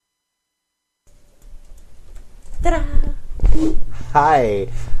Ta-da! Hi,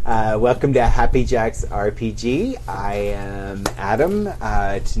 welcome to Happy Jack's RPG. I am Adam.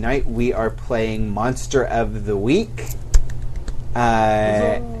 Tonight we are playing Monster of the Week.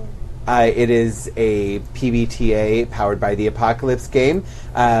 It is a PBTA powered by the Apocalypse game.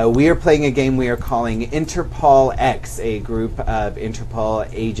 We are playing a game we are calling Interpol X, a group of Interpol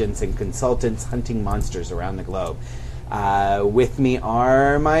agents and consultants hunting monsters around the globe. With me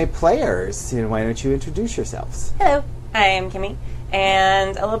are my players. Why don't you introduce yourselves? Hello, I am Kimmy.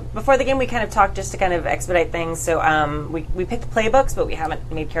 And a little before the game, we kind of talked just to kind of expedite things. So we picked playbooks, but we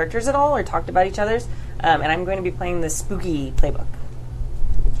haven't made characters at all or talked about each other's. And I'm going to be playing the spooky playbook.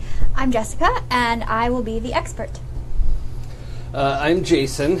 I'm Jessica, and I will be the expert. I'm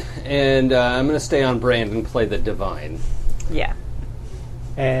Jason, and I'm going to stay on brand and play the Divine. Yeah.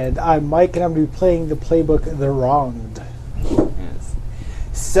 And I'm Mike, and I'm going to be playing the playbook The Wronged. Yes.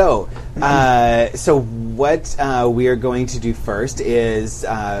 So what we are going to do first is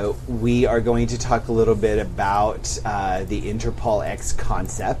we are going to talk a little bit about the Interpol X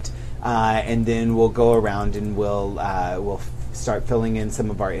concept, and then we'll go around and we'll start filling in some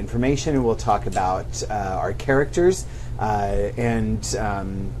of our information, and we'll talk about our characters and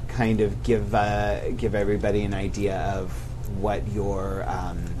kind of give everybody an idea of what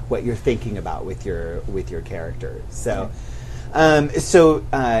you're thinking about with your character. So. So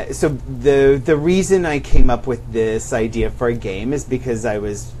the reason I came up with this idea for a game is because I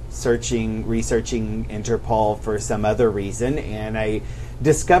was researching Interpol for some other reason, and I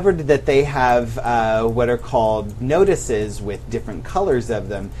discovered that they have what are called notices with different colors of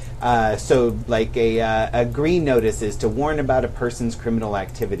them. So like a green notice is to warn about a person's criminal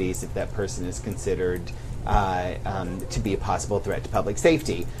activities if that person is considered to be a possible threat to public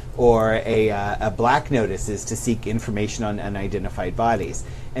safety, or a black notice is to seek information on unidentified bodies.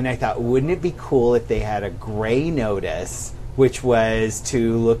 And I thought, wouldn't it be cool if they had a gray notice, which was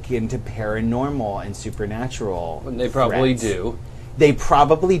to look into paranormal and supernatural They probably threats. do. They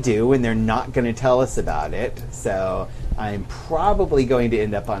probably do, and they're not going to tell us about it. So I'm probably going to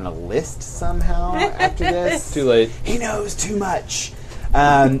end up on a list somehow after this. Too late. He knows too much.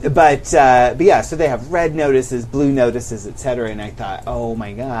 But yeah, so they have red notices, blue notices, etc. And I thought, oh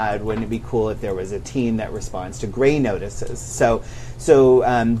my God, wouldn't it be cool if there was a team that responds to gray notices? So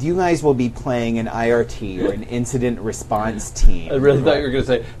you guys will be playing an IRT, or an incident response team. I really thought you were going to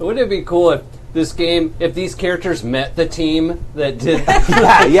say, wouldn't it be cool if this game, if these characters met the team that did...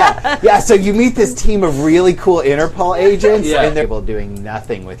 yeah. So you meet this team of really cool Interpol agents, Yeah. and they're doing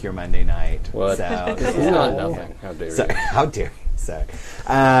nothing with your Monday night. What? So, This is not nothing. How dare So, you? how dare you? Sorry.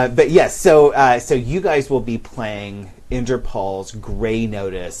 But yes, so you guys will be playing Interpol's Gray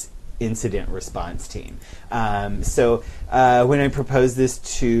Notice incident response team. So when I proposed this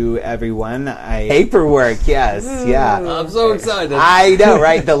to everyone, paperwork, yes, yeah. I'm so excited. I know,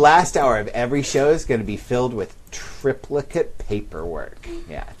 right? The last hour of every show is going to be filled with triplicate paperwork.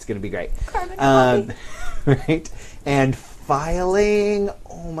 Yeah, it's going to be great. Right? And filing.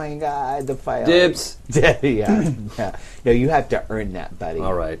 Oh my God, the filing. Dibs. Yeah. No, you have to earn that, buddy.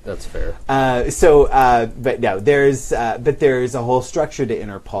 All right, that's fair. But no, there's a whole structure to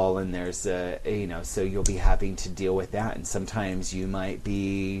Interpol, and there's so you'll be having to deal with that, and sometimes you might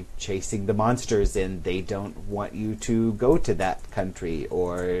be chasing the monsters, and they don't want you to go to that country,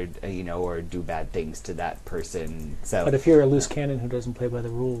 or or do bad things to that person. So, But if you're a loose cannon who doesn't play by the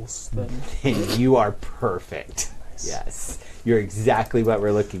rules, then... you are perfect. Yes, you're exactly what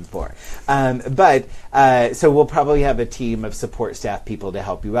we're looking for. So we'll probably have a team of support staff people to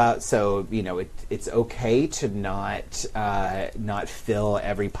help you out. So it's okay to not fill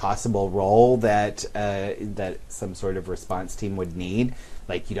every possible role that some sort of response team would need.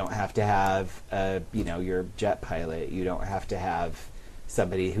 Like, you don't have to have your jet pilot. You don't have to have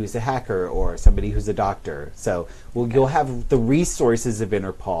somebody who's a hacker or somebody who's a doctor. So you'll have the resources of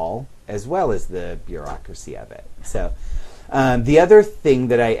Interpol as well as the bureaucracy of it. So the other thing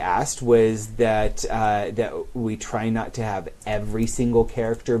that I asked was that we try not to have every single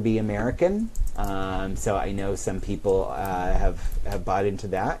character be American. So I know some people have bought into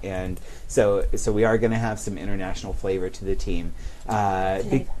that, and so we are going to have some international flavor to the team.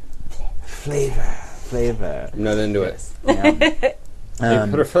 Flavor. I'm not into it. Yeah.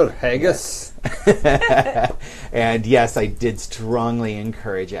 They prefer haggis. And yes, I did strongly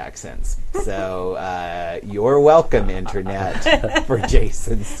encourage accents. So you're welcome, Internet, for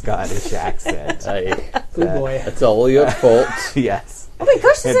Jason's Scottish accent. Good boy. That's all your fault. Yes. Oh wait,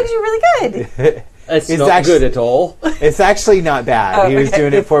 Coach said you're really good. It's It's not actually- good at all. It's actually not bad. Oh, He was okay.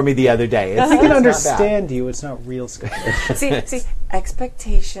 doing it for me the other day. I It's can not understand you. It's not real Scottish. see,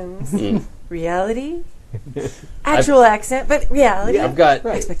 expectations, reality, actual accent, but yeah, like, I've got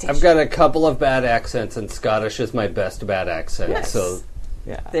expectation. I've got a couple of bad accents, and Scottish is my best bad accent. Yes. So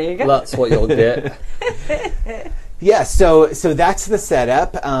Yeah. there you go. that's what you'll get. Yeah, so that's the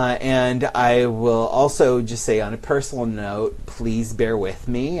setup, and I will also just say on a personal note, please bear with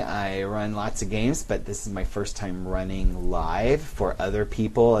me. I run lots of games, but this is my first time running live for other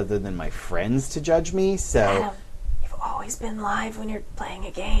people other than my friends to judge me. So Adam, you've always been live when you're playing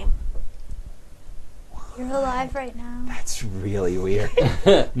a game. You're alive right now. that's really weird.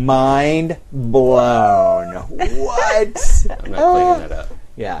 Mind blown. What? I'm not cleaning that up.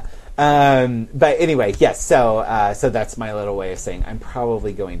 Yeah. But anyway, yes. So that's my little way of saying I'm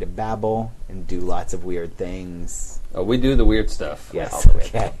probably going to babble and do lots of weird things. Oh, we do the weird stuff. Yes.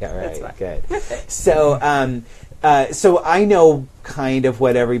 Okay. All right. Good. So, so I know kind of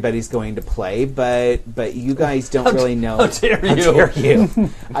what everybody's going to play, but you guys don't really know. How dare you? How dare you?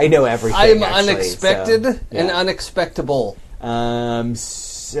 I know everything. I'm actually, unexpected so, and yeah. unexpectable.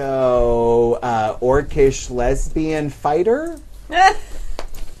 So, orcish lesbian fighter.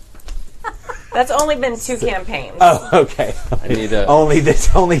 That's only been 2 campaigns. Oh, okay. I need a. Only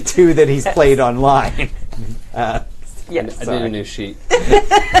 2 that he's played online. Yes. I need a new sheet.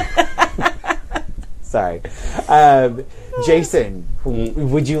 Sorry. Jason,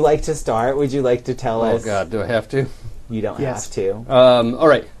 would you like to start? Would you like to tell Oh us? God, do I have to? You don't Yes. have to. All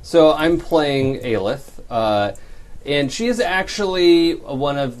right, so I'm playing Aelith, and she is actually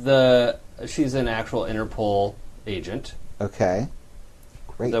she's an actual Interpol agent. Okay.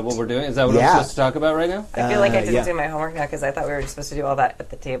 Great. Is that what we're doing? Is that what Yeah. I'm supposed to talk about right now? I feel like I didn't yeah. do my homework now because I thought we were supposed to do all that at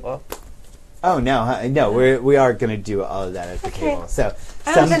the table. Oh no, no, we are going to do all of that at the table. So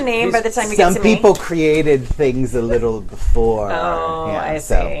I have a name by the time you get some to me. people created things a little before. Oh, yeah, I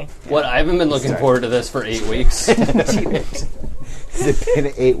so- see. What? I haven't been looking Sorry. forward to this for 8 weeks. Has it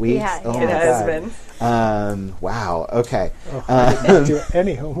been 8 weeks? Yeah, oh yeah. It my has God. been. Wow. Okay. I didn't do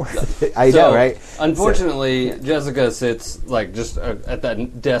any homework. I know, right? Unfortunately, Jessica sits like just at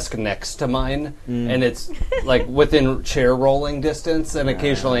that desk next to mine, and it's like within chair rolling distance. And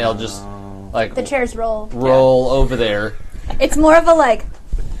occasionally, I'll just like The chairs roll. roll over there. It's more of a like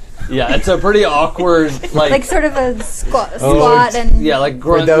Yeah, it's a pretty awkward like sort of a squat Oh, and yeah, like For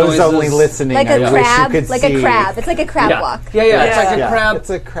grunt those noises. only listening, like I a wish crab, you could like see. a crab. It's like a crab Yeah. walk. Yeah, it's like a Yeah. crab. It's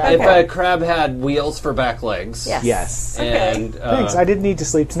a crab. If walk. a crab had wheels for back legs. Yes. Yes. And Thanks. I didn't need to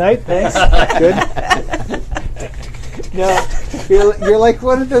sleep tonight. Thanks. Good. No, you're like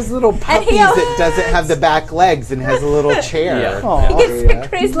one of those little puppies he- that doesn't have the back legs and has a little chair. Yeah. Aw. He gets Yeah. a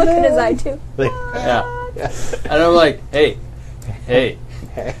crazy look in his eye too. Like, yeah. And I'm like, hey, do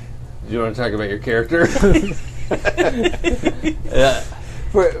you want to talk about your character? Yeah.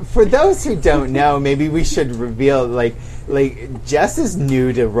 for those who don't know, maybe we should reveal like Jess is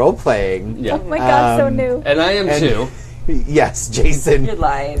new to role playing. Yeah. Oh my god, so Um, new. And I am And- too. Yes, Jason. Your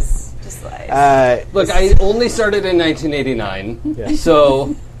lies. Just lies. Look, I only started in 1989,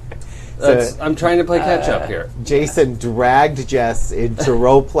 so I'm trying to play catch up here. Jason dragged Jess into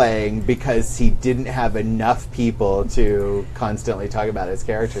role playing because he didn't have enough people to constantly talk about his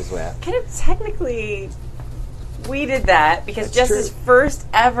characters with. Kind of technically, we did that because That's Jess's true. first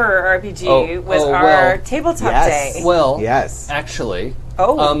ever RPG Oh, was oh, our well. tabletop Yes. day. Well, Yes. actually,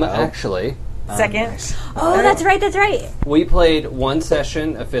 Oh. actually, Second. Oh, that's right. That's right. we played one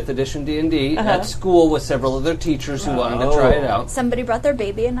session of 5th edition D&D at school with several other teachers who wanted to try it out. Somebody brought their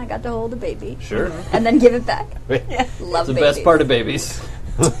baby, and I got to hold the baby Sure. and then give it back. Yeah. Love The babies. best part of babies.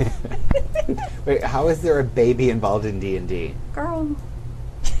 Wait, how is there a baby involved in D&D? Girl.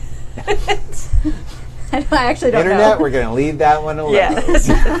 I actually don't Internet, know. we're going to leave that one alone. Yeah, that's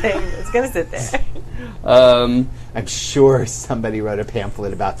the thing. It's going to sit there. I'm sure somebody wrote a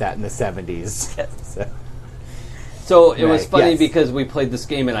pamphlet about that in the 70s. Yes. So it was Right, funny yes. because we played this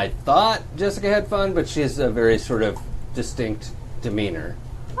game and I thought Jessica had fun, but she has a very sort of distinct demeanor.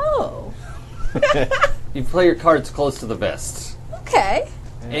 Oh, You play your cards close to the vest. okay.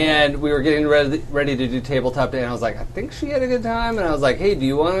 And we were getting ready to do tabletop day, and I was like, I think she had a good time. And I was like, hey, do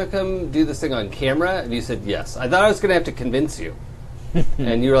you want to come do this thing on camera? And you said yes. I thought I was going to have to convince you.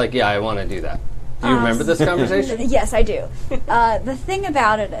 And you were like, yeah, I want to do that. Do you remember this conversation? Yes, I do. The thing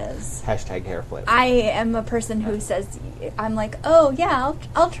about it is, Hashtag hair flip. I am a person who says, I'm like, oh yeah,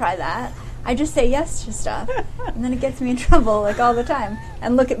 I'll try that. I just say yes to stuff, and then it gets me in trouble like all the time.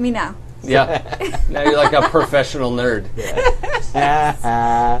 And look at me now. Yeah. Now you're like a professional nerd.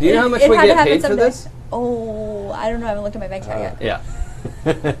 Do you know how much It we had to get happen paid for someday. this? Oh, I don't know. I haven't looked at my bank account yet.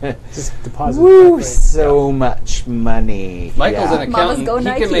 Yeah. Just deposit. Woo, directly. so much money. Michael's Yeah. an Mama's accountant. going He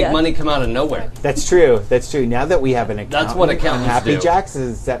to can make IKEA. money come out of nowhere. That's true. That's true. Now that we have an account, That's what accountants Happy do. Jacks,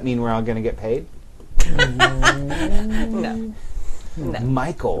 does that mean we're all going to get paid? No.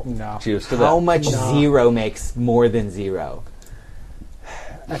 Michael, No. Cheers to how that. much No. 0 makes more than 0?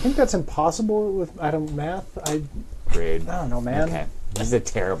 I think that's impossible with math. I Rude. don't know, man. Okay. This is a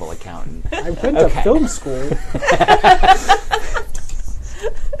terrible accountant. I went to Okay. film school.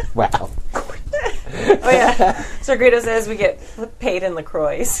 Wow. Oh yeah. So Greedo says we get paid in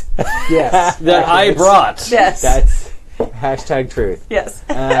LaCroix. Yes. That I brought. Yes. That's hashtag truth. Yes.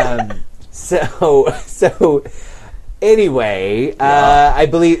 So anyway, I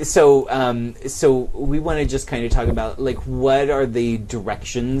believe so. So we want to just kind of talk about like what are the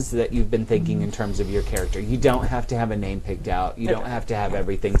directions that you've been thinking in terms of your character. You don't have to have a name picked out. You don't have to have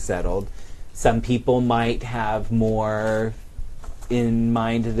everything settled. Some people might have more in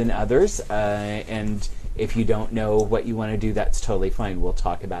mind than others, and if you don't know what you want to do, that's totally fine. We'll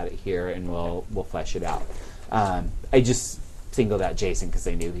talk about it here and we'll flesh it out. I just singled out Jason because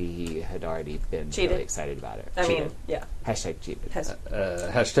I knew he had already been Cheated. really excited about it. I Cheated. mean, yeah. Hashtag cheated.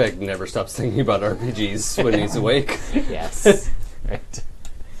 Hashtag never stops thinking about RPGs when he's awake. Yes. Right.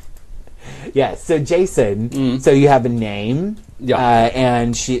 Yes. So Jason, so you have a name. Yeah.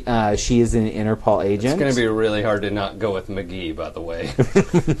 And she is an Interpol agent. It's going to be really hard to not go with McGee, by the way.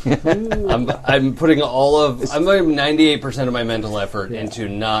 I'm putting I'm putting 98% of my mental effort into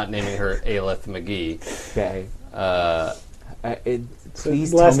not naming her Aelith McGee. Okay.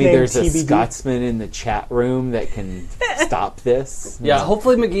 Please So tell last me name there's a TBD? Scotsman in the chat room that can stop this. Yeah,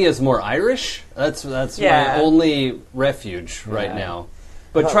 hopefully McGee is more Irish. That's Yeah. my only refuge right Yeah. now.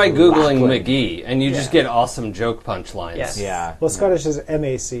 But try Googling Lachlan. McGee, and you just get awesome joke punchlines. Yes. Yeah. Well, Scottish is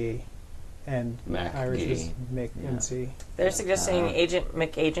MAC, and Mac Irish is G. McNC. They're suggesting Agent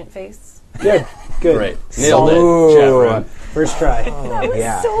McAgent face. Good, good. Great. Nailed it, Ooh. chat room. First try. That was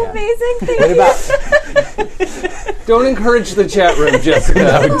Yeah, so yeah. amazing. Thank What you. about? Don't encourage the chat room, Jessica.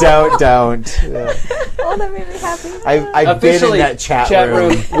 No, don't. Oh, that made me happy. I've been in Officially, that chat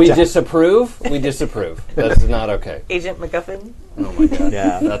room. we disapprove. We disapprove. That's not okay. Agent MacGuffin. Oh my god.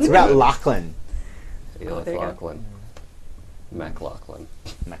 Yeah. That's What about good. Lachlan? Aelith there you go. Lachlan. MacLachlan.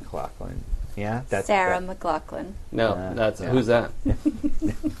 McLaughlin. Yeah, that's Sarah that- McLaughlin. No, that's yeah. who's that?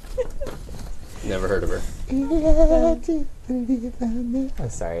 Never heard of her. Oh,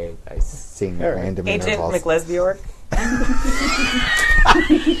 sorry, I sing All right. random Agent intervals. McLesbjork.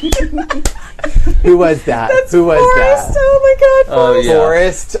 Who was that? Who was Forrest. that? Oh my God. Oh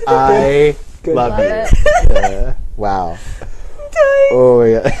Forrest. yeah. Forrest, I Good. love Love you. Wow. Dying. Oh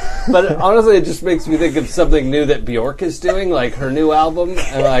yeah. But honestly, it just makes me think of something new that Bjork is doing, like her new album,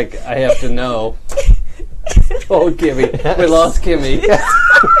 and like I have to know. Oh, Kimmy, we lost Kimmy.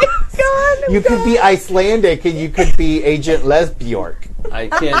 God. You could be Icelandic and you could be Agent Lesbjork. I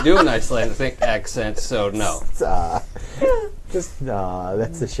can't do an Icelandic accent, so no.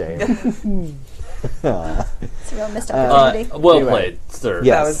 That's a shame. It's a real missed Uh, opportunity. Well Anyway. played, sir.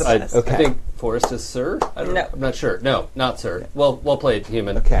 Yes. That was the I, best. Okay. I think Forrest is sir. I don't No. know. I'm not sure. No, not sir. Well played,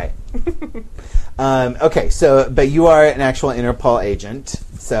 human. Okay. Okay. So, but you are an actual Interpol agent.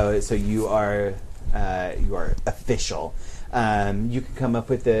 So you are official. You can come up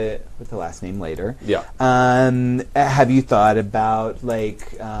with the last name later. Yeah. Have you thought about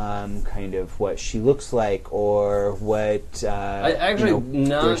like kind of what she looks like or what? I actually where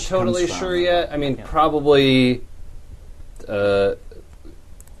not she totally comes sure from? yet. I mean, Yeah. probably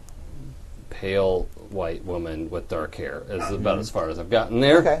pale white woman with dark hair is about as far as I've gotten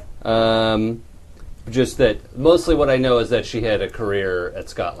there. Okay. Just that mostly what I know is that she had a career at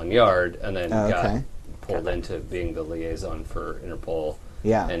Scotland Yard and then got Okay. pulled into being the liaison for Interpol.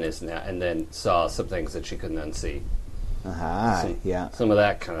 Yeah. And is now and then saw some things that she couldn't unsee. Uh-huh. Yeah. Some of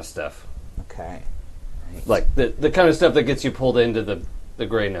that kind of stuff. Okay. Like the kind of stuff that gets you pulled into the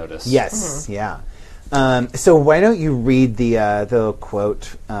gray notice. Yes. Yeah. So why don't you read the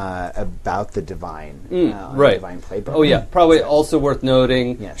quote about the divine, on the right. divine playbook? Oh yeah, probably also worth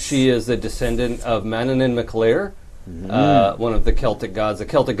noting. Yes. She is a descendant of Manannán Mac Lir, one of the Celtic gods, the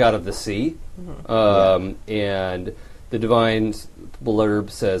Celtic god of the sea. And the divine blurb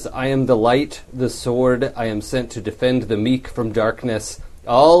says, "I am the light, the sword. I am sent to defend the meek from darkness.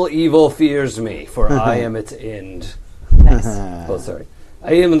 All evil fears me, for I am its end." Nice. Oh, sorry.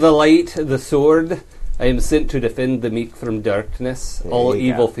 I am the light, the sword. I am sent to defend the meek from darkness. All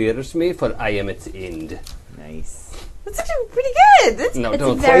you evil go. fears me, for I am its end. Nice. That's actually pretty good. That's No, It's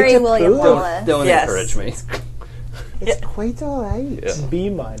don't very William approve. Wallace. don't Yes. encourage me. It's quite all right. Yeah. B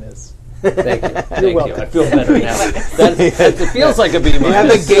minus. Thank you. Thank you. welcome. I feel better now. It feels like a B minus. We have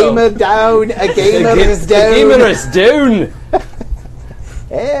a gamer down. A gamer is The down. gamer is down.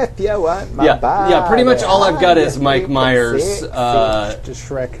 If you want my body. Yeah, pretty much all I've got is Mike Myers. Just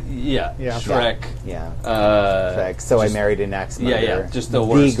Shrek. Yeah, Yeah. Shrek. Yeah. Uh, So I Married an Axe Murder. yeah, just the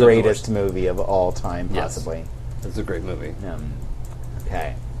worst of the greatest worst. movie of all time, Yes. possibly. It's a great movie.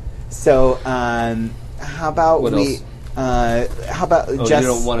 Okay. So, how about What we? How about Oh, just? you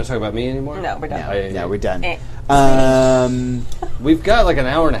don't want to talk about me anymore? No, we're done. No, we're done. We've got like an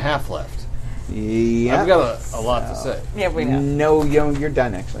hour and a half left. Yeah. I've got a lot to say. Yeah, we know. No, you're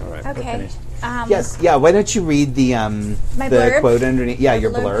done actually. All right. We're Okay. finished. Yes. Yeah. Why don't you read the My the blurb? quote underneath? Yeah,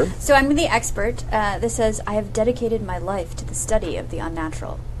 your blurb. So I'm the expert. This says, I have dedicated my life to the study of the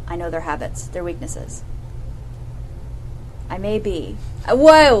unnatural. I know their habits, their weaknesses. I may be...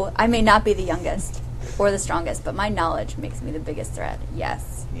 I may not be the youngest or the strongest, but my knowledge makes me the biggest threat.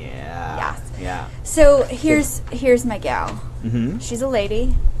 Yes. Yeah. Yes. Yeah. So here's my gal. Mm-hmm. She's a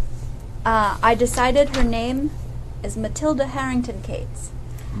lady. I decided her name is Matilda Harrington Cates.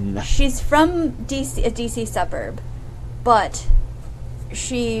 Nice. She's from DC, a DC suburb, but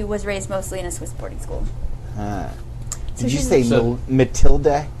she was raised mostly in a Swiss boarding school. So Did you she's- say So-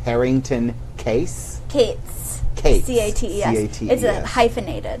 Matilda Harrington Case? Cates. Cates. C-A-T-E-S. It's C-A-T-E-S.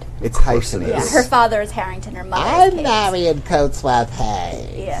 hyphenated. It's course it hyphenated. Yeah, is. her father is Harrington, her mother is Cates. Marion Coatsworth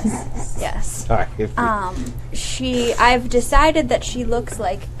Hayes. Yes, yes. Sorry. I've decided that she looks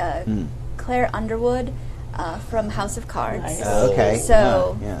like Hmm. Claire Underwood from House of Cards. Nice. Okay.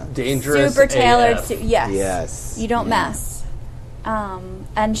 So- yeah. Dangerous. Super tailored. AF. Yes. Yes. You don't Yeah. mess.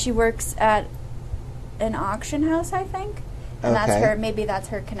 And she works at an auction house, I think. And that's Okay. her. Maybe that's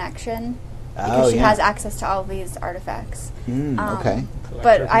her connection Oh, because she yeah. has access to all these artifacts. Okay.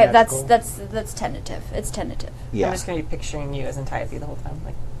 But Collector that's tentative. It's tentative. Yeah. I'm just going to be picturing you as Antiope the whole time,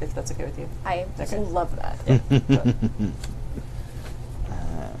 like if that's okay with you. I Okay. love that.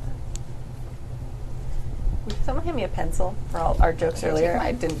 Would someone hand me a pencil for all our jokes earlier?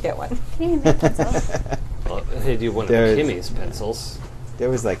 I didn't get one. Can you hand me a pencil? Well, hey, do you want There's- Kimmy's pencils? There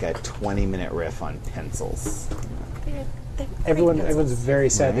was like a 20-minute riff on pencils. Everyone's very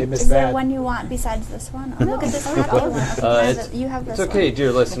sad they missed Is there that. one you want besides this one? Oh, look at this happy one. You have this It's okay, one.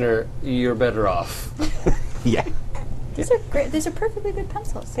 dear listener. You're better off. Yeah. These are great. These are perfectly good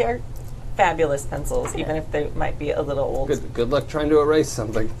pencils. They are fabulous pencils, even if they might be a little old. Good luck trying to erase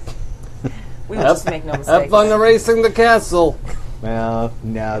something. We will just make no mistakes. Have fun erasing the castle. Well,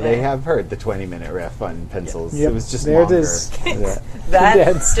 no, they have heard the 20-minute riff on pencils. Yep. It was just There it longer. is. Yeah. That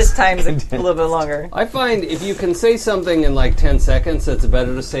Condensed. just times a little bit longer. I find if you can say something in like 10 seconds, it's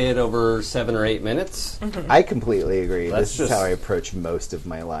better to say it over 7 or 8 minutes. I completely agree. That's This is just- how I approach most of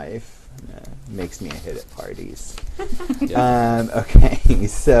my life. Makes me a hit at parties. Yeah. Okay,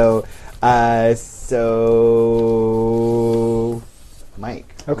 so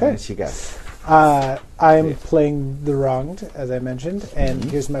Mike. Okay. Why don't you go? I'm playing the wronged, as I mentioned, and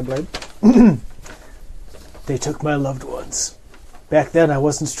here's my blurb. They took my loved ones. Back then I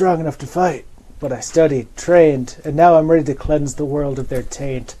wasn't strong enough to fight, but I studied, trained, and now I'm ready to cleanse the world of their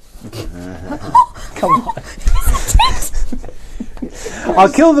taint. Come on.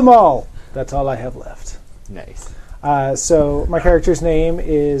 I'll kill them all. That's all I have left. Nice. So my character's name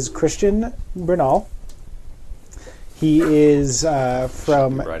is Christian Bernal. He is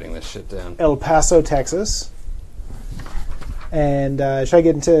from Keep writing this shit down. El Paso, Texas. And should I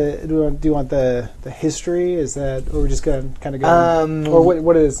get into? Do you want the history? Is that, or we're just going to kind of go, or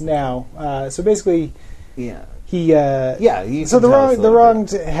what it is now? So basically, Yeah. he. Yeah. You So can tell us a the little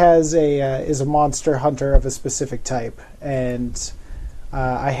wronged has is a monster hunter of a specific type, and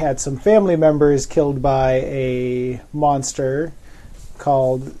I had some family members killed by a monster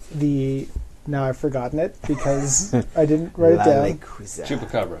called the. Now I've forgotten it because I didn't write it down.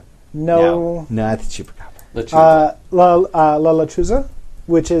 Chupacabra. No. not the chupacabra. The chupa. La Lechuza,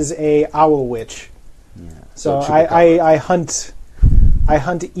 which is a owl witch. Yeah. So So I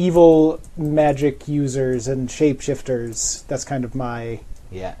hunt evil magic users and shapeshifters. That's kind of my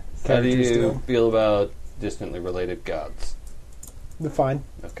Yeah. How do character's you deal. feel about distantly related gods? They're fine.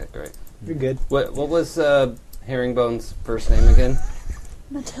 Okay, great. You're good. What was Herringbone's first name again?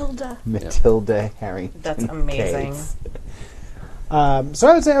 Matilda. Matilda Harrington. That's amazing. Cates. So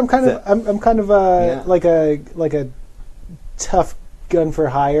I would say I'm kind of Yeah. like a tough gun for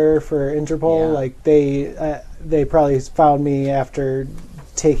hire for Interpol. Yeah. Like they probably found me after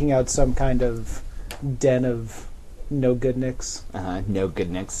taking out some kind of den of no good nicks, No good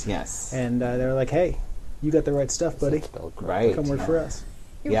nicks. Yes. and they were like, "Hey, you got the right stuff, buddy. Spelled correctly. Right. Come work for us."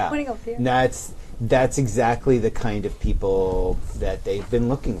 You're Yeah. pointing over here. That's exactly the kind of people that they've been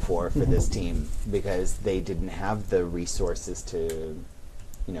looking for this team, because they didn't have the resources to,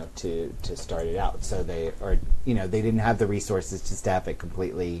 to start it out. So they didn't have the resources to staff it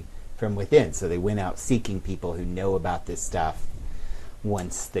completely from within. So they went out seeking people who know about this stuff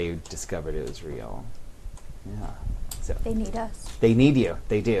once they discovered it was real. Yeah. So They need us. they need you.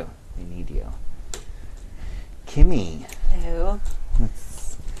 They do. They need you. Kimmy, Hello.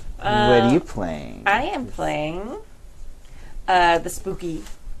 what are you playing? I am playing the Spooky,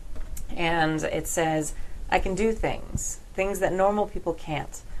 and it says, I can do things that normal people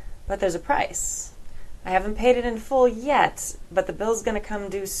can't, but there's a price. I haven't paid it in full yet, but the bill's going to come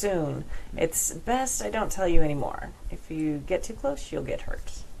due soon. It's best I don't tell you anymore. If you get too close, you'll get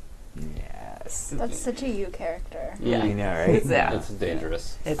hurt. Yes. That's such a you character. Yeah. I know, right? Yeah. It's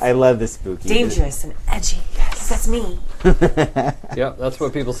dangerous. It's I love the spooky. dangerous and edgy. Yes. That's me. Yep, that's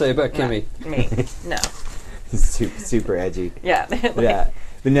what people say about Kimmy. Me. No. super edgy. Yeah. Yeah.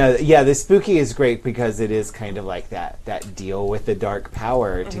 But no, yeah, the spooky is great because it is kind of like that deal with the dark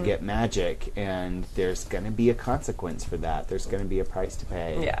power to get magic, and there's going to be a consequence for that. There's going to be a price to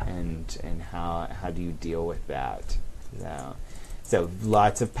pay. Yeah. And how do you deal with that? So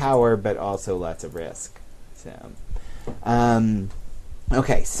lots of power, but also lots of risk. So,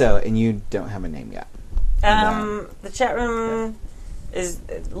 okay. So, and you don't have a name yet. The chat room is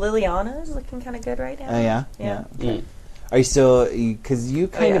Liliana is looking kind of good right now. Oh yeah. Yeah. Okay. Are you still? Because you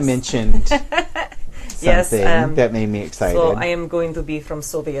kind of yes. mentioned Yes, something that made me excited. So I am going to be from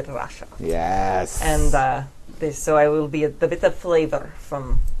Soviet Russia, Yes. and so I will be the bit of flavor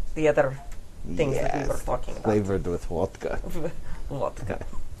from the other things that we were Yes. talking about. Flavored with vodka.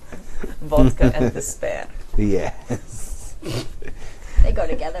 Vodka and despair. Yes. They go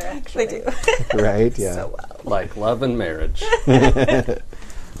together, actually. They do Right? Yeah. so well. Like love and marriage.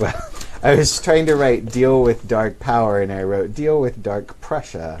 Well, I was trying to write deal with dark power, and I wrote deal with dark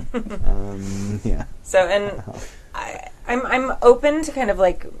Prussia. Yeah. So, and I'm open to kind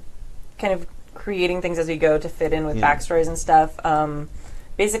of creating things as we go to fit in with Yeah. backstories and stuff.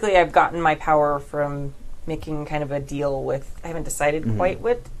 Basically, I've gotten my power from making kind of a deal with. I haven't decided quite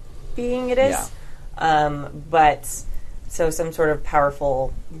what being it is, but so some sort of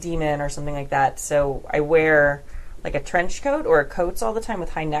powerful demon or something like that. So I wear like a trench coat or coats all the time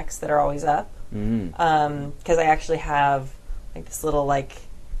with high necks that are always up. Because I actually have like this little like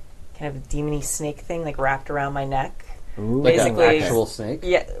kind of demony snake thing like wrapped around my neck. Ooh. Like an Basically- actual snake.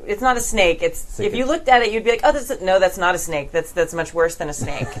 Yeah, it's not a snake. It's like if you looked at it, you'd be like, "Oh, that's not a snake. That's much worse than a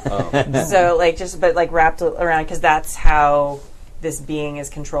snake." Oh. So but wrapped around because that's how this being is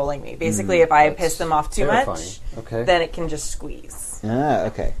controlling me. Basically, if I piss them off too terrifying. much, Okay. then it can just squeeze. Ah,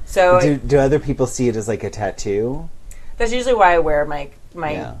 okay. So do other people see it as like a tattoo? that's usually why I wear my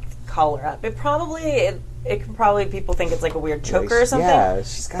Yeah. collar up. It can probably people think it's like a weird choker or something. Yeah,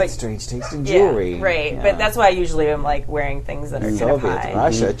 she's got But- strange taste in Yeah, jewelry. right. Yeah. But that's why I usually am like wearing things that are kind of Soviet high.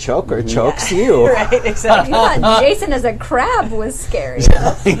 Russia choker chokes you. Right, exactly. You thought Jason as a crab was scary.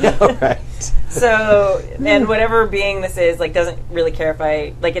 I know, right? So, and whatever being this is, like, doesn't really care if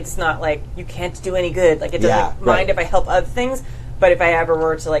I, like, it's not like, you can't do any good. Like, it doesn't Yeah, mind right. if I help other things, but if I ever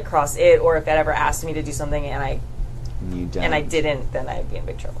were to, like, cross it, or if it ever asked me to do something and I didn't, then I'd be in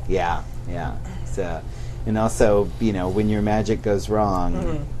big trouble. Yeah, yeah. So, and also, when your magic goes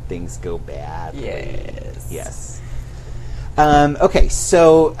wrong, things go bad. Yes. Yes. Okay,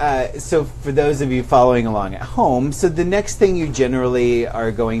 so for those of you following along at home, so the next thing you generally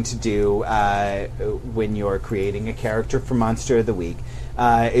are going to do when you're creating a character for Monster of the Week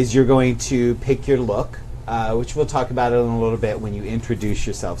is you're going to pick your look, which we'll talk about it in a little bit when you introduce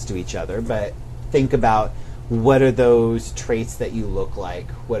yourselves to each other, but think about what are those traits that you look like?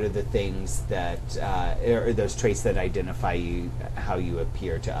 What are the things that, or those traits that identify you, how you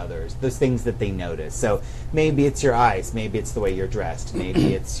appear to others? Those things that they notice. So maybe it's your eyes, maybe it's the way you're dressed,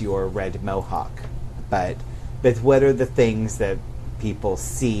 maybe it's your red mohawk. But what are the things that people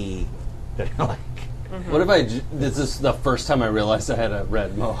see that are like? What if this is the first time I realized I had a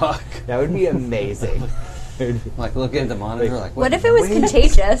red mohawk? That would be amazing. Like looking at the monitor, like What if it was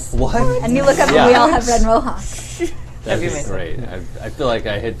contagious? What? And you look up and we all have red mohawks. That'd be amazing. great. I feel like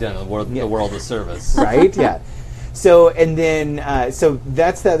I had done the world a service. Right? Yeah. So, and then, so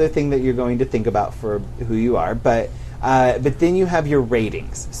that's the other thing that you're going to think about for who you are. But then you have your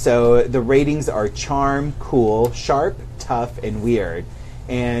ratings. So the ratings are charm, cool, sharp, tough, and weird.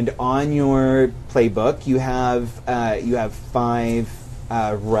 And on your playbook, you have 5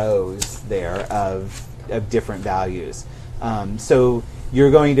 rows there of different values. So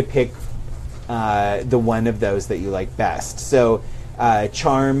you're going to pick the one of those that you like best. So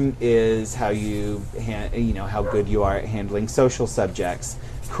charm is how you how good you are at handling social subjects.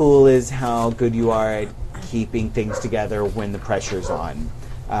 Cool is how good you are at keeping things together when the pressure's on.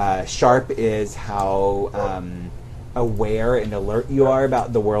 Sharp is how aware and alert you are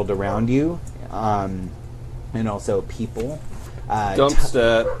about the world around you, and also people. Dumps.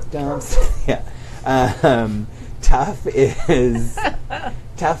 Yeah. Tough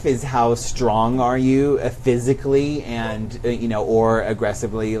is how strong are you physically and or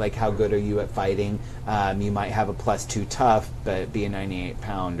aggressively, like how good are you at fighting. You might have a +2 tough but be a 98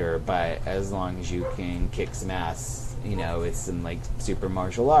 pounder, but as long as you can kick some ass, it's some like super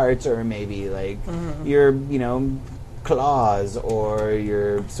martial arts, or maybe like your claws or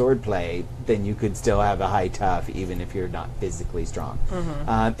your swordplay, then you could still have a high tough even if you're not physically strong.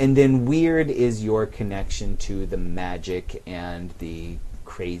 And then weird is your connection to the magic and the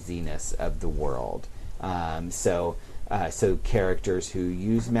craziness of the world. So characters who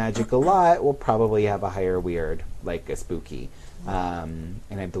use magic a lot will probably have a higher weird, like a spooky. And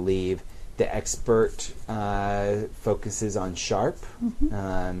I believe the expert focuses on sharp,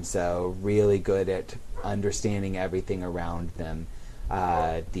 so really good at understanding everything around them.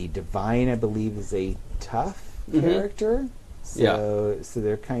 The divine, I believe, is a tough character, so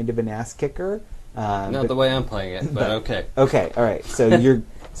they're kind of an ass kicker. Not the way I'm playing it, but okay. Okay, all right. So you're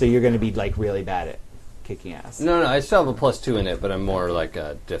going to be like really bad at kicking ass. No, I still have a +2 in it, but I'm more like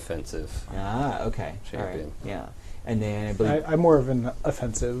a defensive. Okay, champion. All right. Yeah. And then I believe I'm more of an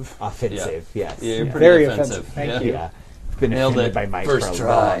offensive. Offensive, yes. Yeah, you're pretty Very offensive. offensive. Thank Yeah. I've been Nailed offended it. by Mike First for a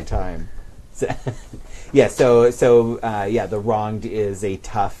try. long time. So, the wronged is a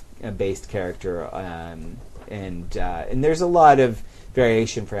tough based character, and there's a lot of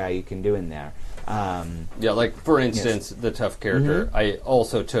variation for how you can do in there. Like for instance, the tough character, I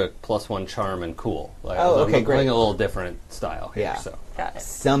also took +1 charm and cool. Like, Oh, I'm okay, great. playing a little different style here. Yeah. So Got it.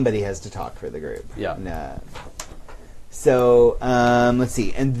 Somebody has to talk for the group. Yeah. So let's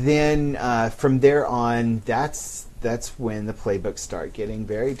see, and then from there on, that's when the playbooks start getting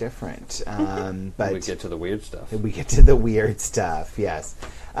very different. But we get to the weird stuff. we get to the weird stuff. Yes.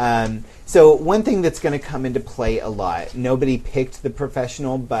 So one thing that's going to come into play a lot. Nobody picked the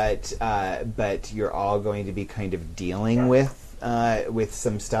professional, but you're all going to be kind of dealing with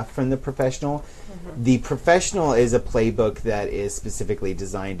some stuff from the professional. The professional is a playbook that is specifically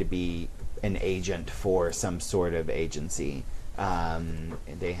designed to be an agent for some sort of agency.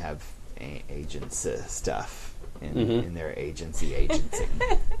 They have agents stuff in their agency.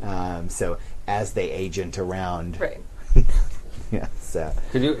 So as they agent around, Right. yeah. So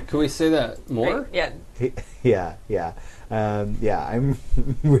Could we say that more? Right. Yeah. yeah. I'm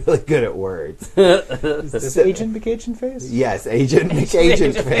really good at words. Is this Agent McAgent face? Yes, Agent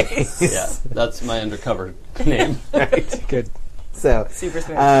McAgent McAgent face. Yeah, that's my undercover name. Right. Good. So Super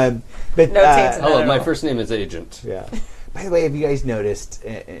smooth. but No taints in Hello, at my all. first name is Agent. yeah. By the way, have you guys noticed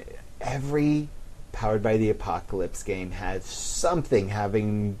every Powered by the Apocalypse game has something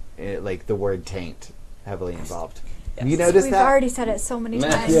having like the word taint heavily involved? Have you Yes. noticed We've that? already said it so many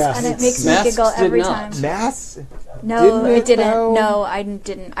Masks. times, Yes. and it makes me Masks giggle did every not. time. Mass? No, Didn't it didn't. though? No, I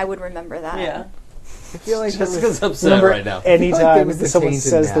didn't. I would remember that. Yeah. I feel like Jessica's upset Remember, right now. like anytime it was the someone tainted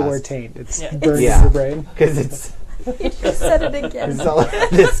says the mask. word taint, it's Yeah. burned Yeah. in your brain. because it's You just said it again. all about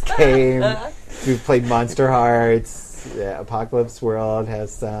this game. We've played Monster Hearts. Apocalypse World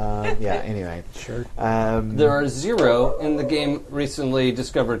has some. Yeah. Anyway. Sure. There are 0 in the game recently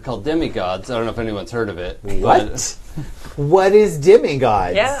discovered called Demigods. I don't know if anyone's heard of it. What? What is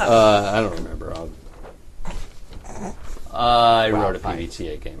demigods? Yeah. I don't remember. I wrote a fine.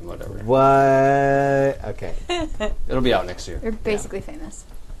 PBTA game, whatever. What? Okay. It'll be out next year. They're basically famous.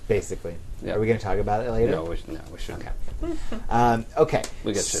 Basically. Yeah. Are we going to talk about it later? No, we shouldn't. Okay.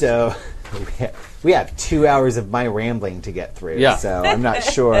 We get shit. So we have 2 hours of my rambling to get through. Yeah. So I'm not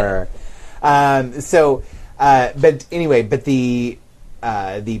sure. But anyway, the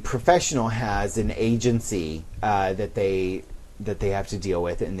professional has an agency that they have to deal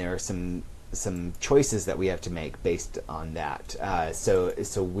with, and there are some choices that we have to make based on that. So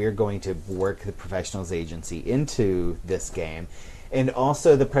we're going to work the professional's agency into this game, and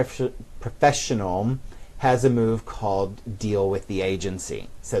also the professional has a move called Deal with the Agency.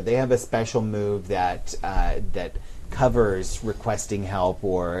 So they have a special move that covers requesting help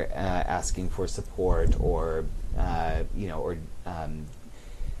or asking for support or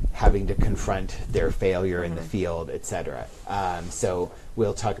having to confront their failure in the field, etc. So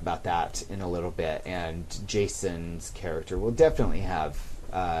we'll talk about that in a little bit. And Jason's character will definitely have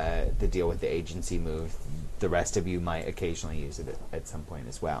the Deal with the Agency move. The rest of you might occasionally use it at some point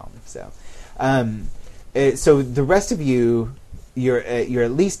as well. So the rest of you, you're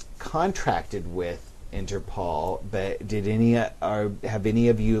at least contracted with Interpol, but have any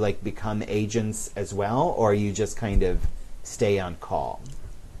of you like become agents as well, or you just kind of stay on call?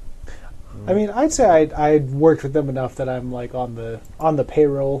 I mean, I'd say I'd worked with them enough that I'm like on the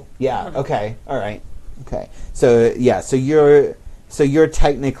payroll. Yeah. Okay. All right. Okay. So yeah. So you're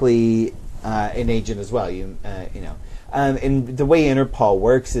technically an agent as well. You know, and the way Interpol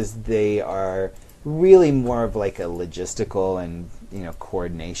works is they are really more of like a logistical and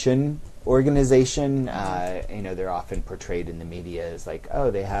coordination organization. They're often portrayed in the media as like,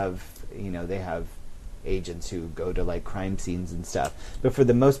 oh, they have agents who go to like crime scenes and stuff, but for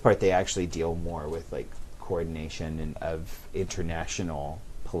the most part they actually deal more with like coordination of international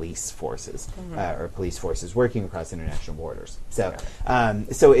police forces or police forces working across international borders. So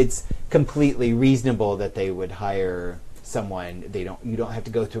so it's completely reasonable that they would hire someone. You don't have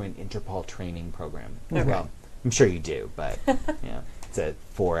to go through an Interpol training program. Okay. Well, I'm sure you do, but it's a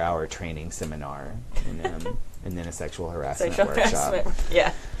 4-hour training seminar and then a sexual harassment workshop.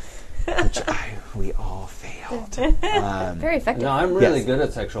 Yeah. Which we all failed. Very effective. No, I'm really Yes. good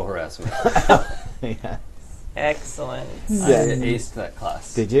at sexual harassment. Yeah. Excellent. I aced that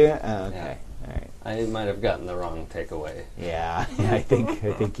class. Did you? Oh, okay. Yeah. All right. I might have gotten the wrong takeaway. Yeah. I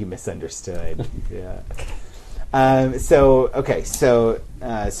think you misunderstood. Yeah. So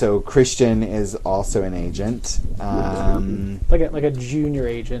Christian is also an agent. Like a junior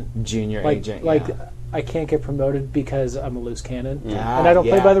agent. Junior Like agent. like yeah. I can't get promoted because I'm a loose cannon, Ah, and I don't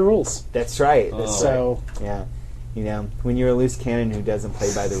play yeah. by the rules. That's right. Oh. So Yeah. When you're a loose cannon who doesn't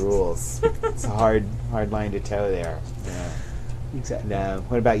play by the rules, it's a hard line to toe there. Yeah. exactly. No.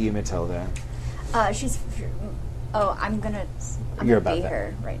 What about you, Matilda? She's. Oh, I'm gonna You're be about that.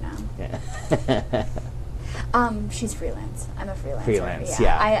 her right now. Yeah. She's freelance. I'm a freelancer. Freelance,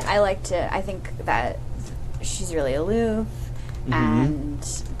 yeah. I like to. I think that she's really aloof and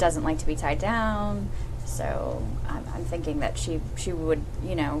doesn't like to be tied down. So I'm thinking that she would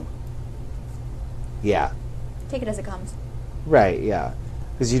Yeah. take it as it comes. Right, yeah.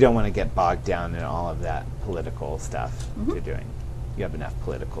 Because you don't want to get bogged down in all of that political stuff you're doing. You have enough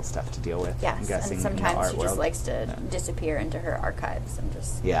political stuff to deal with, I'm Yes, guessing, and in the sometimes art she world. just likes to disappear into her archives and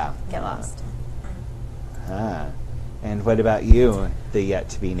just Yeah. get lost. And what about you, the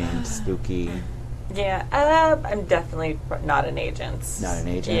yet-to-be-named spooky... Yeah, I'm definitely not an agent. Not an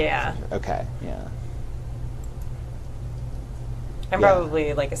agent? Yeah. Okay, yeah. I'm Yeah.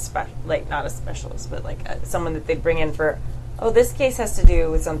 probably like not a specialist, but like someone that they'd bring in for, this case has to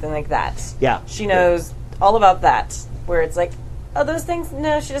do with something like that. Yeah. She knows all about that. Where it's like, those things,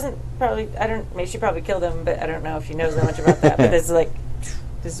 no, she doesn't maybe she probably killed him, but I don't know if she knows that much about that. But this is like,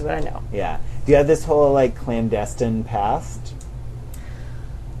 this is what I know. Yeah. Do you have this whole, like, clandestine past?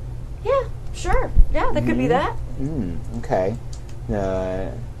 Yeah, sure. Yeah, that could be that. Okay.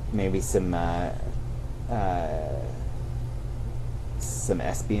 Maybe some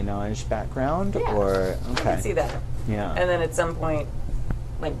espionage background? Yeah. Or, I okay. can see that. Yeah. And then at some point,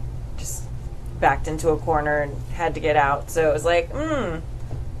 like, just backed into a corner and had to get out. So it was like,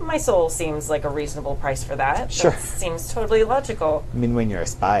 my soul seems like a reasonable price for that. Sure. That seems totally logical. I mean, when you're a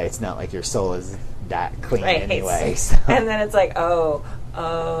spy, it's not like your soul is that clean Right. anyway. So. And then it's like, maybe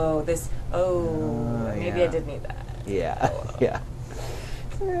yeah. I did need that. Yeah. Yeah.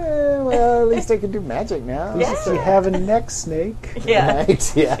 Well, at least I can do magic now. Yeah. You have a neck snake. Yeah.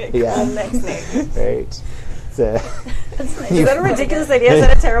 Right? Yeah. Yeah. Next name. Right. So, That's nice. Is that a ridiculous idea? Is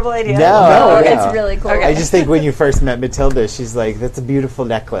that a terrible idea? No, No, no. it's really cool. Okay. I just think when you first met Matilda, she's like, "That's a beautiful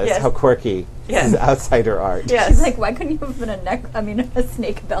necklace. Yes. How quirky! Yes. This is outsider art." Yes. She's like, why couldn't you have been a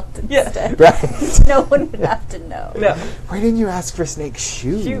snake belt Yeah. instead? Right. No one would have to know. No. Why didn't you ask for snake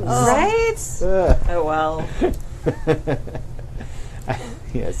shoes? Right? Ugh. Oh, well.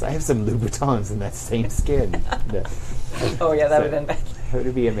 Yes, I have some Louboutins in that same skin. No. Oh, yeah, that would have been bad. That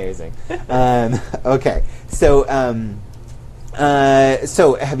would be amazing. Okay, so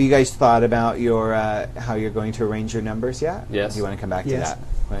so have you guys thought about your how you're going to arrange your numbers yet? Yes. Do you want to come back Yes. to that?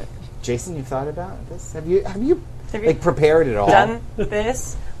 What? Jason, you've thought about this? Have you Have you like prepared at all? done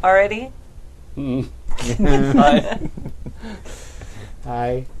this already?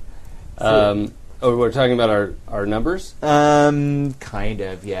 Hi. We're talking about our numbers. Kind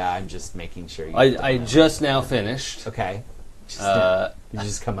of. Yeah, I'm just making sure. I just now finished. Okay. Just, you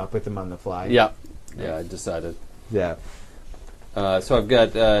just come up with them on the fly. Yeah, I decided. Yeah. So I've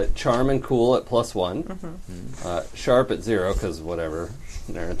got charm and cool at +1, sharp at 0 because whatever,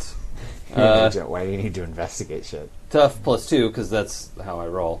 nerds. Why do you need to investigate shit? Tough +2 because that's how I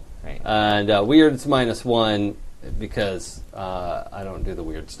roll. Right. And weird's -1 because I don't do the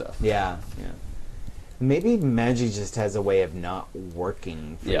weird stuff. Yeah. Yeah. Maybe magic just has a way of not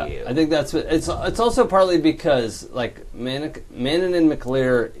working for you. I think that's what, it's also partly because like Manon and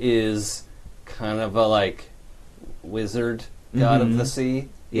McLear is kind of a like wizard god of the sea,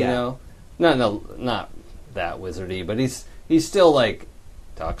 you Yeah. know, not that wizardy, but he's still like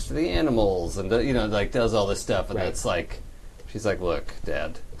talks to the animals and like does all this stuff, and Right. it's like she's like, look,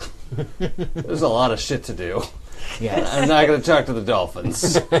 Dad, there's a lot of shit to do. Yes. I'm not going to talk to the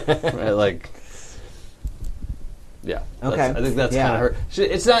dolphins. Right, like, yeah. Okay. I think that's Yeah. kind of her. She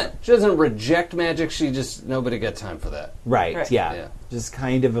doesn't reject magic. She just nobody got time for that. Right. Right. Yeah. Yeah. Just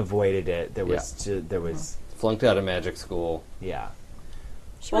kind of avoided it. There was. Flunked out of magic school. Yeah.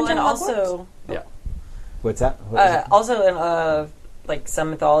 She Well, went and to Hogwarts? also, Yeah. What's that? What was it? also in like some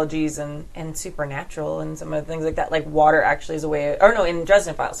mythologies and supernatural and some of the things like that, like water actually is a way. Or no, in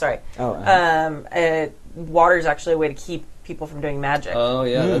Dresden Files, sorry. Oh. Water is actually a way to keep people from doing magic. Oh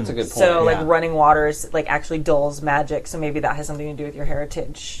yeah, that's a good point. So, yeah. like, running waters, like, actually dulls magic, so maybe that has something to do with your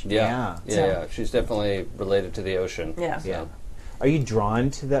heritage. yeah. So- She's definitely related to the ocean. Yeah. So. Yeah. Are you drawn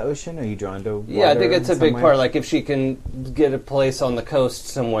to the ocean? Are you drawn to water? Yeah, I think it's a in big some part. way? Like, if she can get a place on the coast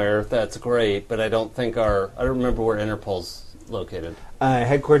somewhere, that's great. But I don't think I don't remember where Interpol's located.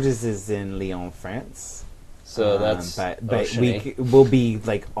 Headquarters is in Lyon, France. So that's but oceany. we'll be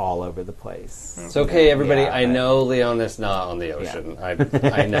like all over the place. It's okay, everybody. Yeah, I but- know Leon is not on the ocean.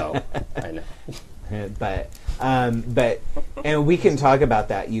 I know. I know. but and we can talk about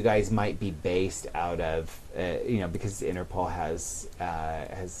that. You guys might be based out of because Interpol has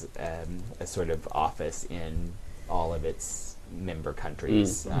a sort of office in all of its member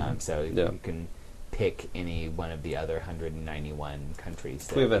countries. So Yeah. you can pick any one of the other 191 countries.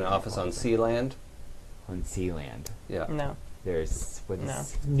 We have that an office on Sealand. on Sealand. Yeah. No. There's what is No.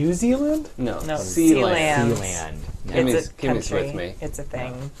 New Zealand? No. No, Sealand. Sealand. Sealand. Yeah. Kimmy's- It's a Kimmy's country. with me. It's a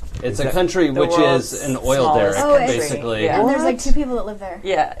thing. It's Is a that- country The which world's is an oil smallest derrick, Oh, it's- basically. Yeah. And there's like What? 2 people that live there.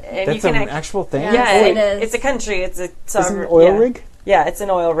 Yeah, and That's you can an actual thing. Yeah. Yeah, It is. It's a country. It's a Is it sovereign an oil yeah. rig? Yeah, it's an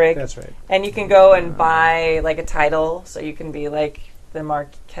oil rig. That's right. And you can go and buy like a title, so you can be like the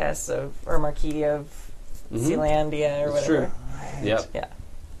Marquess of or Marquis of Sealandia or It's whatever. true. Yep. Yeah,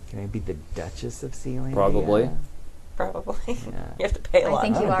 Can I be the Duchess of Sealand? Probably. probably. Yeah. You have to pay a I lot.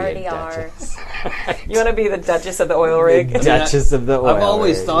 think you wanna be a already are. duchess. You want to be the Duchess of the oil rig? Duchess of the oil. I've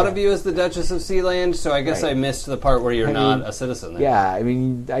always rig, thought yeah. of you as the Duchess of Sealand, so I guess Right. I missed the part where you're I not mean, a citizen there. Yeah, I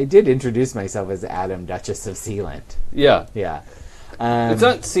mean, I did introduce myself as Adam, Duchess of Sealand. Yeah. Yeah. It's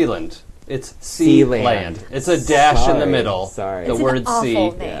not Sealand. It's Sealand. Sealand. It's a dash in the Sorry, middle. sorry. The It's an word sea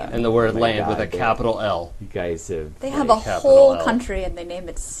awful name. and the word Oh my land God, with a dude. capital L. You guys have. They have a Capital whole L. country and they name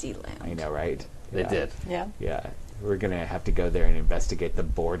it Sealand. I know, right? They Yeah. did. Yeah. Yeah. We're going to have to go there and investigate the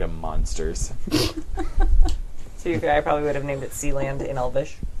boredom monsters. So I probably would have named it Sealand in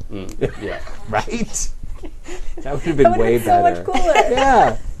Elvish. Yeah. Right? That would have been That way would've been so better. much cooler.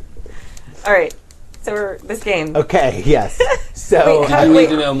 Yeah. All right. So this game. Okay, yes. So. Wait, Do you need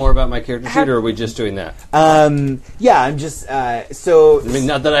to know more about my character sheet, or are we just doing that? Yeah, I'm just so. I mean,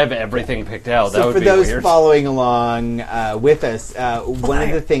 not that I have everything picked out. That So would for be those weird. following along with us, one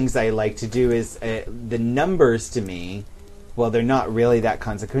of the things I like to do is the numbers to me. Well, they're not really that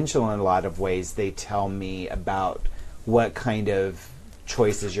consequential in a lot of ways. They tell me about what kind of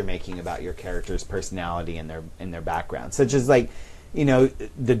choices you're making about your character's personality and their background, such as like.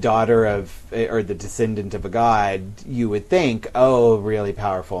 The daughter of, or the descendant of a god, you would think, oh, really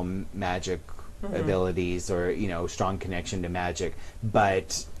powerful magic abilities or, strong connection to magic.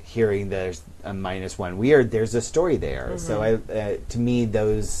 But hearing there's a -1 weird, there's a story there. So to me,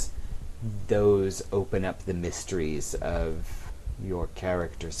 those open up the mysteries of your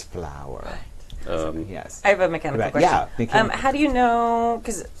character's flower. Yes. I have a mechanical Right, question. yeah, mechanical. How do you know?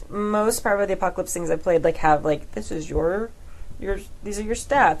 Because most Power of the Apocalypse things I've played have this is these are your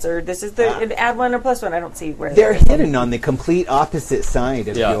stats, or this is the add 1 or plus 1. I don't see where They're they're hidden on the complete opposite side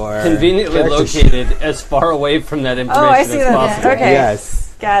of Yeah. your Conveniently character sheet. located as far away from that information I see as that. possible. Okay. Yes.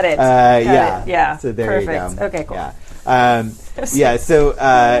 Got it. Yeah. Got it. Yeah. So there Perfect. you go. Okay, cool. Yeah. Yeah. So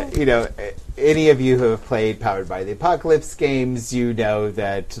any of you who have played Powered by the Apocalypse games, you know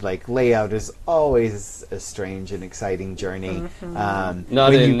that layout is always a strange and exciting journey. Mm-hmm.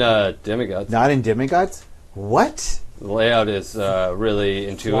 Not when in you- Demigods. not in Demigods. What? The layout is really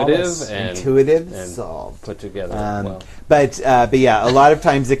intuitive Flawless. and Intuitive, and solved. put together well. But yeah, a lot of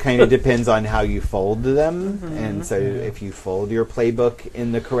times it kind of depends on how you fold them, and so if you fold your playbook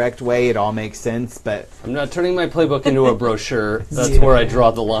in the correct way, it all makes sense. But I'm not turning my playbook into a brochure. That's where I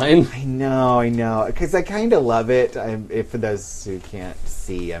draw the line. I know, because I kind of love it. If for those who can't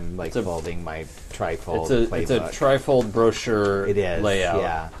see, I'm folding my trifold playbook. It's a trifold brochure It is, layout,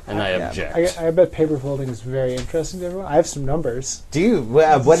 yeah. and I Yeah. object. I bet paper folding is very interesting to everyone? I have some numbers. Do you?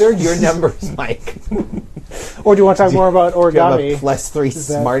 What are your numbers, Mike? Or do you want to talk more about Do you have origami? a +3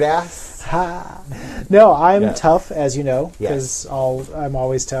 that- smartass? Ha. No, I'm Yeah. tough, as you know, Yes. because I'm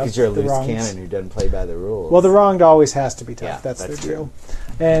always tough. Because you're a The loose wrongs- cannon who doesn't play by the rules. Well, the wronged always has to be tough. Yeah, that's that's the true. deal.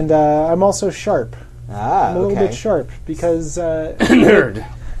 And I'm also sharp. I'm a little okay. bit sharp because, Nerd.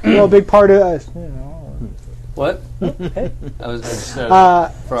 well, a big part of, What? I was just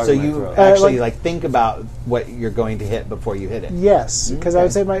frog So in my you throat. actually like- think about what you're going to hit before you hit it. yes, because I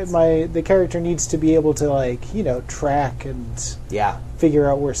would say Okay. the character needs to be able to track and Yeah. figure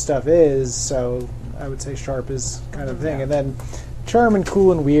out where stuff is. So I would say sharp is kind of thing, and then charm and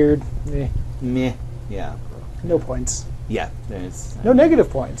cool and weird. Meh. Yeah. No points. Yeah. There's No negative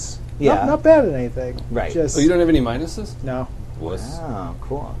points. Yeah. Not bad at anything. Right. Just Oh, you don't have any minuses? no. Wuss. Oh,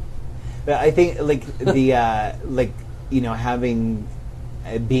 cool. But I think the having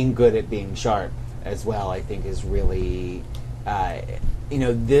being good at being sharp as well. I think is really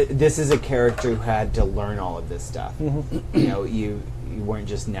this is a character who had to learn all of this stuff. You weren't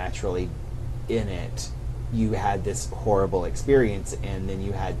just naturally in it. You had this horrible experience, and then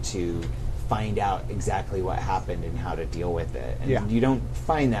you had to find out exactly what happened and how to deal with it. And Yeah. you don't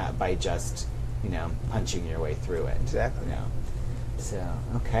find that by just punching your way through it. Exactly. So,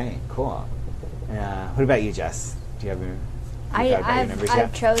 okay, cool. What about you, Jess? Do you have your, you thought about your numbers I've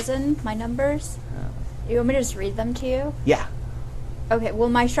yet? chosen my numbers. You want me to just read them to you? Yeah. Okay, well,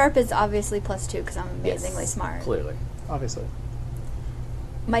 my sharp is obviously +2 because I'm Yes. amazingly smart. Clearly. Obviously.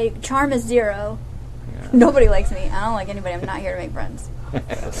 My charm is 0. Nobody likes me. I don't like anybody. I'm not here to make friends.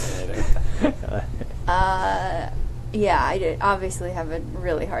 Fascinating. Yeah, I did obviously have a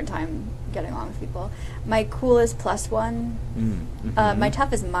really hard time getting along with people. My cool is +1. My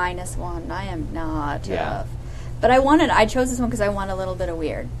tough is -1. I am not tough. Yeah. But I chose this one because I want a little bit of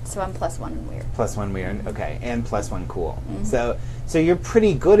weird. So I'm +1 in weird. +1 weird. Okay, and +1 cool. So you're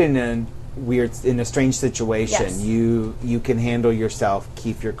pretty good in a strange situation. Yes. You can handle yourself,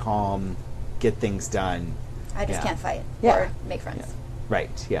 keep your calm, get things done. I just Yeah. can't fight Yeah. or make friends.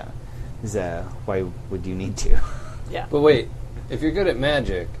 Right. Yeah. Why would you need to? Yeah. But wait, if you're good at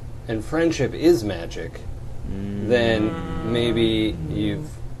magic, and friendship is magic, then maybe you've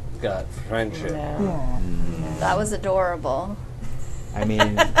got friendship. No. That was adorable. I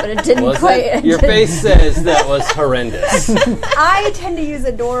mean, But it didn't Was quite. it? Your face says that was horrendous. I tend to use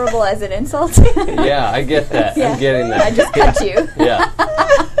adorable as an insult. Yeah, I get that. I'm getting that. I just cut you. Yeah.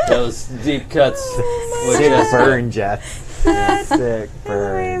 Those deep cuts. with sick Jessica. burn, Jess. Sick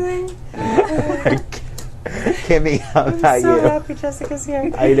burn. Kimmy, how I'm about so you? happy Jessica's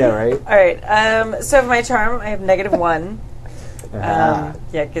here. I know, right? All right. So for my charm, I have -1. Ah.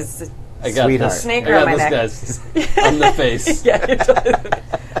 Yeah, because I got Sweetheart. this. Snake I around got my this neck. guy's on the face. yeah. you're totally-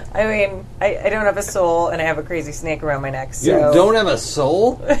 I mean, I don't have a soul, and I have a crazy snake around my neck. So You don't have a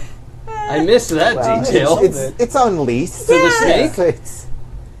soul? I missed that Well, detail. it's on lease. To the snake?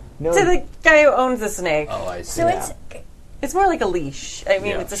 No, to the guy who owns the snake. Oh, I see. So it's It's more like a leash. I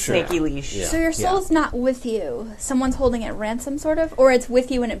mean, Yeah, it's a sure. snaky leash. Yeah. so your soul's not with you. Someone's holding it ransom, sort of, or it's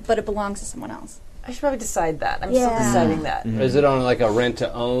with you but it belongs to someone else. I should probably decide that. I'm still Yeah. deciding that. Is it on like a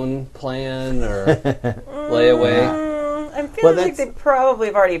rent-to-own plan or layaway? I'm feeling like that's- they probably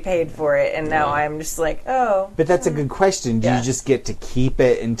have already paid for it, and now I'm just like, oh. But that's a good question. Do Yeah. you just get to keep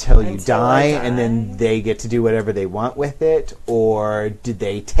it until you Until I die, and then die? they get to do whatever they want with it? Or did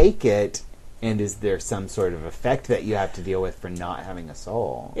they take it, and is there some sort of effect that you have to deal with for not having a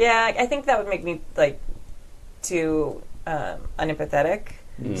soul? Yeah, I think that would make me like too unempathetic.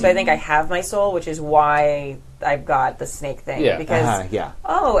 So I think I have my soul, which is why I've got the snake thing. Yeah. Because Yeah.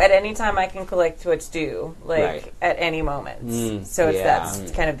 at any time I can collect what's due, like Right. at any moment. So it's Yeah.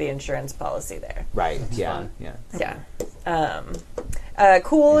 that's kind of the insurance policy there. Right. Yeah. fine. Yeah. Yeah.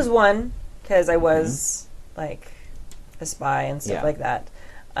 Cool is 1 because I was like a spy and stuff Yeah. like that.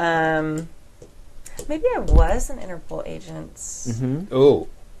 Maybe I was an Interpol agent. Oh,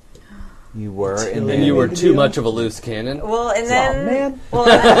 You were, and then you were too much of a loose cannon? Well, and then man. well,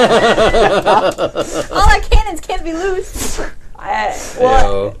 All our cannons can't be loose.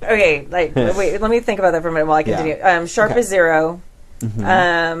 okay, like wait, let me think about that for a minute while I continue. Sharp Okay. is 0,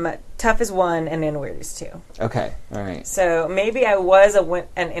 tough is 1, and then weird is 2. Okay. All right. So maybe I was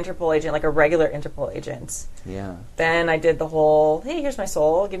an Interpol agent, like a regular Interpol agent. Yeah. Then I did the whole, hey, here's my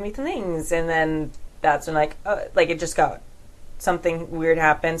soul, give me some things, and then that's when like it just got something weird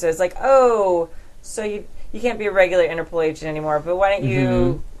happened. So it's like, oh, so you can't be a regular Interpol agent anymore, but why don't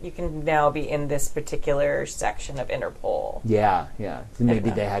you can now be in this particular section of Interpol. Yeah. So maybe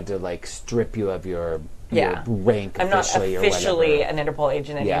Yeah. they had to like strip you of your Yeah. rank I'm not officially officially or whatever. an Interpol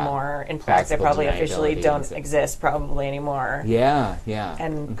agent Yeah. anymore. In plants, I Practical probably officially deniability don't and- exist probably anymore. Yeah.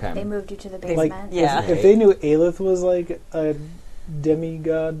 And okay. They moved you to the Like, basement. Yeah. if they knew Aelith was like a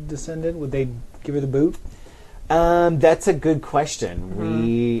demigod descendant, would they give her the boot? That's a good question.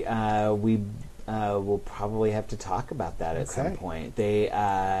 Mm-hmm. We will probably have to talk about that at some Okay. point. They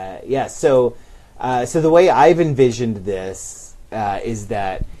So the way I've envisioned this is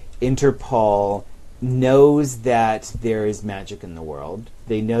that Interpol knows that there is magic in the world.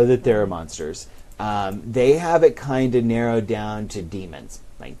 They know that there are monsters. They have it kind of narrowed down to demons.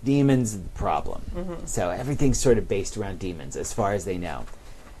 Like, demons are the problem. So everything's sort of based around demons as far as they know.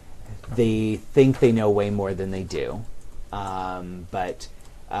 They think they know way more than they do. But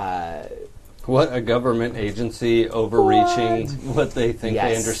What a government agency overreaching what they think they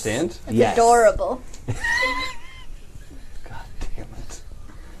Yes. understand. It's yes. adorable. God damn it.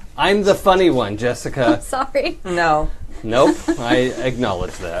 I'm the funny one, Jessica. Sorry. No. Nope, I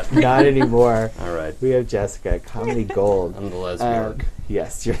acknowledge that. Not anymore. All right. We have Jessica, comedy gold. I'm the lesbian.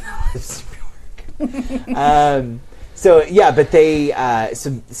 Yes, you're the lesbian. So yeah, but they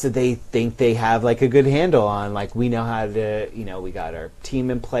so they think they have like a good handle on, like, we know how to, we got our team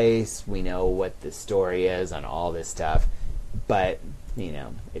in place, we know what the story is on all this stuff, but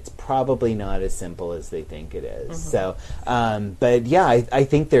it's probably not as simple as they think it is. So, but yeah, I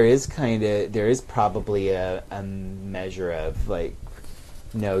think there is probably a measure of like,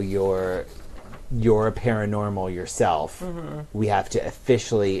 no, you're a paranormal yourself. We have to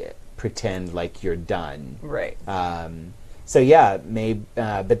officially pretend like you're done. Right. So yeah,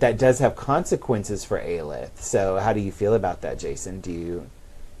 but that does have consequences for Aelith. So how do you feel about that, Jason? Do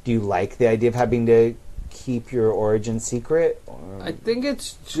you like the idea of having to keep your origin secret? Or? I think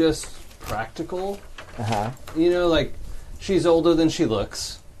it's just practical. Uh-huh. Like, she's older than she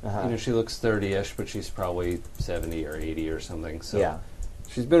looks. Uh-huh. She looks 30-ish, but she's probably 70 or 80 or something. So Yeah.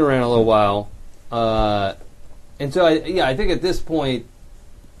 she's been around a little while. And so, I think at this point,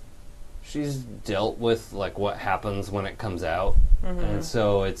 she's dealt with, like, what happens when it comes out. And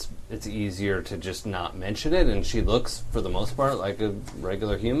so it's easier to just not mention it, and she looks, for the most part, like a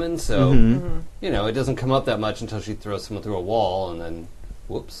regular human. So, it doesn't come up that much until she throws someone through a wall, and then,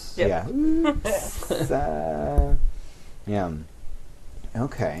 whoops. Yep. Yeah. Oops. Yeah.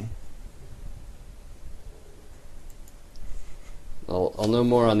 Okay. I'll know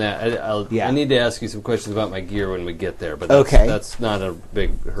more on that. Yeah. I need to ask you some questions about my gear when we get there, but that's not a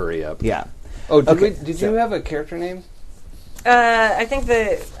big hurry up. Yeah. Oh, Okay, did so- you have a character name? I think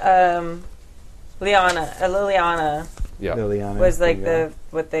the Liliana Yeah. Liliana. was like there you go.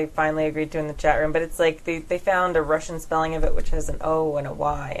 what they finally agreed to in the chat room, but it's like they found a Russian spelling of it which has an O and a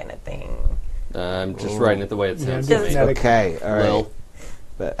Y and a thing. I'm just writing it the way it sounds Yeah, to me. phonetic. Okay, all right. Lil.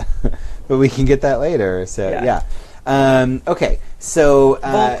 But we can get that later. So Yeah. yeah. Okay. So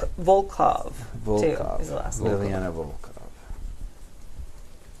Volkov, Volkov. too, is the last name. Liliana Volkov.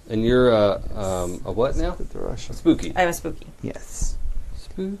 And you're a what now? The Russian. Spooky. I'm a spooky. Yes.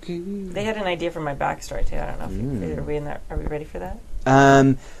 Spooky. They had an idea for my backstory too. I don't know if are we in that. Are we ready for that? We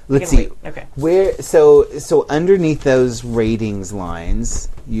Let's can see. wait. Okay. Where so underneath those ratings lines,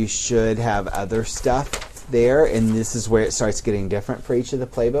 you should have other stuff there, and this is where it starts getting different for each of the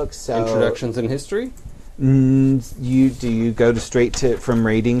playbooks. So Introductions in history? you go to straight to from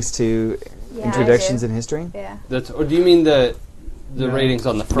ratings to Yeah, introductions I do. in history? Yeah. Or do you mean the No. ratings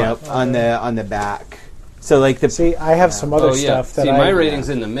on the front? Nope, on the back. So like the See, I have some other Oh yeah. stuff that See, I my rating's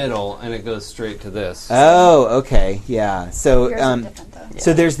in the middle, and it goes straight to this. Oh, okay, yeah. So Yours are different, though.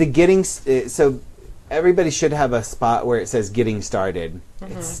 so there's the getting. So everybody should have a spot where it says "getting started."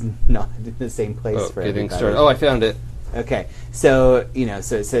 It's not in the same place Oh, for getting everybody. started. Oh, I found it. Okay, so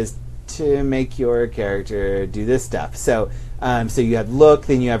so it says to make your character do this stuff. So so you have look,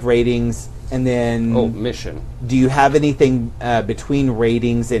 then you have ratings, and then Oh, mission. do you have anything between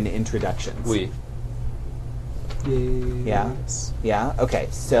ratings and introductions? Yeah. Yes. Yeah. Okay.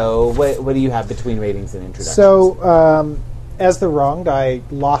 So what do you have between ratings and introductions? So, as the wronged, I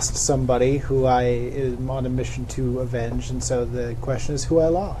lost somebody who I am on a mission to avenge, and so the question is who I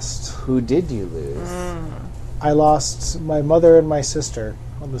lost. who did you lose? I lost my mother and my sister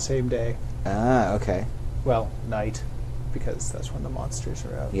on the same day. Ah. Okay. Well, night, because that's when the monsters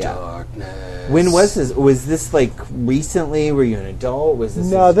are out. Yeah. Darkness. When was this? Was this like recently? Were you an adult? Was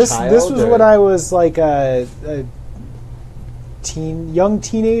this No, as a this child, was or- when I was like a young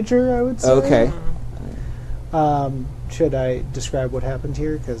teenager, I would say. Okay. Should I describe what happened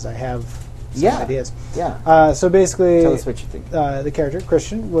here? Because I have some Yeah. ideas. Yeah. So basically, Tell us what you think. the character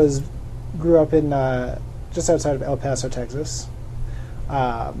Christian grew up in just outside of El Paso, Texas.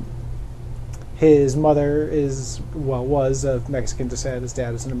 His mother was of Mexican descent. His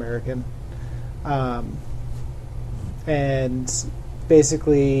dad is an American, and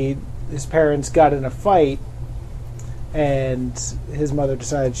basically his parents got in a fight, and his mother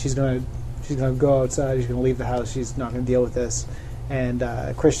decided she's going to go outside. She's going to leave the house. She's not going to deal with this. And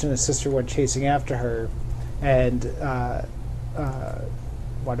Christian and his sister went chasing after her, and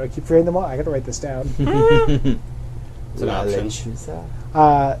why do I keep forgetting them all? I got to write this down. It's an La option. Lechuza.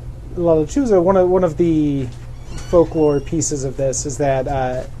 La Lechuza, one of the folklore pieces of this is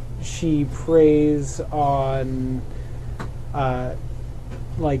that she preys on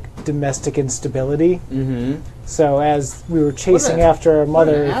like domestic instability. Mm-hmm. So as we were chasing What a- after our What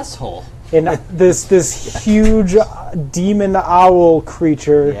an mother, asshole. and this huge demon owl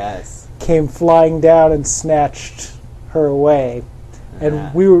creature Yes. came flying down and snatched her away.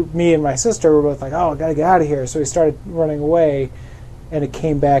 And me and my sister were both like, "Oh, I gotta get out of here!" So we started running away, and it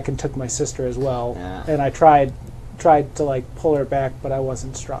came back and took my sister as well. Yeah. And I tried to like pull her back, but I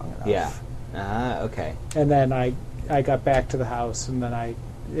wasn't strong enough. Yeah. Okay. And then I got back to the house, and then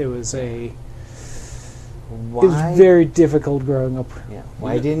it was Why? very difficult growing up. Yeah.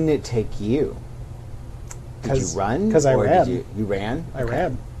 Why didn't it take you? Did you run? 'cause I or ran. Did you ran? I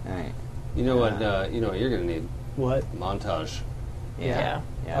ran. All right. You know what? You know what you're gonna need? What? Montage. Yeah.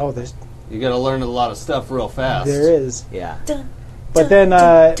 Yeah. Oh, You got to learn a lot of stuff real fast. there is. Yeah. But then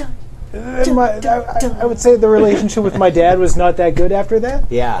I would say the relationship with my dad was not that good after that.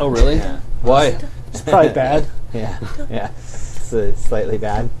 Yeah. Oh, really? Yeah. Why? It's probably bad. Yeah. Yeah. So slightly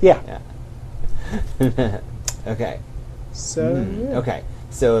bad. Yeah. Yeah. Okay. So yeah. Okay.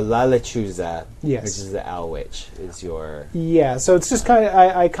 So La Lechuza, Yes. which is the owl witch, is your. Yeah, so it's just kind of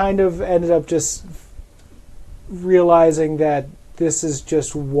I kind of ended up just realizing that this is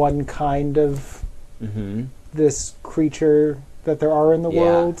just one kind of Mm-hmm. this creature that there are in the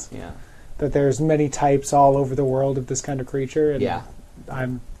world. Yeah. That there's many types all over the world of this kind of creature, and Yeah.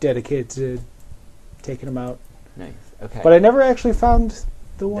 I'm dedicated to taking them out. Nice. Okay. But I never actually found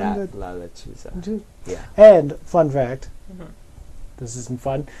the one that that. La Lechuza. Yeah. And fun fact, this isn't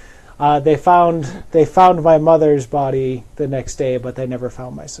fun. They found my mother's body the next day, but they never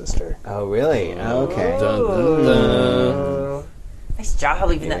found my sister. Oh, really? Okay. Dun, dun, dun. Nice job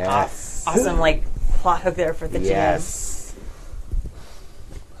leaving that Yes. awesome like plot hook there for the Yes.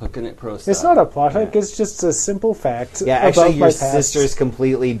 Hooking it pro It's style. not a plot hook; it's just a simple fact. Yeah, about actually, my your past. sister's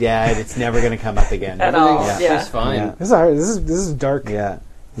completely dead. It's never going to come up again. At all. Yeah. Yeah. It's fine. Yeah. This is dark. Yeah.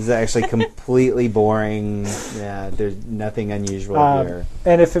 This is actually completely boring. Yeah, there's nothing unusual here.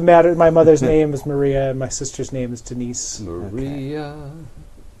 And if it mattered, my mother's name is Maria, and my sister's name is Denise. Maria.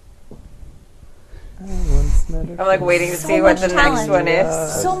 I'm like waiting to So see what the much next talent. one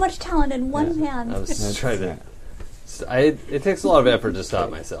is. So much talent in one man. I was just trying to. It takes a lot of effort to stop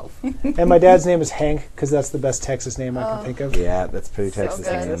myself. And my dad's name is Hank because that's the best Texas name I can think of. Yeah, that's pretty Texas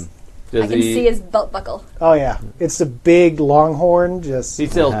good. name. Does I can he? see his belt buckle. Oh yeah, it's a big longhorn. Just He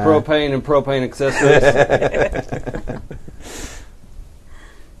sells propane and propane accessories.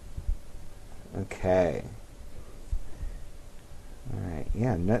 Okay. All right.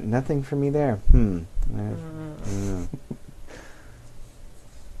 Yeah, nothing for me there.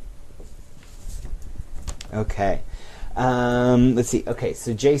 Okay. Let's see. Okay,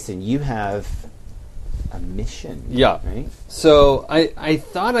 so Jason, you have a mission. Yeah. Right? So I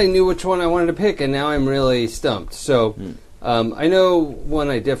thought I knew which one I wanted to pick, and now I'm really stumped. So I know one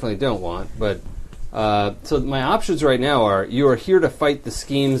I definitely don't want, but so my options right now are: you are here to fight the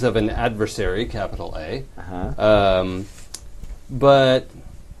schemes of an adversary, capital A. Uh-huh. But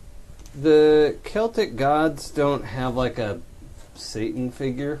the Celtic gods don't have like a Satan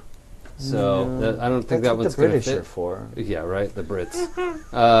figure, so I don't think That's that what one's the going to British fit. are for. Yeah, right, the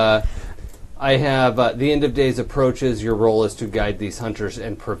Brits. I have the end of days approaches. Your role is to guide these hunters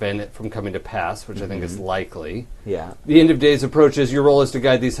and prevent it from coming to pass, which I think is likely. Yeah. The end of days approaches. Your role is to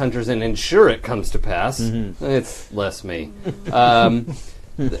guide these hunters and ensure it comes to pass. It's less me.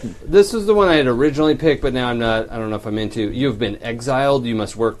 This was the one I had originally picked, but now I'm not. I don't know if I'm into. You have been exiled. You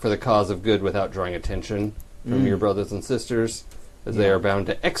must work for the cause of good without drawing attention from your brothers and sisters, as they are bound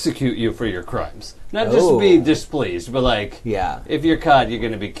to execute you for your crimes. Not just to be displeased, but like, Yeah. if you're caught, you're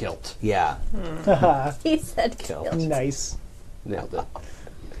going to be killed. Yeah. He said killed. nice. Nailed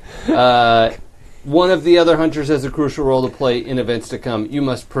it. One of the other hunters has a crucial role to play in events to come. You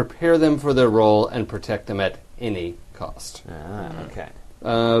must prepare them for their role and protect them at any cost. Okay.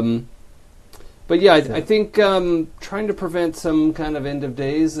 But yeah, I think trying to prevent some kind of end of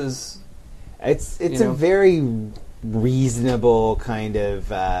days is It's You a know? very reasonable kind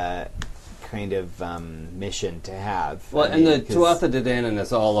of mission to have. Well, I and mean, the 'cause- Tuatha De Danann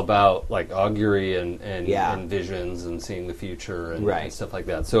is all about like augury and Yeah. and visions and seeing the future and, Right. and stuff like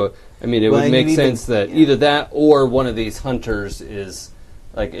that. So I mean, it Well, would and make you even- sense that yeah. either that or one of these hunters is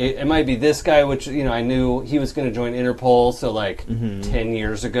like it might be this guy, which I knew he was going to join Interpol. So like 10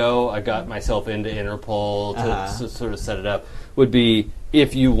 years ago, I got myself into Interpol to sort of set it up. Would be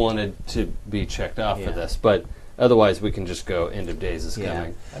if you wanted to be checked off for Yeah. this, but. Otherwise, we can just go. End of days is Yeah.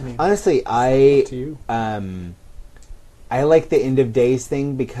 coming. I mean, Honestly, I to you. I like the end of days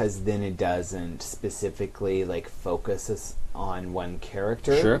thing because then it doesn't specifically like focus us on one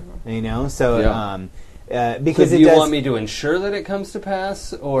character. Sure. You know, so Yeah. because so it do you does. want me to ensure that it comes to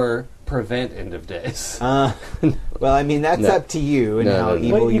pass or prevent end of days? Well, I mean that's No. up to you and No, how no, no.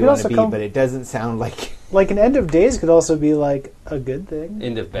 evil Well, you you could want to also be, come- but it doesn't sound like Like an end of days could also be like a good thing.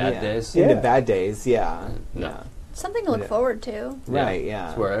 End of bad yeah. days? Yeah. End of bad days. Yeah. No. Yeah. Something to look Yeah. forward to. Right. Yeah.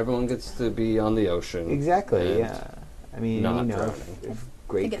 It's where everyone gets to be on the ocean. Exactly. and Yeah. I mean, not you know, drowning. if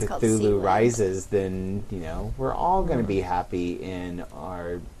Great think it's called Cthulhu Sealand. rises, then we're all going to be happy in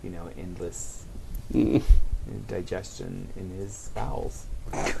our endless digestion in his bowels.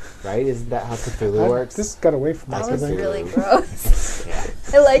 Right? Isn't that how Cthulhu works? This got away from us. That I was think. really gross. yeah.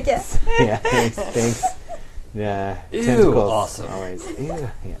 I like it. Yeah. Thanks. Yeah. Ew, Tentacles. awesome. Always. Ew.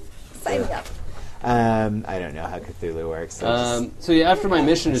 Yeah. Sign me up. I don't know how Cthulhu works. So yeah, after my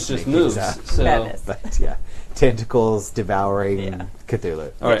mission is just make things moves. up. So Madness. But yeah, tentacles devouring Yeah.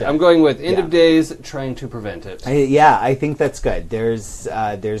 Cthulhu. all right, I'm going with end Yeah. of days, trying to prevent it. I think that's good. There's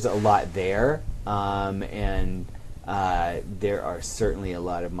a lot there, and there are certainly a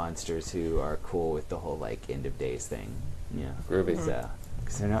lot of monsters who are cool with the whole like end of days thing. Yeah, Groovy. So,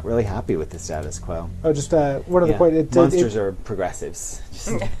 because they're not really happy with the status quo. Oh, just one other Yeah. point. Monsters are progressives.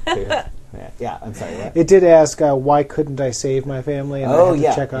 Just yeah, I'm sorry. What? It did ask why couldn't I save my family, and I Oh, had to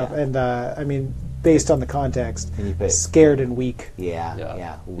yeah, check off. yeah. And I mean, based on the context, And you put scared and weak. yeah,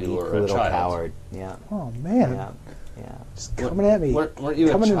 Yeah. weak You were a little child. coward. Yeah, Oh man, yeah, yeah. just coming at me. Weren't you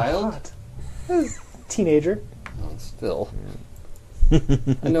a coming child? in hot. Teenager. Oh, still.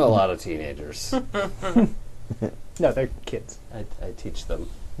 I know a lot of teenagers. No, they're kids. I teach them.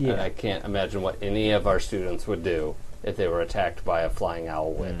 Yeah. And I can't imagine what any of our students would do if they were attacked by a flying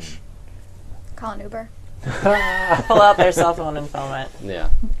owl witch. Call an Uber. Pull out their cell phone and film it. Yeah.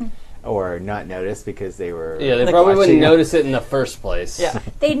 Or not notice because they were. Yeah, they Like probably wouldn't watching- notice it in the first place. Yeah.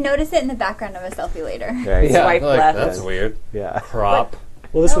 They'd notice it in the background of a selfie later. Right. Yeah, Swipe like, left. that's weird. Yeah. Crop.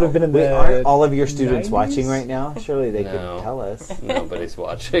 Well, this would have been in Wait, the. aren't all of your students 90s? watching right now? Surely they No. could tell us. Nobody's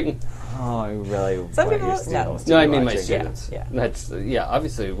watching. Oh, I really Some want people your no. students to No, be I mean my watching. students. Yeah. That's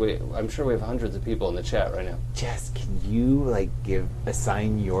obviously, I'm sure we have hundreds of people in the chat right now. Jess, can you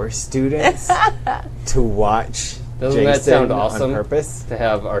assign your students to watch Doesn't Jason that sound awesome? on purpose? To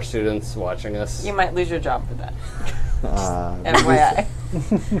have our students watching us. You might lose your job for that. Uh, FYI.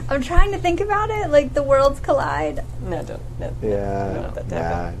 I'm trying to think about it, like the worlds collide. No, don't. No. yeah, don't want that to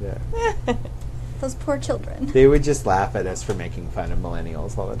happen. yeah. Those poor children. They would just laugh at us for making fun of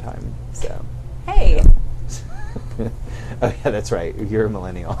millennials all the time. So, Hey, oh yeah, that's right. You're a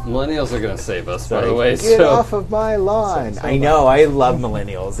millennial. Millennials are going to save us, by Like, the way. get So off of my lawn. So I know. I love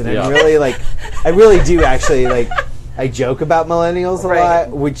millennials, and Yeah. I'm really I really do actually I joke about millennials a Right. lot,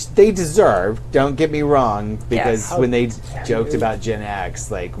 which they deserve. Don't get me wrong, because Yes. when they joked about Gen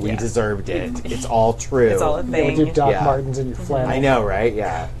X, we Yeah. deserved it. It's all true. it's all a Yeah, with thing. your Doc Yeah. Martens and your flannel. I know, right?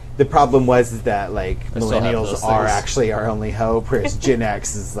 Yeah. The problem was that still have millennials those are things. actually our only hope, whereas Gen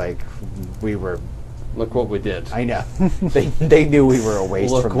X is we were. look what we did. I know they knew we were a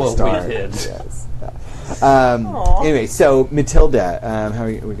waste Look from the what we start. did. Yes. Aw. Anyway, so Matilda, how are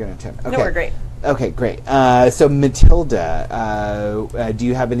we going to turn? Okay. No, we're great. Okay, great. So Matilda, do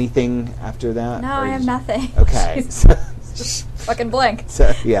you have anything after that? No, Or I have you- nothing. Okay. Just fucking blank.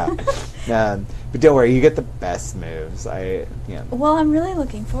 So yeah, but don't worry, you get the best moves. Well, I'm really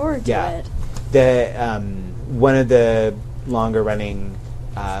looking forward to Yeah. it. The one of the longer running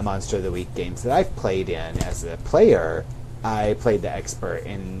Monster of the Week games that I've played in as a player, I played the expert,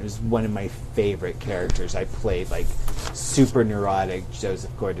 and it was one of my favorite characters. I played super neurotic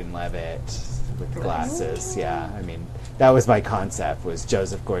Joseph Gordon-Levitt with the glasses. Yeah, I mean that was my concept, was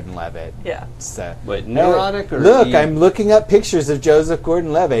Joseph Gordon-Levitt. Yeah. So, Wait, neurotic or look, evil? I'm looking up pictures of Joseph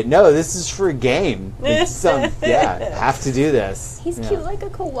Gordon-Levitt. No, this is for a game. It's have to do this. He's Yeah. cute like a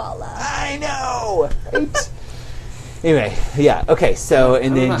koala. I know. Right? Anyway, yeah. Okay. So, and I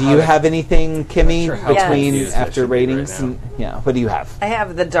don't then, know do how you to- have anything, Kimmy, Not sure how between confused I after should be right ratings? now. And, yeah. What do you have? I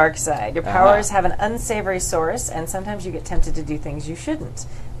have the dark side. Your Uh-huh. powers have an unsavory source, and sometimes you get tempted to do things you shouldn't.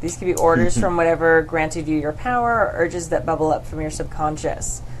 These could be orders from whatever granted you your power or urges that bubble up from your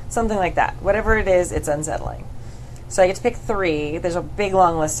subconscious. Something like that. Whatever it is, it's unsettling. So I get to pick 3. There's a big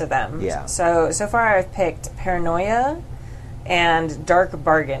long list of them. Yeah. So far I've picked Paranoia and Dark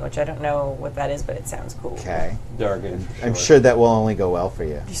Bargain, which I don't know what that is, but it sounds cool. Okay. Dargan. I'm sure that will only go well for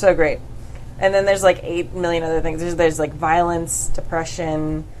you. So great. And then there's like 8 million other things. There's like violence,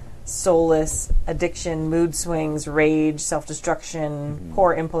 depression, soulless, addiction, mood swings, rage, self-destruction,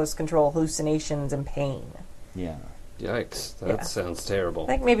 poor impulse control, hallucinations, and pain. Yeah. Yikes. That Yeah. sounds terrible. I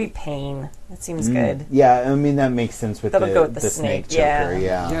think maybe pain. That seems good. Yeah, I mean, that makes sense with That'll the, go with the snake snake, yeah. choker.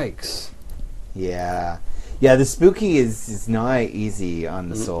 Yeah. Yikes. Yeah. Yeah, the spooky is not easy on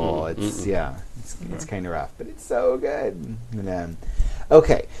the soul. It's it's kind of rough, but it's so good. And,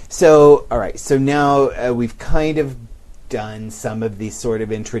 okay, so all right, so now we've kind of done some of these sort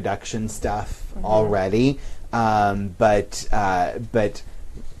of introduction stuff already, but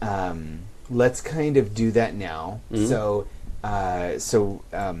let's kind of do that now. So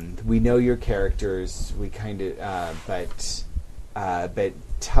we know your characters. We kind of, but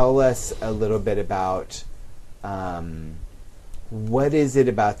tell us a little bit about. What is it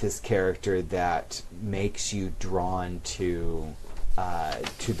about this character that makes you drawn to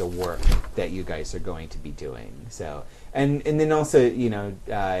the work that you guys are going to be doing? So, and then also,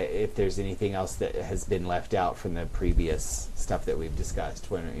 if there's anything else that has been left out from the previous stuff that we've discussed,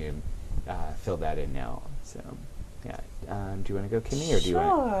 why don't you fill that in now? So, yeah. Do you want to go, Kimmy, or do you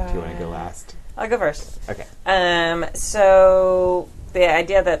want to go last? I'll go first. Okay. So the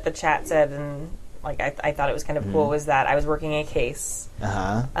idea that the chat said, and like I thought it was kind of cool, was that I was working a case,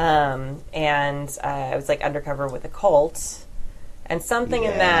 and I was like undercover with a cult, and something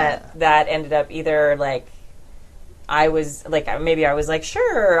in that ended up either like I was like,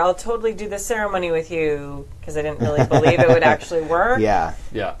 sure, I'll totally do this ceremony with you, because I didn't really believe it would actually work. Yeah.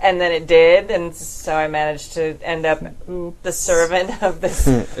 Yeah. And then it did, and so I managed to end up the servant of this.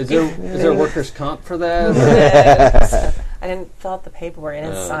 Is there workers' comp for that? I didn't fill out the paperwork. I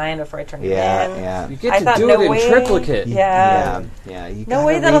didn't sign before I turned it in. Yeah. You get I to thought, do no it in way. triplicate. Yeah. Yeah. You No gotta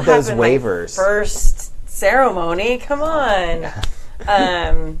way that'll read those happen. waivers. My first ceremony. Come on.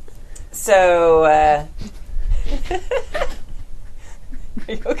 Are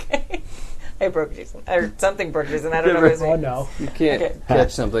you okay? I broke Jason, or something broke Jason. I don't know if it was me. Oh no. You can't Okay. catch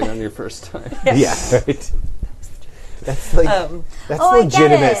something on your first time. Yeah, right. That's like that's Oh, I get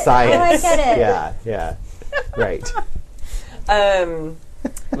legitimate it. science. Oh, I get it. Yeah, right. I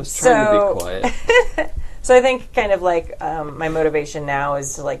was trying to So- be quiet. So I think kind of like my motivation now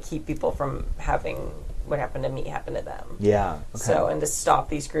is to like keep people from having what happened to me happen to them. Yeah. Okay. So, and to stop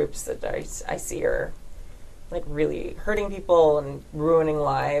these groups that I see are like really hurting people and ruining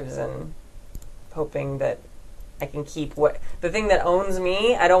lives, and hoping that I can keep the thing that owns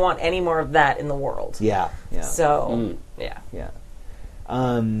me. I don't want any more of that in the world. Yeah. So, yeah.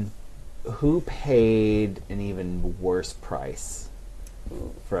 Who paid an even worse price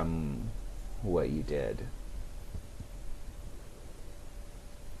from what you did?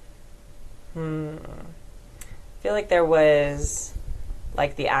 I feel like there was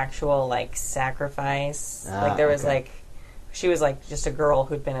like the actual like sacrifice. Like there was okay. like, she was like just a girl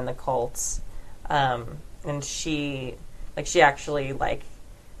who'd been in the cults, and she actually like,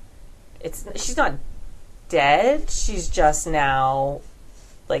 she's not dead. She's just now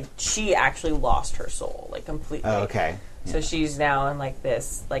like, she actually lost her soul like completely. Oh, okay. So she's now in like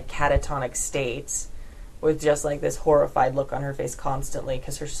this like catatonic state with just like this horrified look on her face constantly,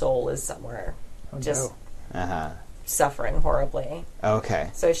 because her soul is somewhere just suffering horribly. Okay.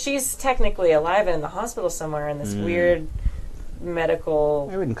 So she's technically alive and in the hospital somewhere in this weird medical...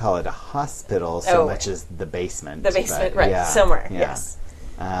 I wouldn't call it a hospital so much as the basement. The basement, but right. yeah, Somewhere, yeah. yes.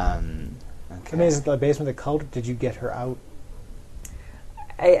 Okay. I mean, is it the basement of the cult? Did you get her out?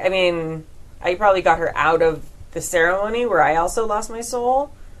 I mean, I probably got her out of the ceremony where I also lost my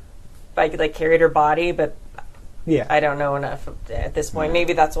soul. I could like carried her body, but Yeah. I don't know enough at this point.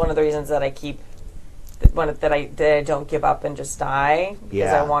 Maybe that's one of the reasons that I keep that I don't give up and just die,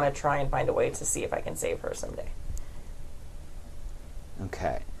 because I want to try and find a way to see if I can save her someday.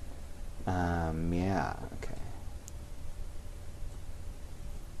 Okay. Yeah. Okay.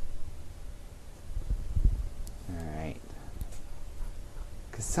 All right.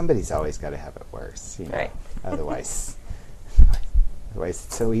 Because somebody's always got to have it worse, you know? Right. Otherwise,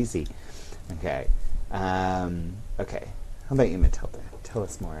 it's so easy. Okay. Okay. How about you, Matilda? Tell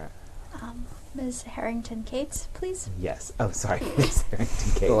us more. Ms. Harrington Cates, please. Yes. Oh, sorry, Miss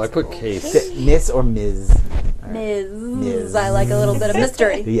Harrington Cates. Oh, I put case. Miss or Ms. Ms. Ms. I like a little bit of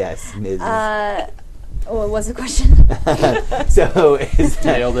mystery. Yes, Ms. Oh, what was the question? So is that,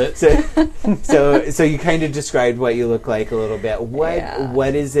 Nailed it. so you kind of described what you look like a little bit. Yeah.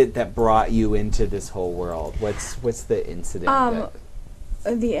 What is it that brought you into this whole world? What's the incident?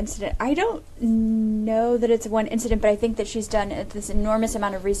 The incident. I don't know that it's one incident, but I think that she's done this enormous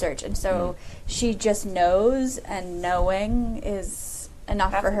amount of research, and so she just knows, and knowing is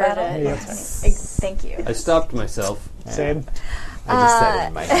enough Half for the her battle. to. Yes. Thank you. I stopped myself. Same. I just said it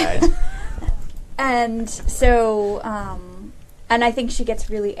in my head. And so, and I think she gets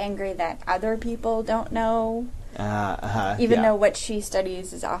really angry that other people don't know, even yeah. though what she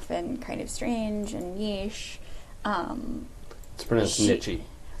studies is often kind of strange and niche. It's pronounced niche.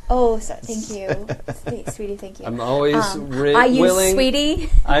 Oh, so thank you, sweetie. Thank you. I'm always I use willing. sweetie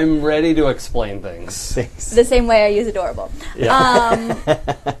I'm ready to explain things. Thanks. the same way I use adorable. Yeah.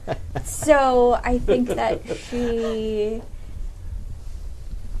 So I think that she.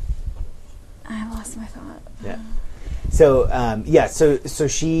 I lost my thought. Yeah. So so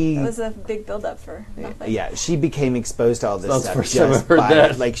she That was a big build-up for nothing. yeah, she became exposed to all this That's the stuff first time just I've heard by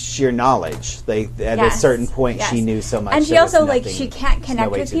that. like sheer knowledge. Like at a Yes, certain point, yes. she knew so much. And she there was also like nothing- she can't there's no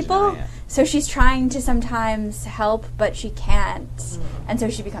connect way with to people, deny it. so she's trying to sometimes help, but she can't, and so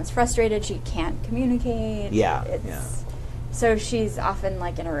she becomes frustrated. She can't communicate. Yeah, It's- yeah. So she's often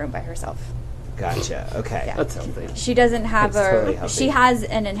like in a room by herself. Gotcha. Okay. Yeah. That's healthy. She doesn't have That's totally a. healthy. She has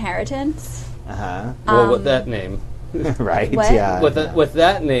an inheritance. Uh huh. Well, with that name, Right. What? Yeah. with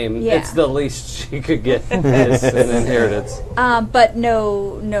that name, Yeah. it's the least she could get is an inheritance. But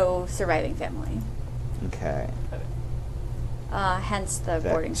no surviving family. Okay. Hence the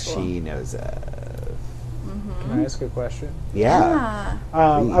boarding That school. she knows of. Can I ask a question? Yeah.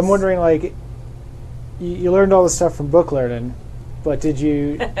 I'm Please. wondering, like, you learned all this stuff from book learning, but did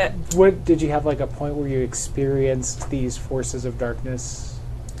you have like a point where you experienced these forces of darkness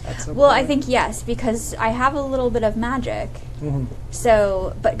at some Well, point? I think yes, because I have a little bit of magic. Mhm.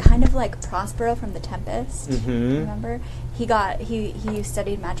 So, but kind of like Prospero from The Tempest. Mhm. Remember, he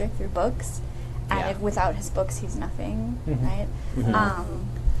studied magic through books, and Yeah. if without his books, he's nothing, Mhm. right?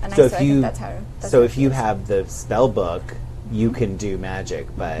 And So I if think you that's how. That's so how if she you is. have the spell book, you can do magic,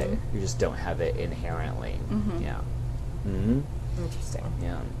 but you just don't have it inherently. Yeah. Mm-hmm. Interesting.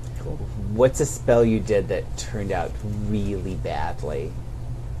 Yeah. What's a spell you did that turned out really badly?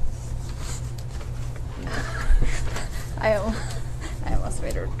 I almost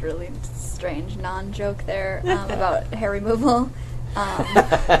made a really strange non-joke there about hair removal.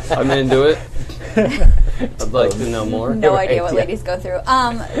 I'm into it. I'd like to know more. No Right, idea what yeah. ladies go through.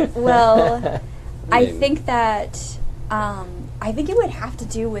 Well, I mean- think that I think it would have to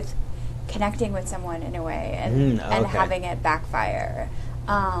do with connecting with someone in a way and okay. having it backfire.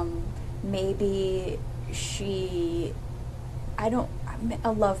 Maybe she.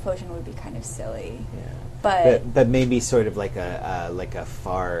 A love potion would be kind of silly, Yeah. but But maybe sort of like a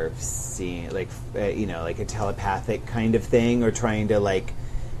far seeing, like like a telepathic kind of thing, or trying to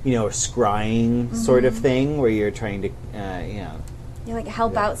scrying sort of thing, where you're trying to you like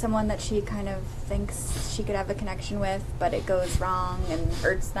help Yeah. out someone that she kind of thinks she could have a connection with, but it goes wrong and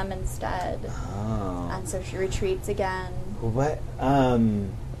hurts them instead. Oh. And so she retreats again. What? I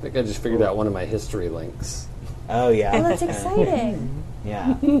think I just figured out one of my history links. Oh yeah. Oh, that's exciting.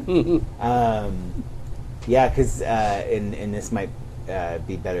 Yeah. Yeah, because and this might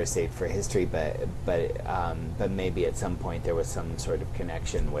be better saved for history, but maybe at some point there was some sort of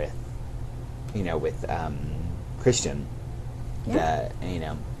connection with Christian. Yeah.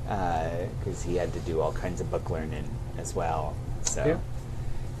 Because he had to do all kinds of book learning as well. So, Yeah.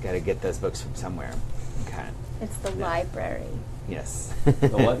 got to get those books from somewhere. Okay. It's the library. Yes. The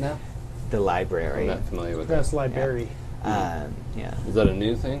what now? The I'm library. not familiar with that. That's library. Yeah. Is that a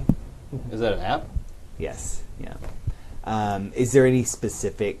new thing? Is that an app? Yes. Yeah. Is there any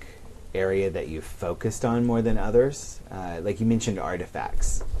specific area that you've focused on more than others? Like you mentioned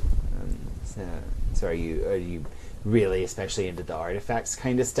artifacts. So are you really especially into the artifacts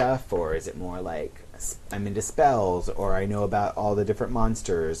kind of stuff, or is it more like I'm into spells, or I know about all the different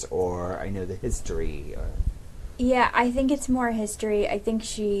monsters, or I know the history? Or Yeah, I think it's more history. I think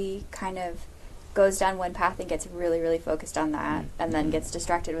she kind of goes down one path and gets really, really focused on that, and then gets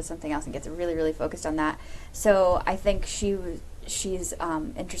distracted with something else and gets really, really focused on that. So I think she's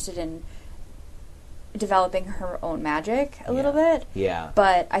interested in developing her own magic a little bit. Yeah.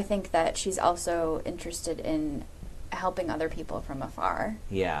 But I think that she's also interested in helping other people from afar.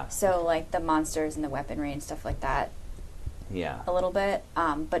 Yeah. So like the monsters and the weaponry and stuff like that Yeah. a little bit,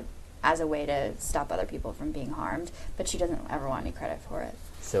 but as a way to stop other people from being harmed. But she doesn't ever want any credit for it.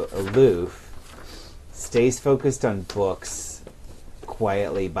 So aloof, stays focused on books,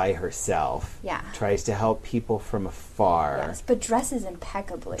 quietly by herself. Yeah. Tries to help people from afar. Yes, but dresses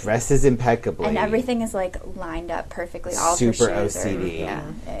impeccably. Dresses impeccably. And everything is like lined up perfectly. All of her Super shoes are- OCD.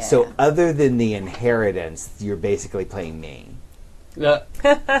 yeah. So other than the inheritance, you're basically playing me. Yeah.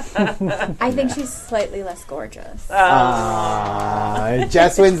 I think she's slightly less gorgeous.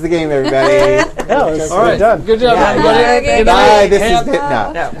 Jess wins the game, everybody. No, it's All right. done. Good job, Yeah, everybody. yeah. Okay, Good Bye. night. This is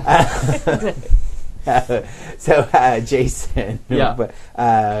Camp. no. So, Jason, Yeah. what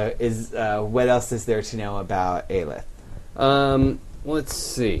else is there to know about Aelith? Let's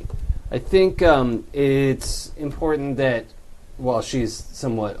see. I think it's important that while she's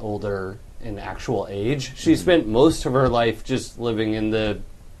somewhat older in actual age, she spent most of her life just living in the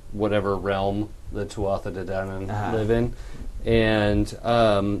whatever realm the Tuatha De Danann live in, and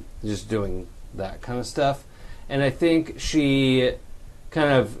just doing that kind of stuff. And I think she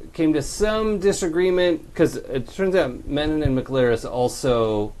kind of came to some disagreement because it turns out Menon and McLaris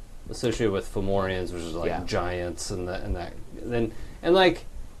also associated with Fomorians, which is like giants and that. And like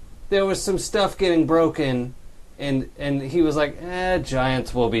there was some stuff getting broken, and he was like,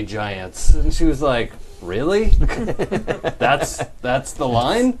 giants will be giants, and she was like, really? that's the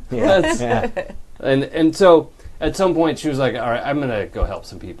line? And so at some point she was like, all right, I'm gonna go help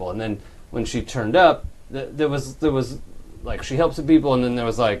some people. And then when she turned up, there was like she helped some people, and then there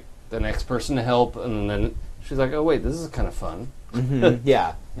was like the next person to help, and then she's like, oh wait, this is kind of fun.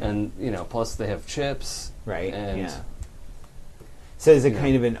 Yeah. And plus they have chips, Right. And So is it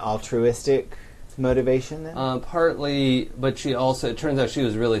kind of an altruistic motivation then? partly, but she also, it turns out she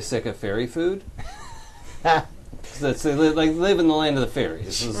was really sick of fairy food. So they live in the land of the fairies.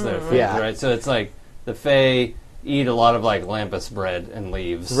 This is their food, right? So it's like the Fae eat a lot of like Lampus bread and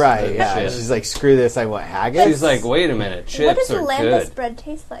leaves. Right, and yeah. shit. She's like, screw this, I want haggis. She's like, wait a minute, chips what does the are Lambus good. bread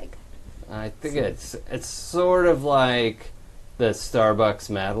taste like? I think it's sort of like the Starbucks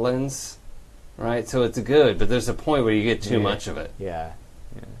Madeleines, right? So it's good, but there's a point where you get too much of it. Yeah.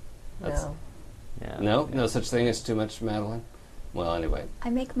 That's- No. Yeah. No such thing as too much Madeleine. Well, anyway, I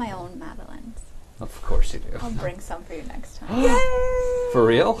make my own madeleines. of course you do. I'll bring some for you next time. For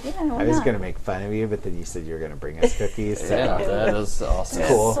real? Yeah, why I was not? going to make fun of you, but then you said you were going to bring us cookies. So. Yeah, that is awesome.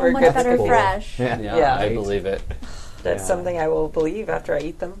 Cool. So We're much good. better Cool. fresh. Yeah. Yeah, I Right. believe it. That's Yeah. something I will believe after I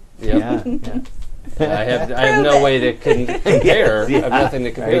eat them. Yep. Yeah. I have no way to compare. Yeah, I have nothing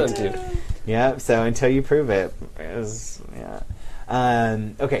to compare right. them to. Yeah, so until you prove it.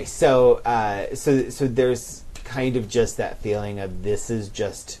 Okay, so there's kind of just that feeling of this is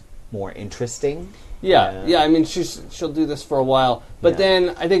just more interesting. Yeah. I mean, she'll do this for a while, but Yeah. then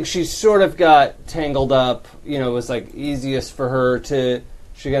I think she sort of got tangled up. It was like easiest for her to.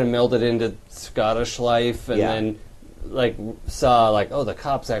 She kind of melded into Scottish life, and then like saw like, oh, the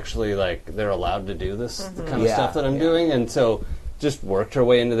cops actually like they're allowed to do this the kind of Yeah, stuff that I'm yeah. doing, and so just worked her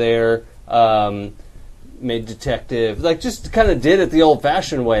way into there. Made detective, like just kind of did it the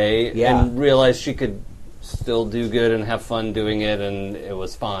old-fashioned way, Yeah. and realized she could still do good and have fun doing it, and it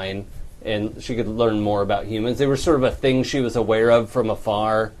was fine. And she could learn more about humans. They were sort of a thing she was aware of from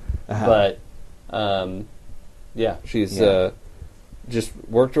afar, but she's just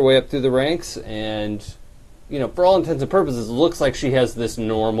worked her way up through the ranks, and for all intents and purposes, it looks like she has this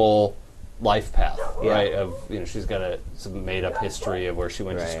normal life path, right? Of she's got some made-up history of where she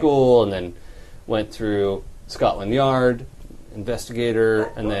went to Right. school, and then went through Scotland Yard, investigator,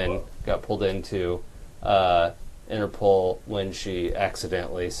 and then got pulled into Interpol when she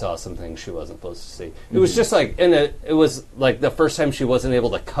accidentally saw something she wasn't supposed to see. It was just like, it was like the first time she wasn't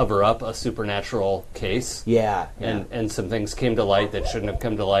able to cover up a supernatural case. Yeah. And some things came to light that shouldn't have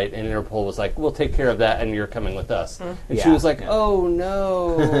come to light, and Interpol was like, we'll take care of that, and you're coming with us. And she Yeah. was like, oh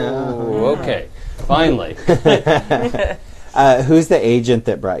no, okay, finally. Who's the agent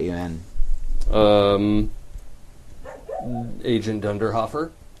that brought you in? Agent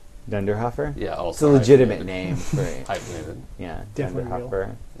Dunderhofer. Dunderhofer? Yeah, It's a also legitimate name for hyphenated. Yeah, Definitely real.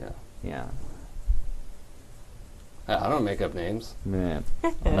 Dunderhofer. Yeah. Yeah. I don't make up names. Yeah.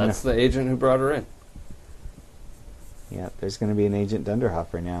 That's the agent who brought her in. Yeah, there's going to be an Agent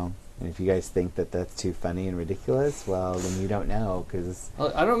Dunderhofer now. And if you guys think that that's too funny and ridiculous, well, then you don't know, because...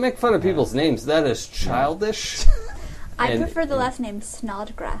 I don't make fun of people's names. That is childish. I And- prefer the last name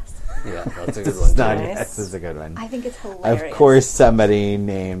Snodgrass. Yeah, that's a good This one. is not... Nice. This is a good one. I think it's hilarious. Of course, somebody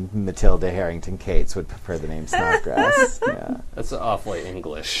named Matilda Harrington Cates would prefer the name Snodgrass. Yeah. That's awfully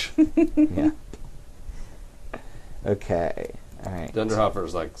English. Yeah. Okay. All right.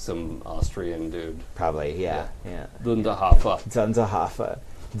 Dunderhofer's like some Austrian dude. Probably, yeah. Yeah. Dunderhofer. Dunderhofer.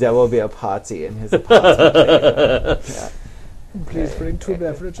 There will be a party in his apartment. Yeah. Please bring 2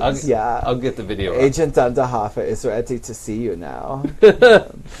 beverages. Yeah. I'll get the video. up. Agent Underhofer is ready to see you now.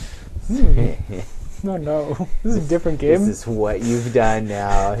 No, no. This is a different game. This is what you've done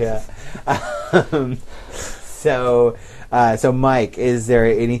now. Yeah. So Mike, is there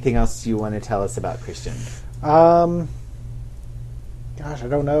anything else you want to tell us about Christian? Gosh, I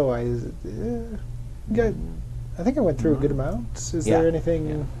don't know. I think I went through a good amount. Is Yeah. there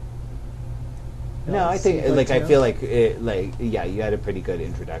anything? No, I else think you'd like to I know? feel like you had a pretty good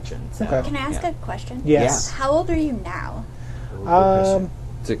introduction. So. Okay. Can I ask Yeah. a question? Yes. How old are you now?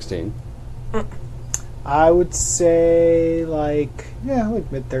 16. I would say like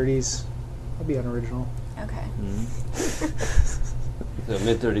mid-30s. I'll be unoriginal. Okay. So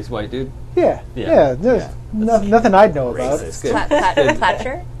mid-30s white dude. Yeah. Yeah. Nothing I'd know about. Racist. Good. Plaid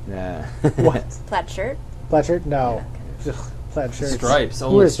shirt? Yeah. What? Plaid shirt? Plaid shirt? No. Ugh, plaid shirts. Stripes. Who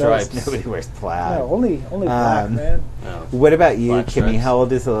Only wears those? stripes. Nobody wears plaid. No, only black, man. No. What about you, Black Kimmy? stripes. How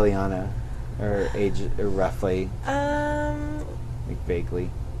old is Liliana? Or age, or roughly, Um, like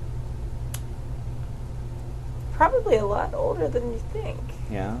vaguely? probably a lot older than you think.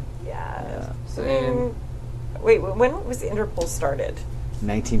 Yeah. Yeah. I Same. mean, wait, when was the Interpol started?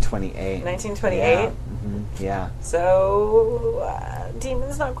 1928. 1928? Yeah. So,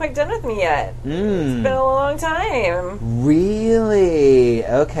 Demon's not quite done with me yet. It's Mm. been a long time. Really?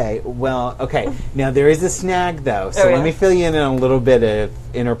 Okay. Well, okay. Now there is a snag though, so Oh, yeah? let me fill you in on a little bit of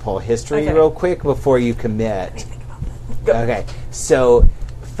Interpol history Okay. real quick before you commit. Think about this. Go. Okay. So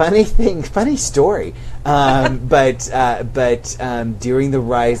funny story. But during the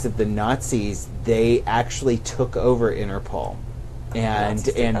rise of the Nazis, they actually took over Interpol. And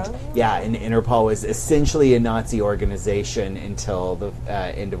Interpol was essentially a Nazi organization until the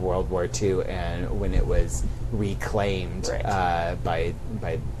end of World War II, and when it was reclaimed Right. by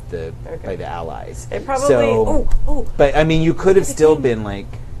the Allies. It probably. So, oh. but I mean, you could have still been like,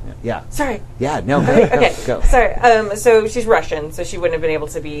 yeah, Sorry. yeah, no, go, Okay. go. Sorry. So she's Russian, so she wouldn't have been able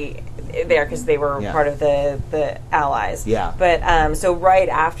to be there because they were Yeah. part of the Allies. Yeah. But so right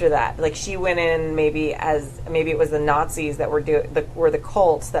after that, like she went in maybe it was the Nazis that were were the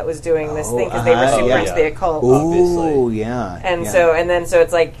cults that was doing this thing because they were super yeah. into the occult. Ooh, yeah. And yeah. so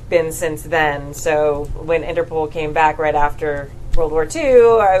it's like been since then. So when Interpol came back right after World War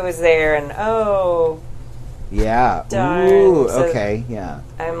II, I was there, and yeah. darn. Ooh, So- okay, yeah.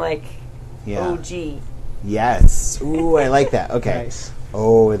 I'm like Yeah. OG. Yes. Ooh, I like that. Okay. Nice.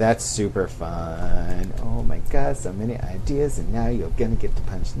 Oh, that's super fun. Oh my god, so many ideas, and now you're gonna get to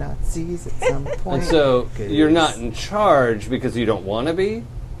punch Nazis at some point. And so Goodness. you're not in charge because you don't want to be?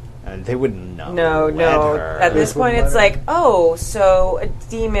 They wouldn't know. No. Let her. At this Just point, wouldn't it's let like, so a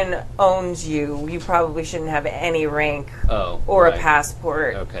demon owns you. You probably shouldn't have any rank or right. a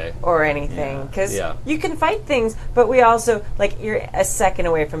passport Okay. or anything. Because Yeah. you can fight things, but we also, like, you're a second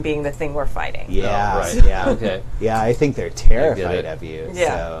away from being the thing we're fighting. Yeah, Oh, right. yeah. Okay. Yeah, I think they're I get terrified it. of you.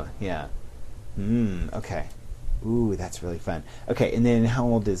 Yeah. So, yeah. Okay. Ooh, that's really fun. Okay, and then how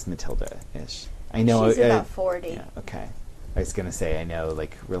old is Matilda-ish? I know. She's about 40. Yeah, okay. I was going to say, I know,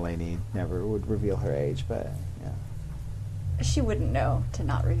 like, Relaine never would reveal her age, but, yeah. She wouldn't know to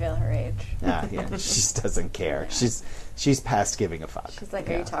not reveal her age. Yeah, she just doesn't care. She's past giving a fuck. She's like,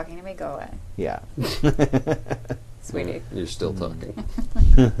 "Are you talking to me? Go away, Yeah. sweetie." You're still talking.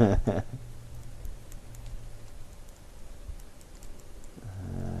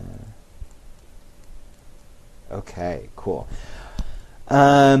 Okay, cool.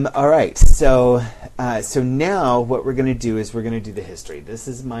 All right, so now what we're going to do is we're going to do the history. This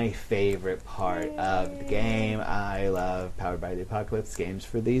is my favorite part of the game. I love Powered by the Apocalypse games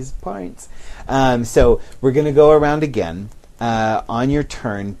for these points. So we're going to go around again. On your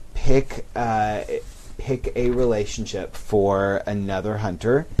turn, pick a relationship for another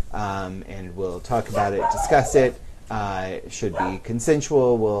hunter, and we'll talk about it, discuss it. It should be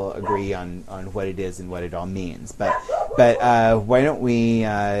consensual. We'll agree on what it is and what it all means. But why don't we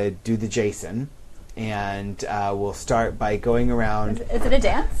do the Jason, and we'll start by going around. Is it a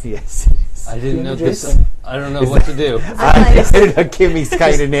dance? Yes. I didn't know this. Jason? I don't know what to do. I don't know, Kimmy's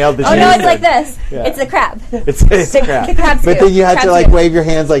kind of nailed the Oh no, Jason. it's like this. Yeah. It's a crab. It's crap. crab But scoop. then you have Crab to like scoop. wave your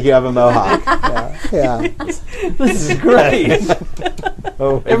hands like you have a mohawk. yeah. This is great.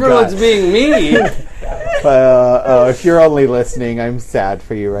 Oh my Everyone's God. being me. If you're only listening, I'm sad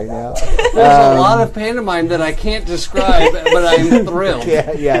for you right now. There's a lot of pantomime that I can't describe, but I'm thrilled.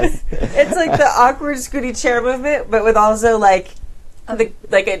 Yeah, yes. It's like the awkward scooty chair movement, but with also like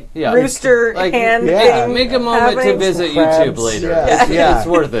a Yeah. rooster Like, hand yeah. thing. Make a moment to happening. visit Crabs. YouTube later. Yeah. Yeah. It's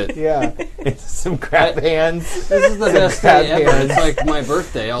worth it. Yeah. It's some crab hands. This is the best crab day ever. hands. It's like my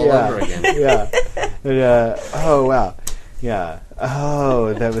birthday all Yeah. over again. Yeah. Oh, wow. Yeah.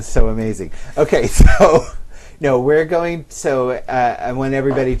 Oh, that was so amazing. Okay, so no, we're going. So I want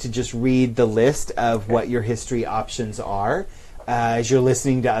everybody to just read the list of what your history options are. As you're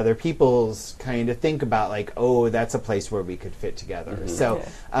listening to other people's, kind of think about like, oh, that's a place where we could fit together.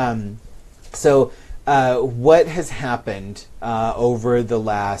 Mm-hmm. So, what has happened over the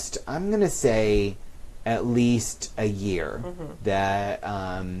last? I'm going to say at least a year that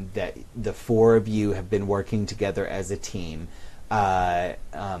that the four of you have been working together as a team,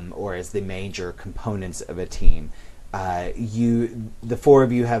 or as the major components of a team. The four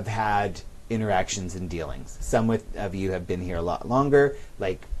of you have had interactions and dealings. Some of you have been here a lot longer,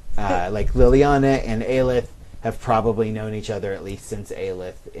 like Liliana and Aelith have probably known each other at least since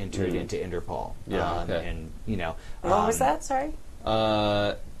Aelith entered into Interpol. Yeah, okay. And you know, What was that? Sorry.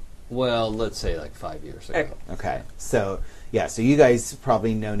 Well, let's say like 5 years ago. Okay, so yeah, so you guys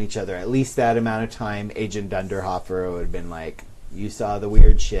probably known each other at least that amount of time. Agent Dunderhofer would have been like, "You saw the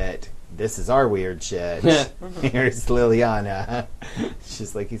weird shit. This is our weird shit. Here's Liliana."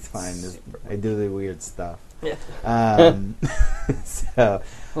 She's like, "He's fine. I do the weird stuff." Yeah. So,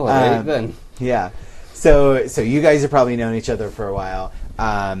 All right, then. yeah. So you guys have probably known each other for a while.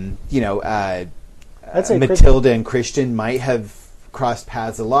 You know, I'd say Matilda and Christian might have crossed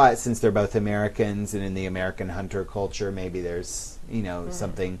paths a lot since they're both Americans, and in the American hunter culture, maybe there's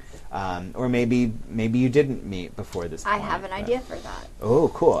something, or maybe you didn't meet before this point. I have an idea for that. Oh,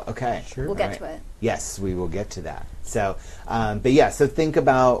 cool. Okay, Sure. We'll get to it. Yes, we will get to that. So, but yeah, so think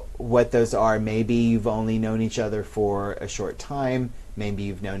about what those are. Maybe you've only known each other for a short time. Maybe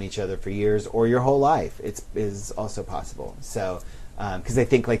you've known each other for years or your whole life. It is also possible. So, because I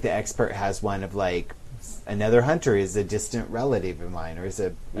think like the expert has one of like another hunter is a distant relative of mine, or is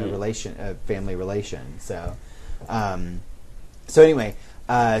a family relation. So, so anyway,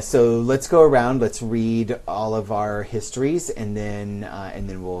 so let's go around. Let's read all of our histories, and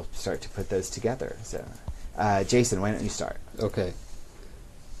then we'll start to put those together. So, Jason, why don't you start? Okay.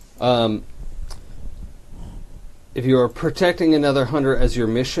 If you are protecting another hunter as your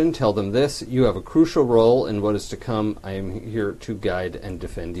mission, tell them this: you have a crucial role in what is to come. I am here to guide and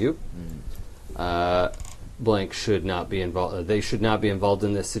defend you. Blank should not be involved. They should not be involved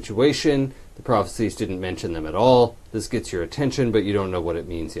in this situation. The prophecies didn't mention them at all. This gets your attention, but you don't know what it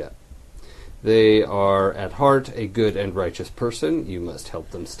means yet. They are at heart a good and righteous person. You must help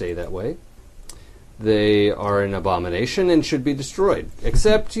them stay that way. They are an abomination and should be destroyed.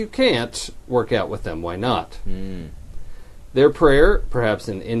 Except you can't work out with them. Why not? Their prayer, perhaps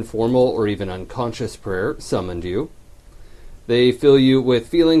an informal or even unconscious prayer, summoned you. They fill you with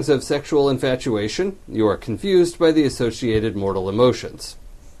feelings of sexual infatuation. You are confused by the associated mortal emotions.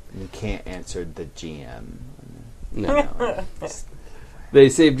 You can't answer the GM. No. They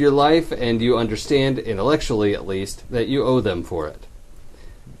saved your life, and you understand, intellectually at least, that you owe them for it.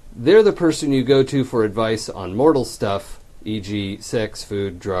 They're the person you go to for advice on mortal stuff, e.g. sex,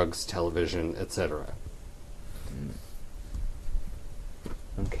 food, drugs, television, etc.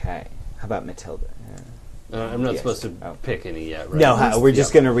 Okay. How about Matilda? I'm not Yes. supposed to pick any yet, right? No, we're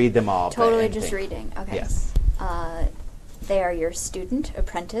just going to read them all. Totally and just think. reading. Okay. Yes. They are your student,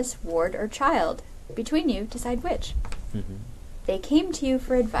 apprentice, ward, or child. Between you, decide which. They came to you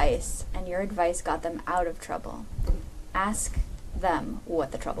for advice, and your advice got them out of trouble. Ask them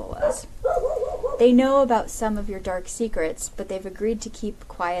what the trouble was. They know about some of your dark secrets, but they've agreed to keep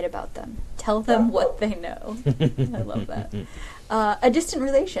quiet about them. Tell them what they know. I love that. A distant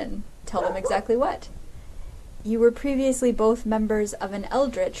relation. Tell them exactly what. You were previously both members of an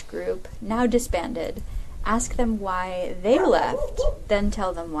Eldritch group, now disbanded. Ask them why they left, then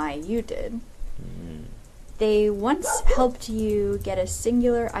tell them why you did. They once helped you get a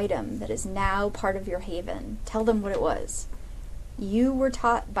singular item that is now part of your haven. Tell them what it was. You were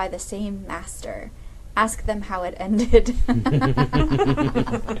taught by the same master. Ask them how it ended.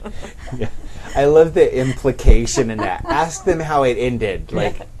 Yeah. I love the implication in that. Ask them how it ended.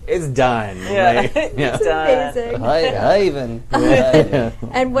 Like, it's done. Yeah. Like, It's done. Amazing. Hi, Ivan.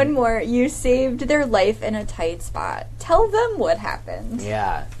 And one more. You saved their life in a tight spot. Tell them what happened.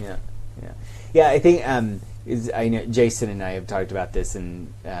 Yeah. I think I know Jason and I have talked about this,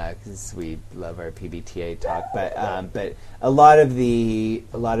 and because we love our PBTA talk, but a lot of the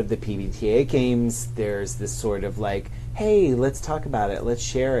PBTA games, there's this sort of like, hey, let's talk about it, let's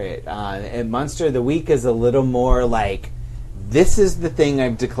share it. And Monster of the Week is a little more like, this is the thing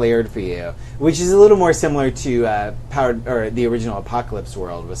I've declared for you, which is a little more similar to the original Apocalypse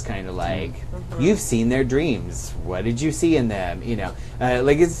World. Was kind of like, you've seen their dreams. What did you see in them?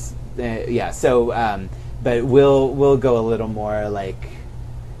 Like it's yeah. So, but we'll go a little more like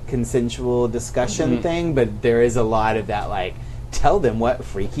consensual discussion thing, but there is a lot of that, like, tell them what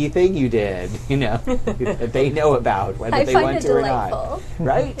freaky thing you did, that they know about, whether I they find want it to or delightful. not.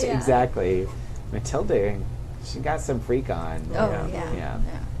 Right? Yeah. Exactly. Matilda, she got some freak on. Oh, yeah.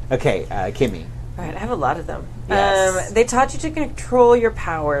 Okay, Kimmy. All right, I have a lot of them. Yes. They taught you to control your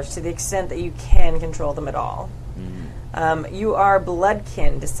powers to the extent that you can control them at all. You are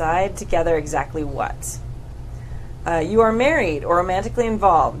bloodkin. Decide together exactly what. You are married or romantically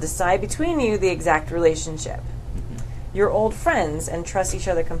involved. Decide between you the exact relationship. You're old friends and trust each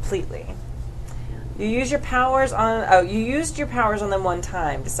other completely. You used your powers on them one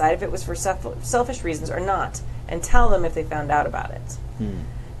time. Decide if it was for selfish reasons or not, and tell them if they found out about it.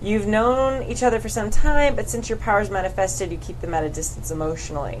 You've known each other for some time, but since your powers manifested, you keep them at a distance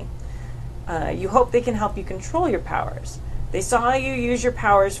emotionally. You hope they can help you control your powers. They saw you use your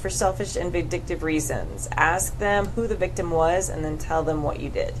powers for selfish and vindictive reasons. Ask them who the victim was, and then tell them what you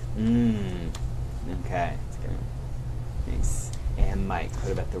did. Okay. Nice. And Mike,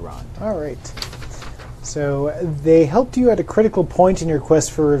 what about the Ron? All right. So they helped you at a critical point in your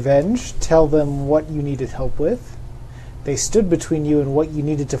quest for revenge. Tell them what you needed help with. They stood between you and what you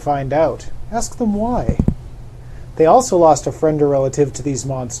needed to find out. Ask them why. They also lost a friend or relative to these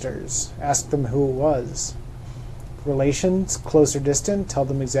monsters. Ask them who it was. Relations, close or distant, tell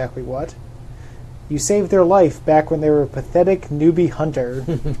them exactly what. You saved their life back when they were a pathetic newbie hunter.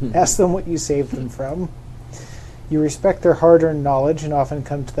 Ask them what you saved them from. You respect their hard-earned knowledge and often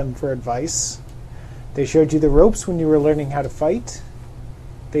come to them for advice. They showed you the ropes when you were learning how to fight.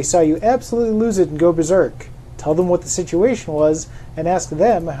 They saw you absolutely lose it and go berserk. Tell them what the situation was and ask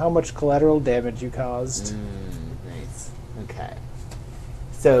them how much collateral damage you caused. Nice. Okay.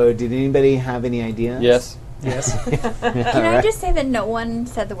 So, did anybody have any ideas? Yes. Yes. Can I just say that no one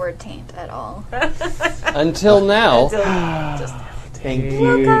said the word taint at all? Until now. Thank you,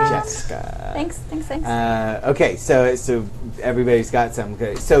 Welcome. Jessica. Thanks. Okay, so everybody's got some.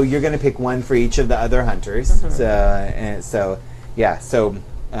 Okay, so you're going to pick one for each of the other hunters. So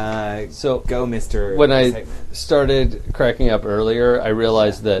go, Mr. When I Segment. started cracking up earlier, I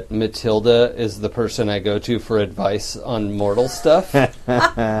realized that Matilda is the person I go to for advice on mortal stuff.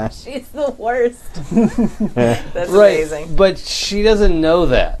 She's the worst. That's amazing. But she doesn't know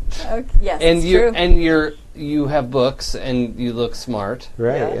that. Okay. Yes, And it's you true. and you have books and you look smart.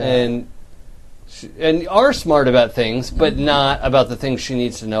 Right. Yeah. Yeah. And are smart about things, but not about the things she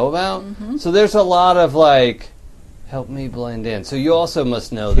needs to know about. Mm-hmm. So there's a lot of like, help me blend in. So you also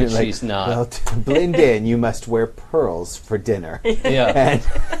must know that You're like, she's not. Well, to blend in, you must wear pearls for dinner. Yeah.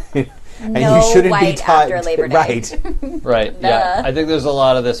 And No you shouldn't white be taught after Labor Day. Right. Right. Yeah. I think there's a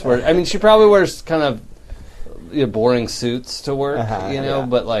lot of this where I mean, she probably wears kind of boring suits to work, yeah.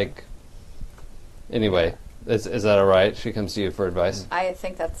 but like anyway, is that all right? She comes to you for advice. I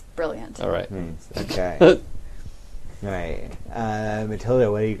think that's brilliant. All right. Okay. All right.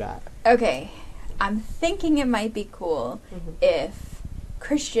 Matilda, what do you got? Okay, I'm thinking it might be cool if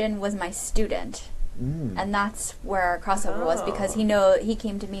Christian was my student, and that's where our crossover was because he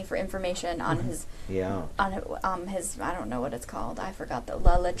came to me for information on his Yeah. on his I don't know what it's called. I forgot the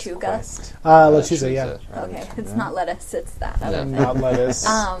La Lechuga. Quest. Lechuza, yeah. Okay, it's not lettuce. It's that other thing. Not lettuce.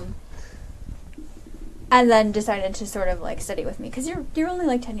 And then decided to sort of like study with me because you're only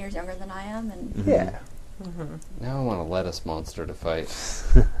like 10 years younger than I am, and Yeah. Now I want a lettuce monster to fight.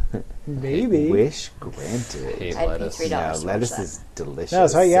 Maybe. Wish granted. Hate I'd pay lettuce. $3 Yeah, to watch lettuce that. is delicious. No,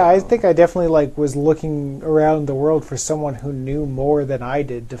 so I think I definitely was looking around the world for someone who knew more than I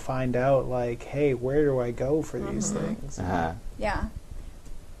did to find out hey, where do I go for these things? yeah.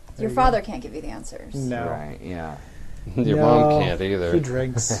 Your father can't give you the answers. No. Right. Yeah. Your No, mom can't either. He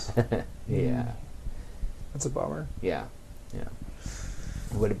drinks. Yeah. That's a bummer. Yeah. Yeah.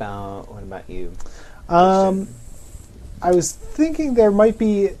 What about you? I was thinking there might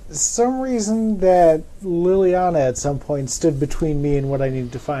be some reason that Liliana at some point stood between me and what I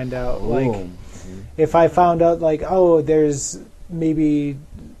needed to find out. Ooh. If I found out, there's maybe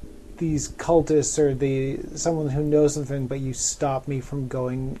these cultists or someone who knows something, but you stop me from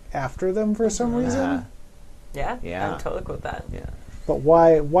going after them for some reason. Yeah? Yeah. I'm totally cool with that. Yeah. But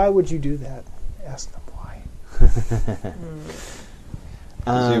why would you do that? Ask them why.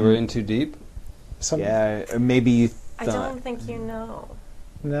 So you were in too deep? Yeah, or maybe you I thought. don't think you know.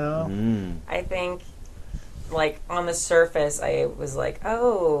 No. I think, on the surface, I was like,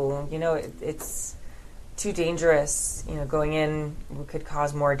 it's too dangerous. Going in could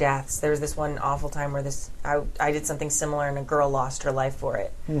cause more deaths. There was this one awful time where I did something similar and a girl lost her life for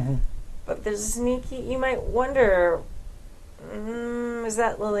it. Mm-hmm. But there's a sneaky, you might wonder, is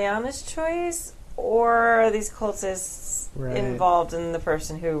that Liliana's choice? Or are these cultists Right. involved in the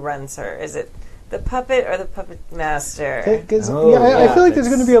person who runs her? Is it the puppet or the puppet master? Because Oh, I yeah, feel like there's that's-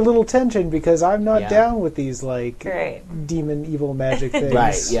 going to be a little tension because I'm not Yeah. down with these like Right. demon evil magic things.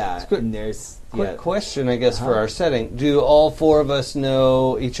 Right, yeah. good. And there's Quick yeah. question, I guess, for Uh-huh. our setting. Do all four of us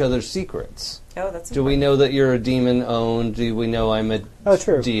know each other's secrets? Oh, that's Do we know that you're a demon owned? Do we know I'm a Oh,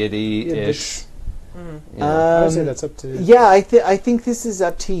 true. deity-ish? Yeah, I would say Um, that's up to. Yeah, I think this is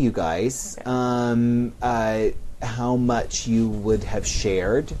up to you guys. How much you would have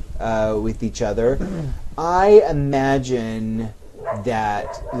shared with each other. I imagine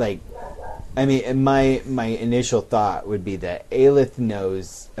that, like, I mean, my initial thought would be that Aelith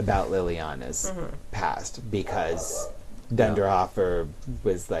knows about Liliana's past because Dunderhofer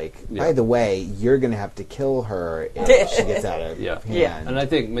was like, Yeah. by the way, you're going to have to kill her if she gets out of Yeah. hand. Yeah. And I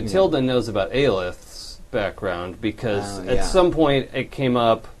think Matilda knows about Aelith's background because Oh, at yeah. some point it came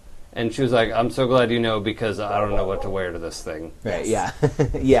up and she was like, I'm so glad you know because I don't know what to wear to this thing. Right, yeah.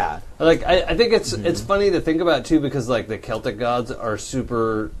 Yeah. Like I think it's funny to think about too because like the Celtic gods are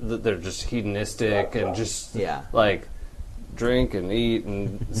super they're just hedonistic and just Yeah. like drink and eat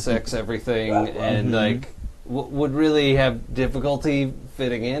and sex everything and like would really have difficulty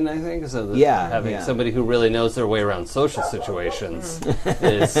fitting in, I think. So that Yeah, having yeah. somebody who really knows their way around social situations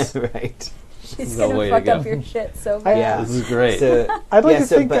is Right. She's The gonna way to fuck go. up your shit so I- bad. Yeah. this is great. So, I'd like yeah, to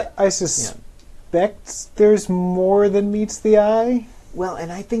so, think but- I suspect there's more than meets the eye. Well,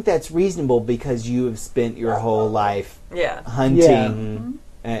 and I think that's reasonable because you have spent your whole life Yeah. hunting,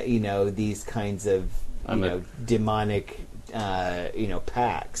 these kinds of, I'm a- demonic,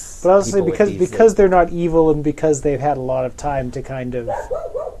 packs. But honestly, People with because these, they're not evil and because they've had a lot of time to kind of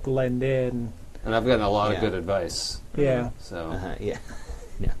blend in. And I've gotten a lot of Yeah. good advice. Yeah, So yeah.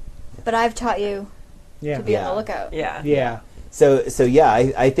 But I've taught you yeah, to be on Yeah. the lookout. Yeah. yeah. So yeah,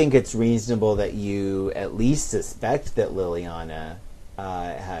 I think it's reasonable that you at least suspect that Liliana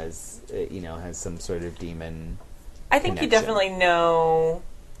has some sort of demon. I think you connection. definitely know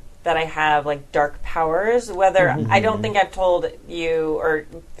that I have like dark powers. Whether I don't think I've told you or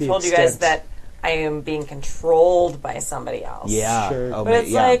The told you guys extent. that I am being controlled by somebody else. Yeah. Sure. Oh, But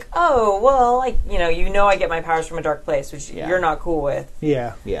it's yeah. like, oh well, like I get my powers from a dark place, which Yeah. you're not cool with.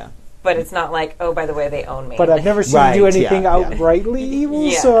 Yeah. Yeah. But it's not like, oh, by the way, they own me. But I've never seen Right, you do anything yeah, yeah. outrightly evil,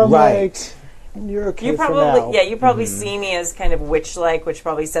 Yeah. so I'm Right. like, you're okay you for probably, now. you probably see me as kind of witch-like, which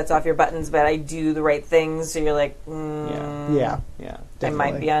probably sets off your buttons. But I do the right things, so you're like, Yeah, Yeah. I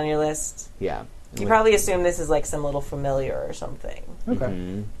might definitely. be on your list. Yeah. You probably assume this is like some little familiar or something, Okay,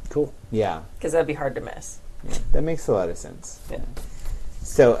 Mhm. cool. Yeah. because that'd be hard to miss. Yeah, that makes a lot of sense. Yeah.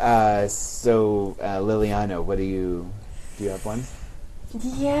 So, Liliana, do you have one?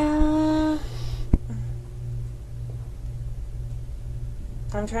 Yeah.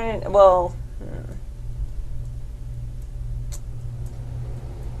 I'm trying to. Well.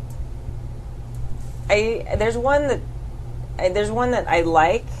 There's one that I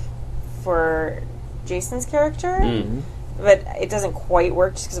like for Jason's character, but it doesn't quite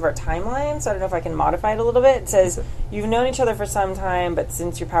work just because of our timeline. So I don't know if I can modify it a little bit. It says you've known each other for some time, but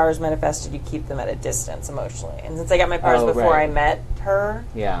since your powers manifested, you keep them at a distance emotionally. And since I got my powers Oh, before right. I met her,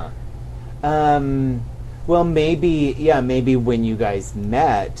 Yeah. Well, maybe when you guys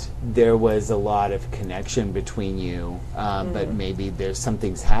met, there was a lot of connection between you, but maybe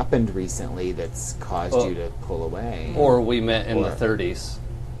something's happened recently that's caused Oh. you to pull away. or we met in the Or- 30s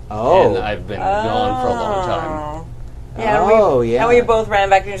oh, and I've been gone for a long time. Yeah, Oh, and yeah. we both ran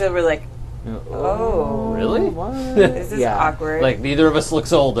back to each other. We're like, oh, Really? what? this is yeah. awkward. Like neither of us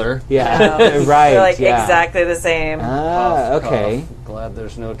looks older. Yeah, No. right. We're like yeah. exactly the same. Ah, Cough, okay. cough. Glad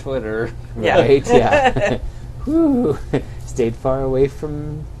there's no Twitter. Yeah. Right, yeah. Whew. Stayed far away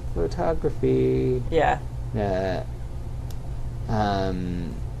from photography. Yeah.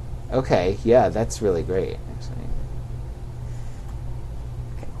 Okay, yeah, that's really great, actually.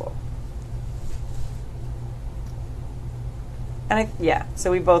 Okay, cool. And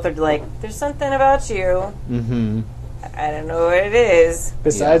so we both are like, there's something about you. Mm-hmm. I don't know what it is.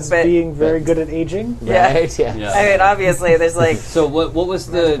 Besides But- being very good at aging, Yeah. Right, yeah. Yeah. I mean, obviously, there's like. So what was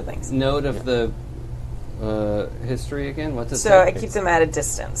Multiple the things. note of the history again? What's it So say? I keep them at a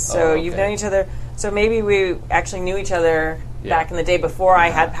distance. So Oh, you've okay. known each other. So maybe we actually knew each other Yeah. back in the day before I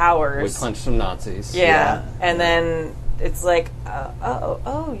had We powers. punched some Nazis. Yeah. Yeah. And then it's like,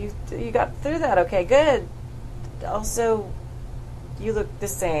 you got through that. Okay, good. Also, you look the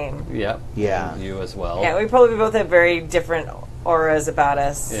same. Yep. Yeah. You as well. Yeah, we probably both have very different auras about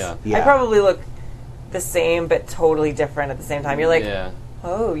us. Yeah. Yeah. I probably look the same but totally different at the same time. You're like, Yeah.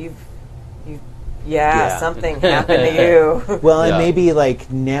 oh, Yeah. something happened to you. Well, and Yeah. maybe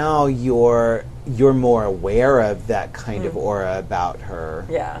like now you're you're more aware of that kind of aura about her.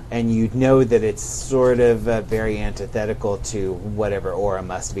 Yeah. And you know that it's sort of very antithetical to whatever aura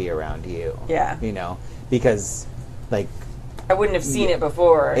must be around you. Yeah. You know, because, like, I wouldn't have seen it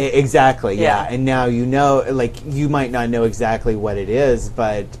before. exactly, yeah. Yeah. And now you know, like, you might not know exactly what it is,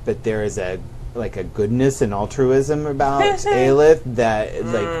 but there is a goodness and altruism about Aelith that,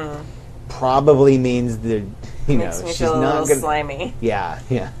 like, probably means that, you know, Makes me she's feel a not little gonna... slimy. Yeah,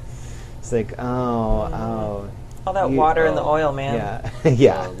 yeah. It's like, oh. All that You- water in the oil, man. Yeah,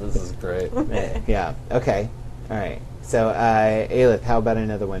 yeah. Oh, this is great. Yeah. Okay. All right. So, Aelith, how about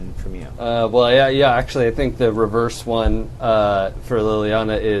another one from you? Well, yeah. Actually, I think the reverse one for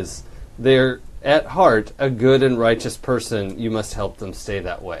Liliana is they're at heart a good and righteous person. You must help them stay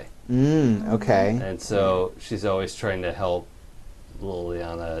that way. Okay. And so she's always trying to help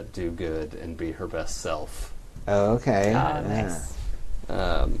Liliana do good and be her best self. Oh, okay. Nice.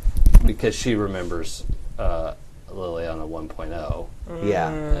 Because she remembers Liliana 1.0. Yeah.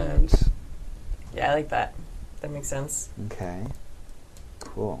 And Yeah, I like that. That makes sense. Okay.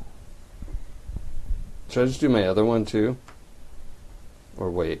 Cool. should I just do my other one too? Or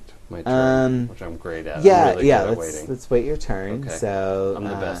wait, my turn, which I'm great at. Yeah, I'm really yeah. good at Let's waiting. wait your turn. Okay. So I'm the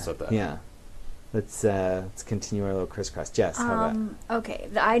best at that. Yeah. Let's continue our little crisscross. Jess, how about? Okay,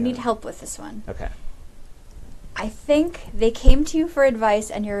 I need help with this one. Okay. I think they came to you for advice,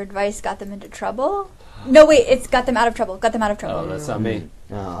 and your advice got them into trouble. No, wait, it's got them out of trouble. Got them out of trouble. Oh, that's not me.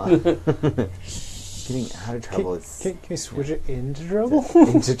 Getting out of trouble is Can you switch it into trouble?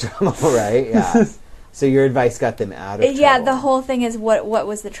 into trouble, right? Yeah. So your advice got them out of trouble. Yeah, the whole thing is what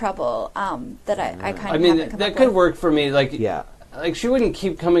was the trouble that I kind of I mean, haven't come that up could with. work for me. Like, Yeah. like she wouldn't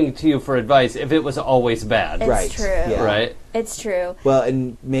keep coming to you for advice if it was always bad, It's Right. true. Yeah. right? It's true. Well,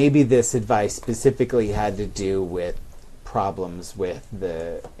 and maybe this advice specifically had to do with problems with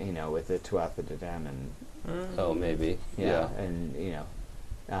the, with the Tuatha De Danann. Oh, maybe. Yeah. Yeah.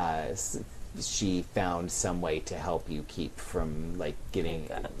 And, she found some way to help you keep from, like, getting,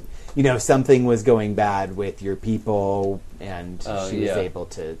 something was going bad with your people, and she was able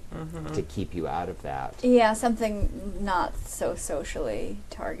to keep you out of that. Yeah, something not so socially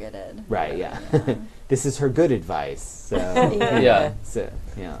targeted. Right, yeah. This is her good advice. So, Yeah. So,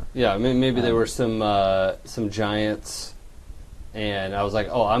 yeah. Yeah, I mean, maybe there were some giants, and I was like,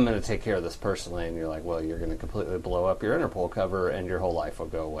 "Oh, I'm going to take care of this personally," and you're like, "Well, you're going to completely blow up your Interpol cover, and your whole life will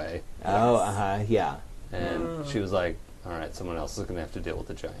go away." Oh, yeah. And she was like, "All right, someone else is going to have to deal with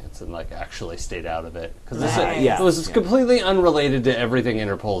the giants," and like actually stayed out of it because Nice. it was completely unrelated to everything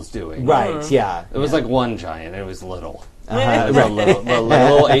Interpol's doing. Right, yeah. It was like one giant. It was little. Uh-huh, It was the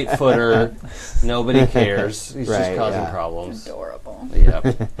little 8-footer. Nobody cares. He's Right, just causing yeah. problems. Adorable. Yep.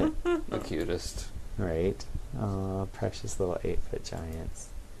 The cutest. Right. Oh, precious little 8-foot giants.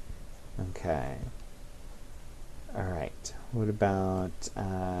 Okay. All right. What about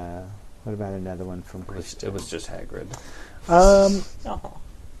another one from Christian? It was just Hagrid. Um, Oh.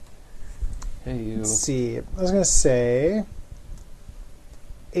 Hey, you. let's see. I was going to say,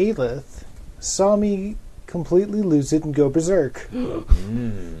 Aelith saw me completely lose it and go berserk.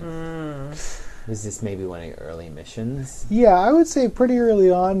 Was this maybe one of your early missions? Yeah, I would say pretty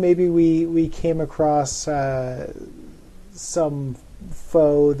early on, maybe we came across some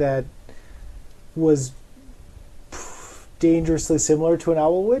foe that was dangerously similar to an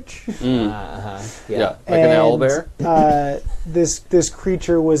owl witch. Yeah, like an owl bear. This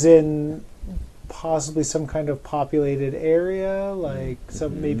creature was in possibly some kind of populated area, like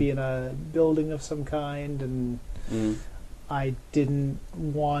maybe in a building of some kind, and I didn't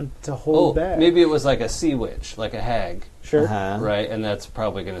want to hold back. Maybe it was like a sea witch, like a hag, Sure. Uh-huh. right? And that's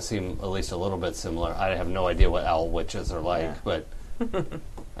probably going to seem at least a little bit similar. I have no idea what owl witches are like, Yeah. but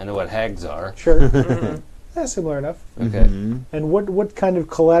I know what hags are. Sure. Yeah, similar enough. Okay, And what kind of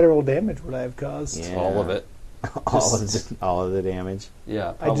collateral damage would I have caused? Yeah. all of it. all of the damage. Yeah,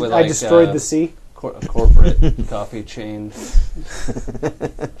 I, probably I destroyed the sea. a corporate coffee chain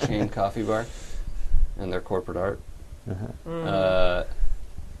coffee bar, and their corporate art.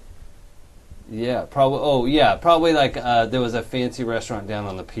 Yeah, probably. Oh, yeah, probably like there was a fancy restaurant down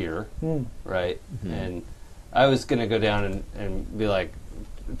on the pier, right? And I was gonna go down and be like,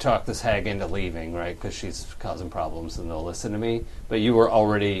 talk this hag into leaving, right? Because she's causing problems and they'll listen to me. But you were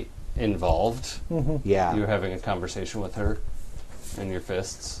already involved. Yeah. You were having a conversation with her and your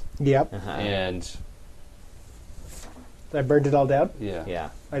fists, Yep. and I burned it all down. yeah, Yeah.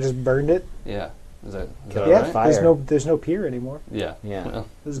 I just burned it. yeah. Is that Kill Yeah. it. right? Fire. There's no pier anymore. Yeah, Yeah. Well,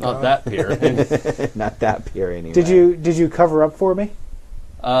 This is not gone. that pier. Not that pure anyway. Did you cover up for me?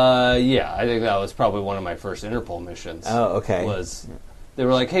 Yeah, I think that was probably one of my first Interpol missions. Oh, okay. they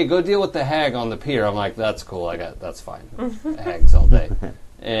were like, "Hey, go deal with the hag on the pier." I'm like, "That's cool. That's fine. Hags all day."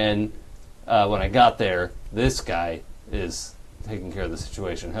 And when I got there, this guy is taking care of the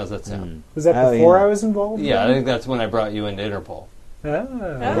situation. How's that sound? Was that Oh, before yeah. I was involved? Yeah, I think that's when I brought you into Interpol. Ah, Yeah,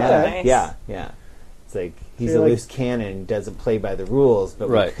 okay. nice. yeah. It's like he's So you're a like- loose cannon, doesn't play by the rules, but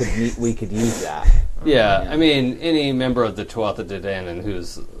Right. we could use that. Yeah, Yeah. I mean, any member of the Tuatha De Danann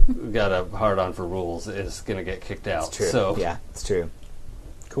who's got a hard-on for rules is going to get kicked out. It's true. So, Yeah, it's true.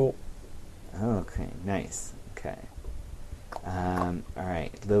 Cool. Okay, nice. Okay. All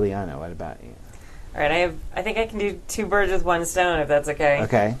right, Liliana, what about you? All right, I think I can do 2 birds with 1 stone, if that's okay.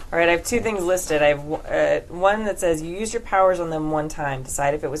 Okay. All right, I have 2 things listed. I have one that says you used your powers on them one time,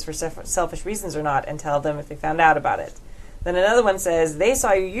 decide if it was for selfish reasons or not, and tell them if they found out about it. Then another one says they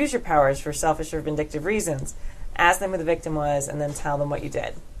saw you use your powers for selfish or vindictive reasons. Ask them who the victim was, and then tell them what you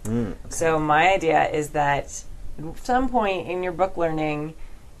did. So my idea is that at some point in your book learning,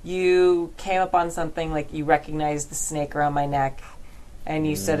 you came up on something like you recognized the snake around my neck, and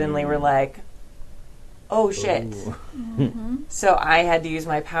you suddenly were like, oh shit. So I had to use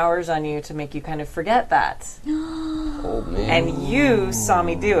my powers on you to make you kind of forget that. oh man. And you saw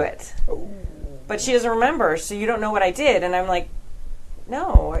me do it. But she doesn't remember, so you don't know what I did. And I'm like,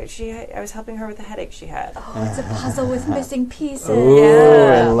 no, I was helping her with the headache she had. Oh, it's a puzzle with missing pieces. Ooh,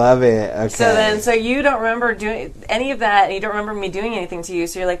 Yeah. I love it. Okay. So you don't remember doing any of that, and you don't remember me doing anything to you,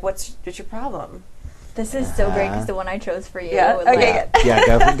 so you're like, what's your problem? This is so great because the one I chose for you. Yeah? would, Okay, like- good.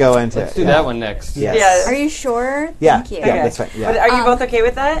 Yeah, go into Let's it. do yeah. that one next. Yes. Yeah. Are you sure? Yeah, Thank you. yeah, Okay. that's fine. Yeah. But are you both okay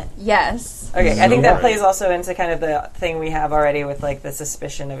with that? Yes. Okay, I think that Right. plays also into kind of the thing we have already with like the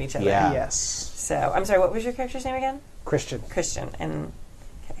suspicion of each other. Yeah. Yes. So, I'm sorry, what was your character's name again? Christian. Christian. And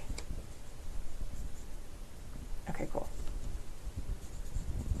okay, cool.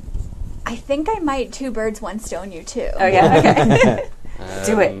 I think I might 2 birds, 1 stone you too. Oh yeah, okay.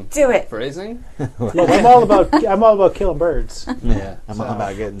 Do it. Phrasing? Look, I'm all about killing birds. Yeah, I'm all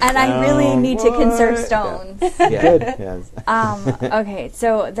about getting And I really stoned. need to conserve What? stones. Yeah. Good. Yes. Okay,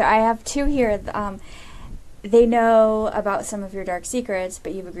 so I have 2 here. They know about some of your dark secrets,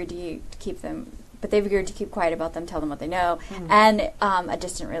 but you've agreed to keep them. But they've agreed to keep quiet about them, tell them what they know, and a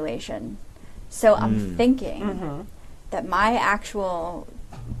distant relation. So I'm thinking that my actual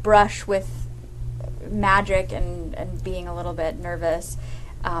brush with magic and being a little bit nervous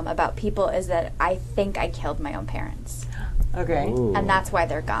about people is that I think I killed my own parents. Okay. Ooh. And that's why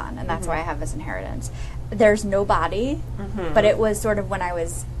they're gone, and that's why I have this inheritance. There's no body, but it was sort of when I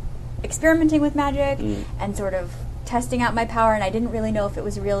was experimenting with magic and sort of testing out my power, and I didn't really know if it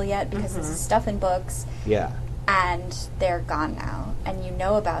was real yet because this is stuff in books, Yeah. and they're gone now, and you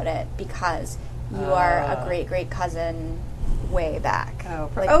know about it because you are a great cousin way back.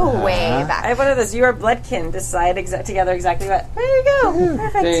 Way back. I have one of those. You are bloodkin. Decide together exactly what. There you go.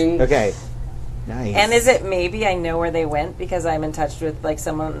 Perfect. Ding. Okay. Nice. And is it maybe I know where they went because I'm in touch with like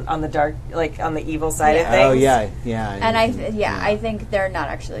someone on the dark, like on the evil side of things? Oh yeah, yeah. And I think they're not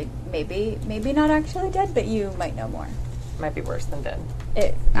actually, maybe not actually dead, but you might know more. Might be worse than dead.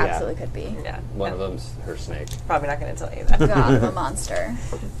 It Yeah. absolutely could be. Yeah. One of them's her snake. Probably not going to tell you that. God of a monster.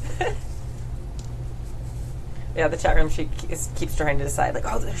 Yeah, the chat room she keeps trying to decide like,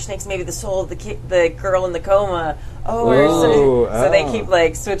 oh, the snake's maybe the soul of the girl in the coma. Oh, Ooh, so they oh. keep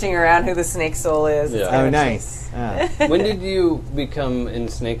like switching around who the snake soul is. It's Yeah. Oh, kind of nice. When did you become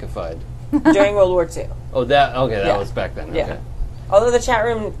ensnakified? during World War II. Oh, that that Yeah. was back then. Yeah. Okay. Although the chat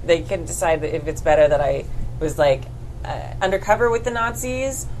room, they can decide that if it's better that I was like undercover with the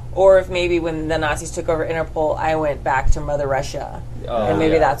Nazis, or if maybe when the Nazis took over Interpol, I went back to Mother Russia, and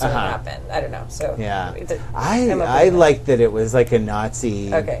maybe yeah. that's what happened. I don't know. So Yeah, I'm I okay with like that it was like a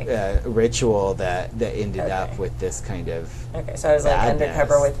Nazi Okay. ritual that ended up Okay. with this kind of that. Okay, so I was like badness.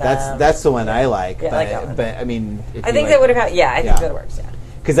 undercover with them. That's the one I like. Yeah, I but like that one. but I mean, if I you think like- that would have. Yeah, I think Yeah. that works. Yeah.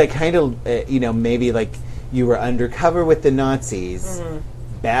 because I kind of maybe like you were undercover with the Nazis. Mm-hmm.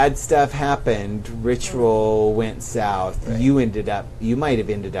 Bad stuff happened. Ritual went south. Right. You might have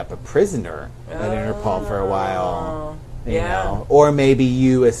ended up a prisoner at Interpol for a while. You Yeah. know, or maybe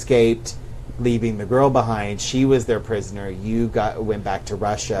you escaped, leaving the girl behind. She was their prisoner. You went back to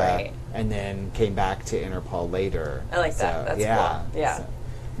Russia, Right. and then came back to Interpol later. I like that. That's yeah, cool. Yeah.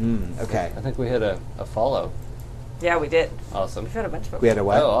 Okay. I think we had a follow. Yeah, we did. Awesome. We've had a bunch of them. We had a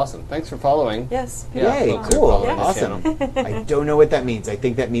what? Oh, awesome. Thanks for following. Yes. Yeah, Yay! folks are Cool. following the Awesome. channel. I don't know what that means. I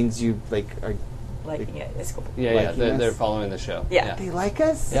think that means you are. Liking it. It's cool. Yeah, Liking they're, us? they're following the show. Yeah. They like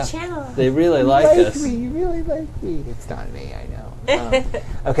us. Yeah. Channel. They really You like us. me. You really like me. It's not me. I know.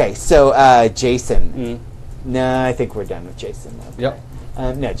 Okay, so Jason. No, I think we're done with Jason. Okay.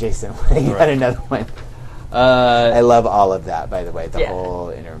 Yep. No, Jason. You got Right. another one. I love all of that, by the way. The Yeah. whole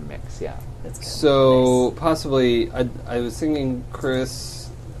intermix. Yeah. That's good. So possibly, I was thinking Chris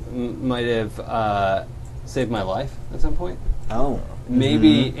might have saved my life at some point. Oh.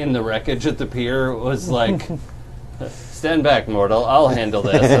 Maybe in the wreckage at the pier was like, stand back, mortal, I'll handle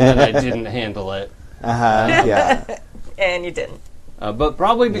this, and then I didn't handle it. Yeah. And you didn't. But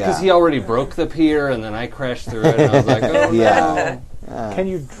probably because Yeah. he already broke the pier, and then I crashed through it, and I was like, oh Yeah. Can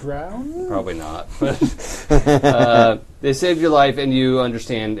you drown? Probably not. But they saved your life, and you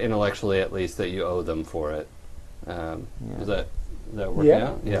understand intellectually, at least, that you owe them for it. Is that working Yeah.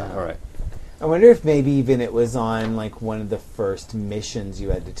 out? Yeah. All right. I wonder if maybe even it was on like one of the first missions you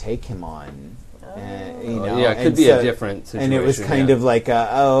had to take him on. You know, yeah, it could and be so- a different situation. And it was kind yeah. of like,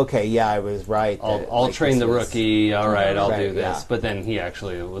 oh, okay, yeah, I was right. I'll like, train this the was- rookie. All right, I'll Right, do this. yeah. But then he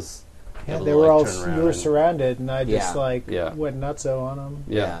actually was. Yeah, able they to, were like, all turn around you were and- surrounded, and I just Yeah. went nutso on them.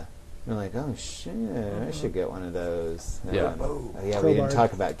 Yeah. You're like, oh shit, I should get one of those. Yeah. Oh, yeah, we Crowbar. didn't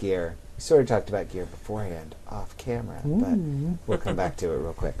talk about gear. We sort of talked about gear beforehand, off camera, but we'll come back to it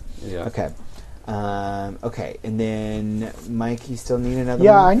real quick. Yeah. Okay. Okay, and then Mike, you still need another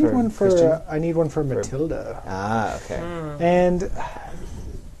Yeah, one? I need one for Christian? I need one for Matilda, Okay. and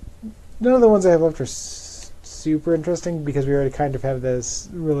none of the ones I have left are super interesting because we already kind of have this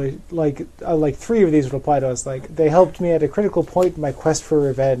really like 3 of these would apply to us. Like they helped me at a critical point in my quest for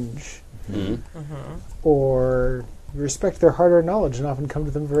revenge, or respect their hard-earned knowledge and often come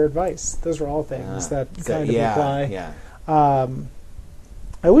to them for advice. Those are all things that So, kind of apply. Yeah.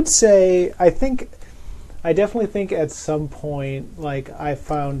 I would say I definitely think at some point like I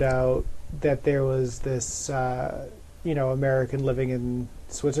found out that there was this American living in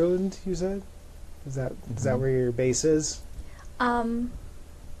Switzerland. You said is that where your base is?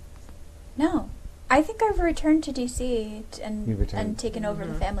 No. I think I've returned to DC You've returned? and taken over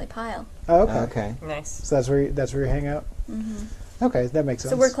the family pile. Oh, okay. Okay. Nice. So that's where you hang out. Mm-hmm. Okay, that makes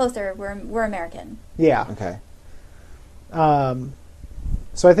sense. So we're closer. We're American. Yeah. Okay.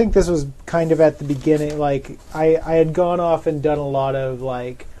 So I think this was kind of at the beginning. Like I had gone off and done a lot of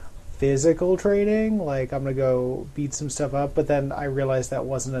like physical training. Like I'm gonna go beat some stuff up, but then I realized that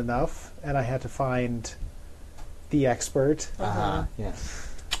wasn't enough, and I had to find the expert Yeah.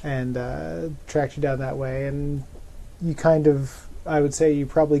 and tracked you down that way. And you kind of, I would say, you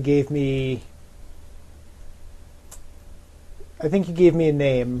probably gave me. I think you gave me a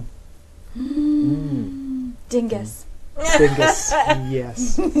name. Dingus. Dingus.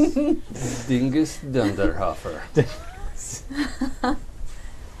 Yes. Dingus Dunderhofer.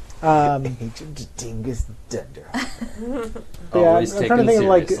 Agent Dingus Dunder. Yeah, Always I'm trying to taken think of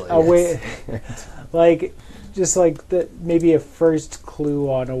like seriously. a way, like just like maybe a first clue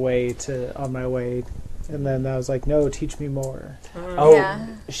on my way, and then I was like, no, teach me more. Oh, Yeah.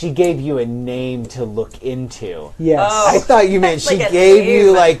 she gave you a name to look into. Yes. Oh. I thought you meant she Like a gave you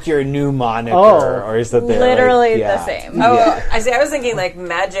name. like your new moniker Oh. or something. Literally like, the yeah. same. Oh, Yeah. I was thinking like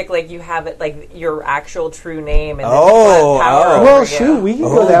magic, like you have it, like your actual true name, and then Oh, people have power oh. over Well, you. shoot, we can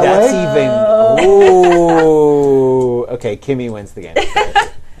Oh, go that that's way. even. Oh, okay. Kimmy wins the game.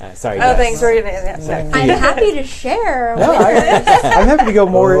 Sorry. Oh, guys. thanks for yeah. I'm happy to share. No, I'm happy to go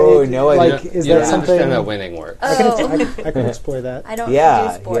more. Oh, no, I like, didn't- is you that don't something? understand how winning works. Oh, I can explore that. I don't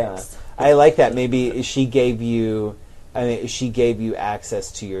Yeah, do sports. yeah. I like that. Maybe she gave you. I mean, she gave you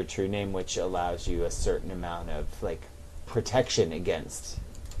access to your true name, which allows you a certain amount of like protection against,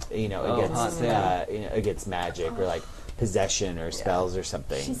 hot damn. against magic or like possession or spells or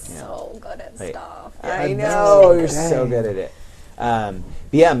something. She's so good at Like, stuff. I know you're so Dang. good at it.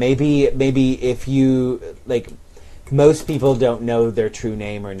 But yeah, maybe if you like, most people don't know their true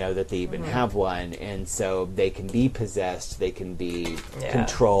name or know that they even have one, and so they can be possessed, they can be Yeah.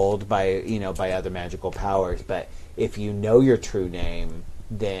 controlled by by other magical powers. But if you know your true name,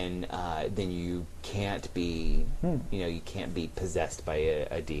 then you can't be you can't be possessed by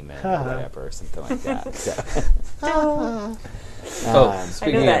a demon or whatever or something like that. So.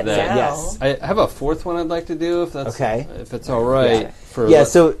 Speaking that of that, now. yes. I have a fourth one I'd like to do if that's Okay. if it's all right. Yeah. For Yeah,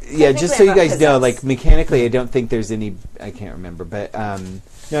 so just so you I'm not guys know, possessed. like mechanically, I don't think there's any. I can't remember, but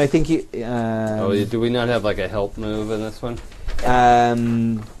no, I think you. do we not have like a help move in this one?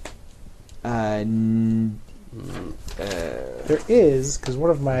 There is because one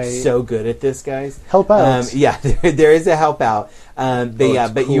of my So good at this, guys. help outs. Yeah, there is a help out, but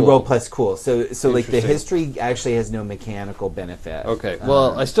it's but you cool. roll plus cool. So like the Interesting. history actually has no mechanical benefit. Okay.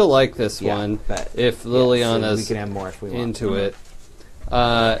 Well, I still like this yeah, one. but- If so Liliana's we can have more if we want. into it.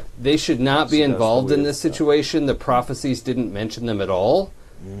 They should not be She does the involved in weird this stuff. situation. The prophecies didn't mention them at all.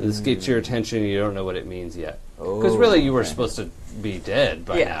 This gets Mm. your attention. You don't know what it means yet. Because really, you were supposed to be dead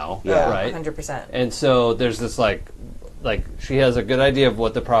by now, Yeah. right? 100%. And so there's this like she has a good idea of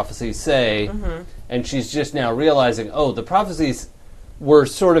what the prophecies say, and she's just now realizing, oh, the prophecies were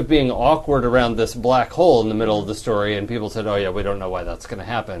sort of being awkward around this black hole in the middle of the story, and people said, oh yeah, we don't know why that's going to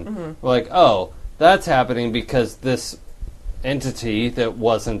happen. We're like, oh, that's happening because this entity that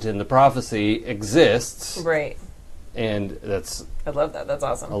wasn't in the prophecy exists, Right. and that's I love that. That's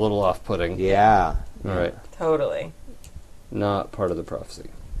awesome. a little off-putting. Yeah. All right. Totally. Not part of the prophecy.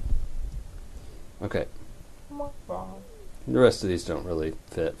 Okay. The rest of these don't really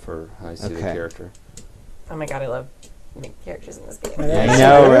fit for how I see the Okay. character. Oh my god, I love making characters in this game. I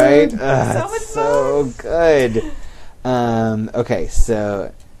know, right? So much It's so good. Okay,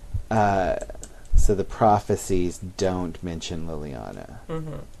 so the prophecies don't mention Liliana.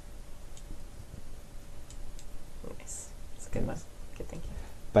 Nice. It's a good one. Good thinking.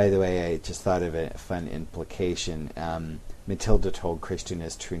 By the way, I just thought of a fun implication. Matilda told Christian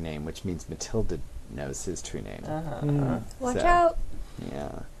his true name, which means Matilda knows his true name. Watch So- out. Yeah.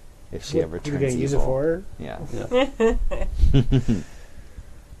 If she ever What are turns you going to use it evil. for her? Yeah.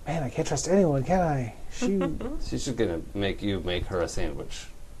 Man, I can't trust anyone, can I? Shoot. She's just gonna make her a sandwich.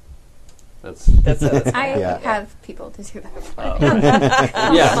 That's I Yeah. have people to do that for.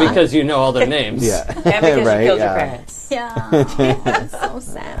 yeah, because you know all their names. Yeah. And because you Right, killed yeah. your parents. Yeah, that's so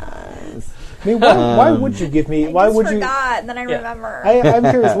sad. I mean, why would you give me? Why I just would you? forgot, and then I Yeah. remember. I'm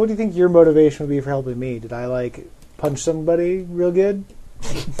curious. What do you think your motivation would be for helping me? Did I punch somebody real good?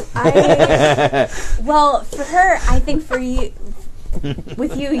 Well, for her, I think for you,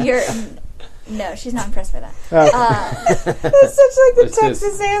 with you, you're. No, she's not impressed by that. Okay. That's such like the It's just-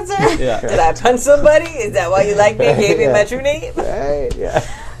 Texas answer. Yeah. Did I punch somebody? Is that why you like me? Gave me my true name? Right, yeah.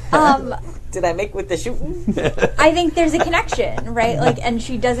 Did I make with the shooting? I think there's a connection, right? And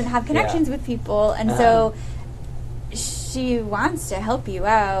she doesn't have connections with people, and so she wants to help you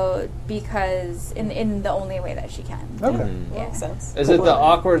out because in the only way that she can. Okay. Yeah. Makes sense. Is it the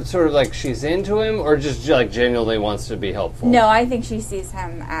awkward sort of like she's into him, or just like genuinely wants to be helpful? No, I think she sees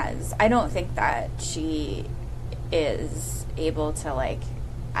him as. I don't think that she is able to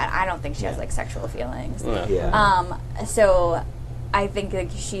I don't think she has sexual feelings. Yeah. Yeah. So I think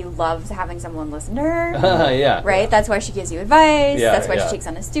she loves having someone listen to her. Yeah. Right. That's why she gives you advice. Yeah, That's why yeah. she takes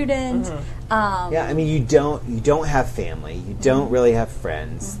on a student. Yeah, I mean, you don't have family. You don't really have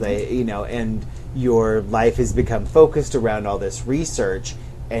friends. They, and your life has become focused around all this research.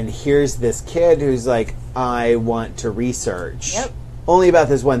 And here's this kid who's like, I want to research. Yep. Only about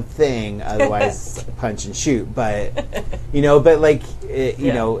this one thing, otherwise punch and shoot. But,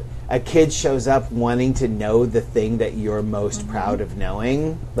 a kid shows up wanting to know the thing that you're most proud of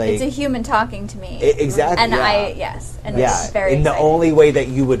knowing. It's a human talking to me. Exactly. And yeah. and Yeah, it's very in the exciting. only way that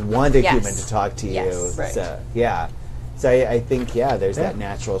you would want a Yes. human to talk to you. Yes. Right. So, yeah. So I think, there's that Yeah.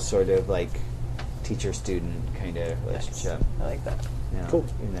 natural sort of teacher-student kind of relationship. I like that. Yeah. Cool.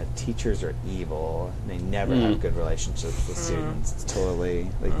 Teachers are evil. They never have good relationships with students. It's totally,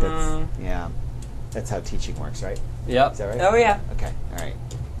 that's how teaching works, right? Yep. Is that right? Oh yeah. Okay, all right.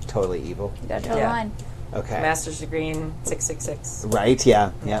 Totally evil. You gotta toe the Yeah. line. Okay. Master's degree in 666. Right.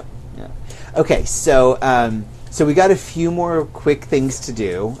 Yeah. Yep. Yeah. Okay. So, so we got a few more quick things to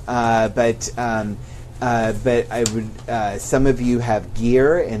do, but I would. Some of you have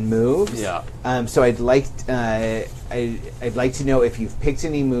gear and moves. Yeah. So I'd like to know if you've picked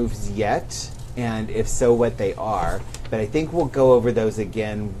any moves yet, and if so, what they are. But I think we'll go over those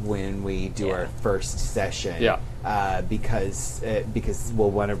again when we do our first session. Yeah. Because we'll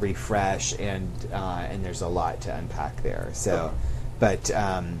want to refresh, and there's a lot to unpack there. So, but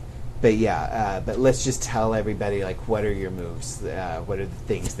let's just tell everybody what are your moves? What are the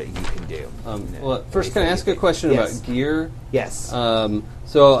things that you can do? Well, first, can I ask a question Yes. about gear? Yes.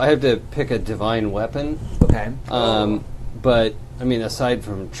 So I have to pick a divine weapon. Okay. But I mean, aside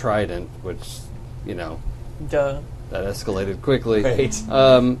from trident, which Duh. that escalated quickly.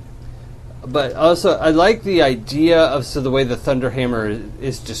 Right. But also, I like the idea of the way the Thunderhammer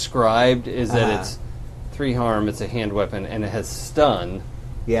is described is that it's 3 harm, it's a hand weapon, and it has stun,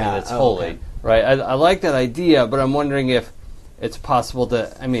 Yeah. and it's oh, holy. okay. Right? I like that idea, but I'm wondering if it's possible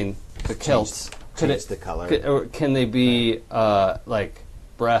to. I mean, the kilts Change the color. or can they be like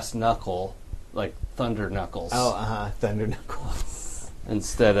brass knuckle, like thunder knuckles, Thunder Knuckles.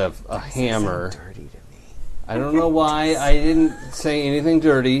 instead of a hammer? Sound dirty to me. I don't know why I didn't say anything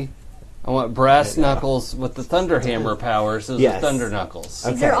dirty. I want brass knuckles with the Thunderhammer powers as Yes. the Thunder Knuckles.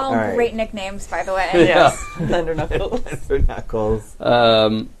 These Okay, are all all right. great nicknames, by the way. Yes. Thunder knuckles. Thunder Knuckles.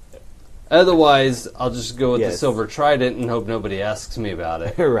 Otherwise, I'll just go with the Yes. silver trident and hope nobody asks me about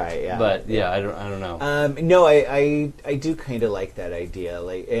it. Right. Yeah. But yeah, I don't know. No, I do kind of like that idea.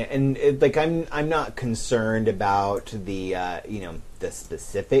 Like, and like I'm not concerned about the the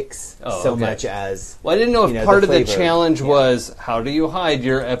specifics Oh, so okay. much as Well, I didn't know if the part of the flavor. challenge Yeah. was how do you hide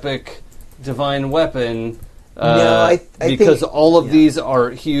your epic divine weapon? No, I because think- all of yeah. these are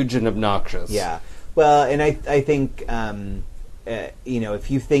huge and obnoxious. Yeah. Well, and I think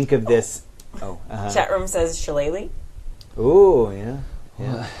if you think of this. Chat room says shillelagh. Oh yeah.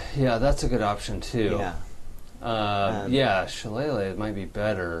 Yeah. Yeah, that's a good option too. Yeah. Yeah, shillelagh might be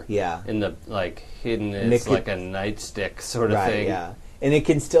better. Yeah. In the hidden, And it's it could- like a nightstick sort of Right. thing. Yeah. And it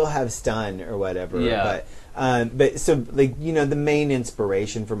can still have stun or whatever. Yeah. But so the main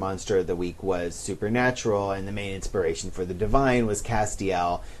inspiration for Monster of the Week was Supernatural, and the main inspiration for the Divine was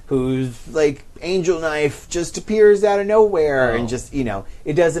Castiel, whose angel knife just appears out of nowhere, Oh. and just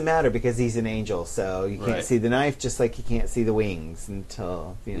it doesn't matter because he's an angel, so you can't Right. see the knife, just like you can't see the wings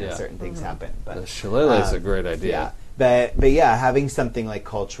until Yeah. certain things happen. But The shillelagh is a great yeah. idea. But yeah, having something like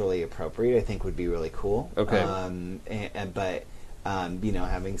culturally appropriate, I think, would be really cool. Okay. But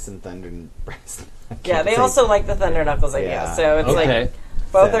having some thunder and breast. Yeah, they also like the Thunder Knuckles idea, Yeah. so it's Okay. like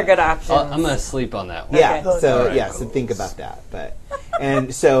both So- are good options. I'm going to sleep on that one. Yeah. Okay. So Alright, so think about that. But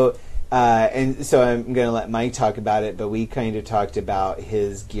and so I'm going to let Mike talk about it. But we kind of talked about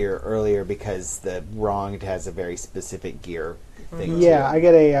his gear earlier because the Wronged has a very specific gear thing. Yeah, to I it.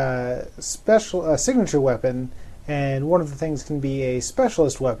 get a special signature weapon, and one of the things can be a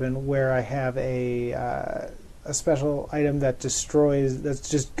specialist weapon where I have a special item that destroys. That's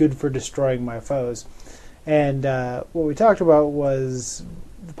just good for destroying my foes. And what we talked about was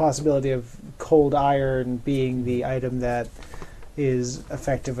the possibility of cold iron being the item that is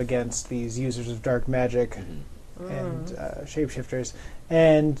effective against these users of dark magic and shapeshifters.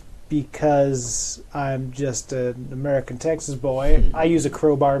 And because I'm just an American Texas boy, I use a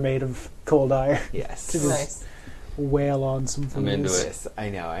crowbar made of cold iron Yes. to just Nice. wail on some fools. I'm into it. Yes, I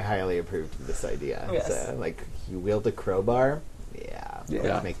know. I highly approve of this idea. Yes. So, you wield a crowbar? Yeah. Yeah.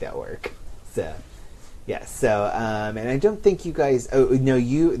 Let's make that work. So, yeah. So, and I don't think you guys. Oh no,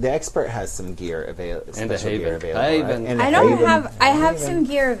 the expert has some gear available. And a Special gear Haven. available. Haven. And a I don't Haven. have. I have some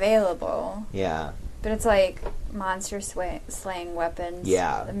gear available, Yeah. but it's like monster slaying weapons.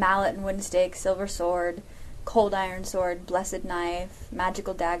 Yeah. The mallet and wooden stake, silver sword, cold iron sword, blessed knife,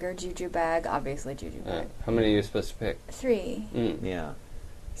 magical dagger, juju bag. Obviously, juju bag. How many are you supposed to pick? 3. Yeah.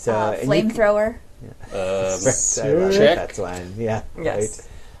 So and you Flamethrower. Check. That's one. Yeah. Yes.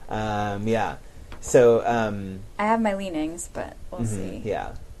 Right. Yeah. So. I have my leanings, but we'll see.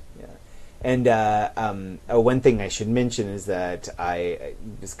 Yeah, yeah. And one thing I should mention is that I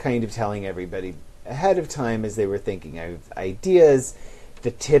was kind of telling everybody ahead of time as they were thinking of ideas.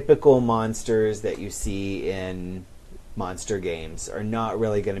 The typical monsters that you see in monster games are not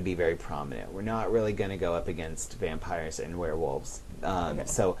really going to be very prominent. We're not really going to go up against vampires and werewolves.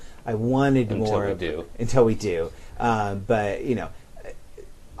 So I wanted more until we do. But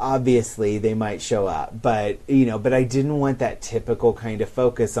obviously they might show up, but I didn't want that typical kind of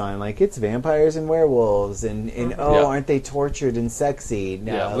focus on it's vampires and werewolves and aren't they tortured and sexy?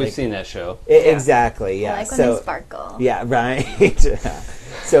 No, Yeah, we've seen that show. Exactly. Yeah. I like when So they sparkle. yeah, right.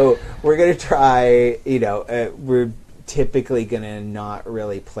 So we're gonna try. We're typically gonna not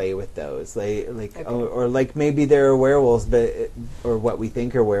really play with those, or maybe there are werewolves, or what we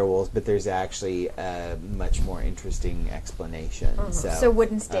think are werewolves, but there's actually a much more interesting explanation. So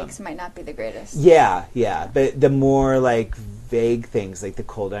wooden stakes might not be the greatest. Yeah, but the more vague things like the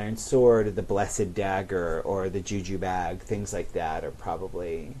cold iron sword or the blessed dagger or the juju bag, things like that are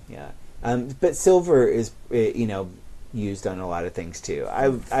probably but silver is used on a lot of things too.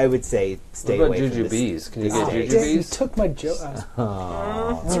 I would say stay What about away from jujubes? Can you the get stakes. You jujubes? took my joke.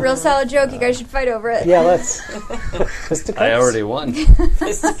 It's a real solid joke. You guys should fight over it. Yeah, let's. Fisticuffs? I already won.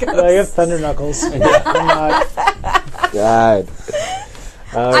 No, you have thunder knuckles. I'm not. God.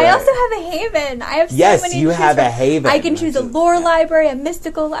 I also have a haven. I have so Yes, many you to choose have a from. haven. I can choose a Which is- lore library, a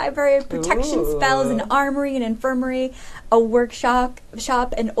mystical library, a protection spells, an Ooh. armory, an infirmary, a workshop,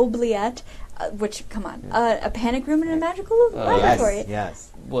 an oubliette. Which, come on, a panic room and a magical laboratory. Yes.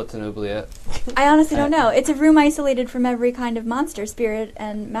 What's an oubliette? I honestly don't know. It's a room isolated from every kind of monster, spirit,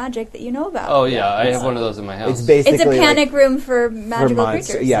 and magic that you know about. Oh yeah, I have one of those in my house. It's basically It's a panic room for for magical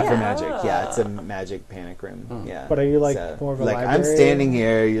monster. creatures. Yeah, for magic. Yeah, it's a magic panic room. Hmm. Yeah. But are you more of a I'm librarian? standing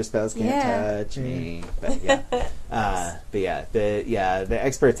here. Your spells can't Yeah. touch me. But yeah, the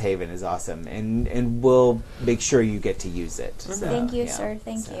expert's haven is awesome, and we'll make sure you get to use it. So, Thank you, yeah. sir.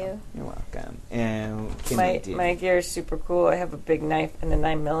 Thank you. You're welcome. And My gear is super cool. I have a big knife and then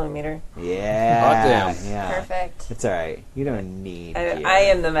I'm millimeter. Yeah. Hot damn. Yeah. Perfect. It's all right. You don't need. I gear.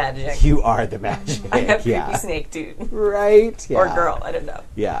 am the magic. You are the magic. I have yeah. creepy snake dude. Right. Yeah. Or girl, I don't know.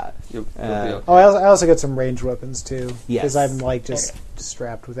 Yeah. You'll be Uh, okay. Oh, I also got some ranged weapons too. Yes. Because I'm like just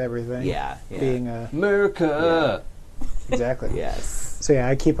strapped with everything. Yeah. Yeah. Being America. exactly. Yes. So yeah,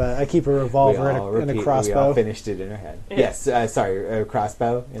 I keep a revolver and a We all crossbow. finished it in our head. Yeah. Yes. Sorry. A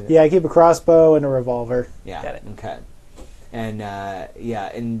crossbow. Yeah, I keep a crossbow and a revolver. Yeah. Got it. Okay. And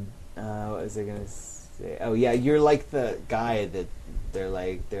yeah, and what was I gonna say? Oh yeah, you're like the guy that they're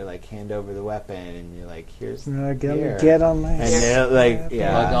like hand over the weapon, and you're like, here's here. Get on my. And they're like,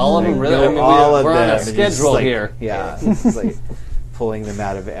 yeah, Like, all of them like, really? go I mean, all of we're on them. a And you're just schedule like- here. Yeah, it's like pulling them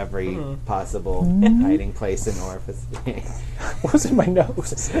out of every possible hiding place and orifice. What was in my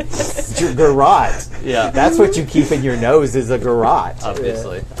nose? It's your garrote. Yeah. That's what you keep in your nose is a garrote.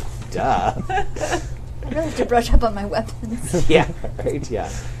 Obviously. Duh. I really have to brush up on my weapons. Yeah. Right. Yeah.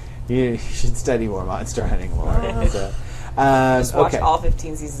 You should study more monster hunting lore. So, Just watch okay. all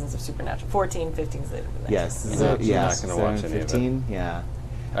 15 seasons of Supernatural. 14, 15's later than that. Yes. Yeah. So, I'm yeah. not gonna watch any of it. 15. Yeah.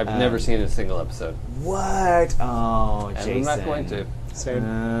 I've never seen a single episode. What? Oh, And Jason. I'm not going to. Same.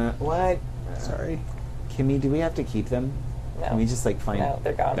 What? Sorry. Kimmy, do we have to keep them? No. Can we just like find No,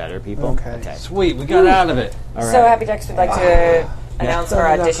 they're gone. better people? Okay. Sweet, we got out of it. All right. So Happy Ducks would like to announce our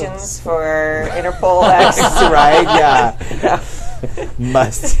auditions for Interpol X. Right? Yeah.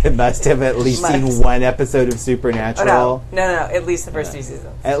 Must have at least seen Must. one episode of Oh, Supernatural. no, at least the first 3 seasons.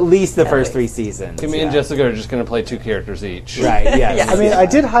 At least the At first least. 3 seasons. Kimmy yeah. and Jessica are just going to play 2 characters each. Right. Yes. Yeah. I mean, I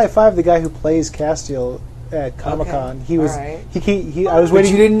did high five the guy who plays Castiel at Comic Con. He was. All right. He. I was But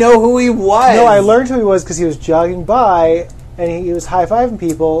waiting. you didn't know who he was. No, I learned who he was because he was jogging by and he was high fiving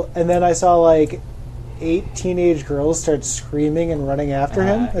people, and then I saw like 8 teenage girls start screaming and running after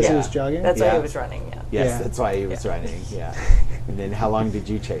him as he yeah. was jogging. That's why Yeah. he was running, yeah. Yes, Yeah. that's why he was running. Yeah. And then how long did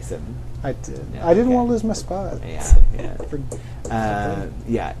you chase him? I did. Yeah, I didn't okay. want to lose my spot. Yeah. Yeah. For-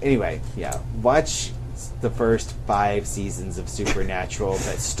 Yeah. Anyway, yeah. Watch the first 5 seasons of Supernatural,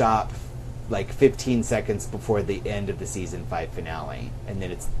 but stop like 15 seconds before the end of the season 5 finale, and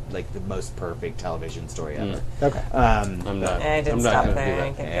then it's like the most perfect television story ever. Okay. I'm not. And I didn't I'm not stop gonna there. do I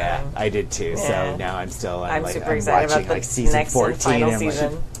that. kept Yeah, going. I did too. Yeah. So now I'm still. I'm like, super I'm excited watching about like the season next 14. and final and I'm like,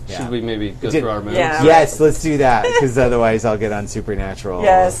 season. yeah. Should we maybe go Did- through our moves? Yeah. Yes, let's do that because otherwise I'll get on Supernatural.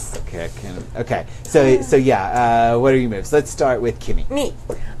 Yes. Kick. Okay. So yeah. What are your moves? Let's start with Kimmy. Me.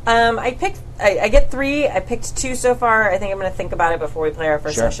 I get 3. I picked 2 so far. I think I'm going to think about it before we play our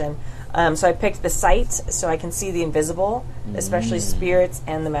first Sure. session. So I picked the sight, so I can see the invisible, especially spirits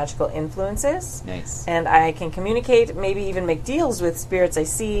and the magical influences. Nice. And I can communicate, maybe even make deals with spirits I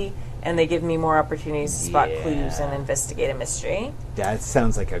see, and they give me more opportunities to spot Yeah. clues and investigate a mystery. That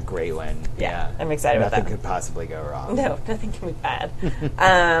sounds like a great one. Yeah, I'm excited about Nothing that. could possibly go wrong. No, nothing can be bad.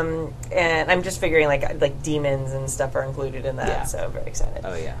 And I'm just figuring like demons and stuff are included in that, Yeah. so I'm very excited.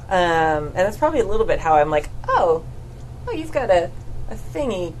 Oh yeah. And that's probably a little bit how I'm like, oh, you've got a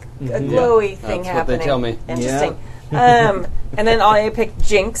thingy, a glowy thing That's what happening. they tell me. Interesting. And then I pick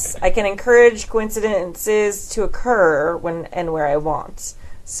Jinx. I can encourage coincidences to occur when and where I want.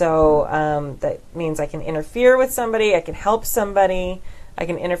 So that means I can interfere with somebody. I can help somebody. I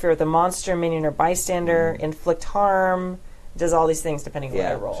can interfere with a monster, minion, or bystander. Inflict harm. Does all these things depending on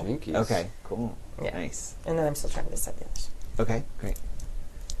Yeah. what I roll. Jinkies. Okay. Cool. Yeah. Nice. And then I'm still trying to decide the others. Okay. Great.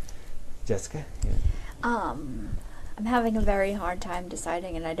 Jessica. Yeah. I'm having a very hard time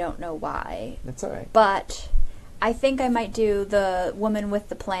deciding, and I don't know why. That's all right. But I think I might do the woman with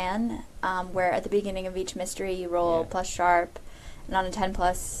the plan, where at the beginning of each mystery you roll Yeah. plus sharp, and on a 10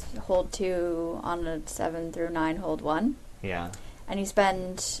 plus hold 2, on a 7 through 9 hold 1, Yeah. and you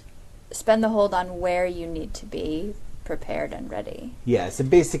spend the hold on where you need to be prepared and ready. Yeah. So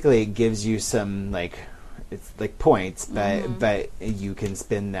basically, it gives you some like. It's like points, but you can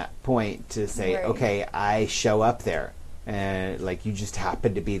spend that point to say, Right. okay, I show up there, and like you just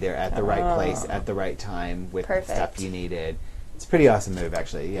happen to be there at the right place at the right time with the Perfect. stuff you needed. It's a pretty awesome move,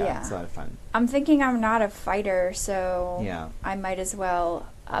 actually. Yeah, Yeah. it's a lot of fun. I'm thinking I'm not a fighter, so Yeah. I might as well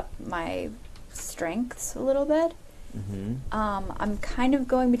up my strengths a little bit. Mm-hmm. I'm kind of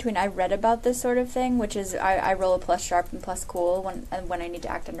going between. I read about this sort of thing, which is I roll a plus sharp and plus cool when I need to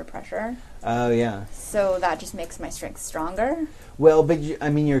act under pressure. Oh yeah. So that just makes my strength stronger. Well, but I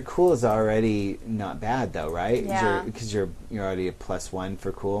mean, your cool is already not bad, though, right? Yeah. Because you're already a +1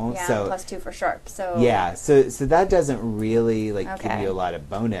 for cool. Yeah, So plus 2 for sharp. So yeah, so that doesn't really like give Okay. you a lot of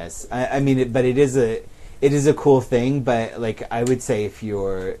bonus. I mean, but it is a cool thing. But like I would say, if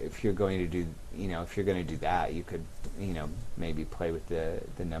you're going to do if you're going to do that, you could maybe play with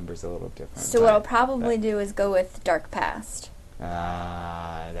the numbers a little different. So what I'll probably do is go with dark past.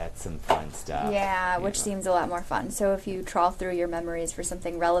 That's some fun stuff. Yeah, which seems a lot more fun. So if you trawl through your memories for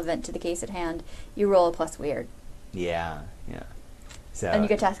something relevant to the case at hand, you roll a plus weird. Yeah. So, And you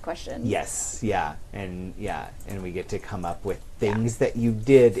get to ask questions. Yes, and we get to come up with things that you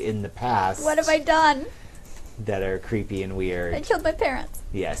did in the past. What have I done? That are creepy and weird. I killed my parents.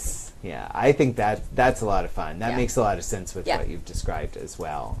 Yes, I think that's a lot of fun. That Yeah. makes a lot of sense with Yeah. what you've described as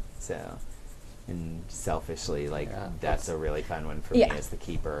well. So, and selfishly, that's a really fun one for me Yeah. as the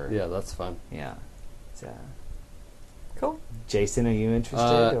keeper. Yeah, that's fun. Yeah. So, Cool. Jason, are you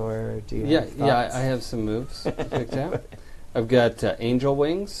interested, or do you? Yeah, have yeah, thoughts? I have some moves picked out. I've got angel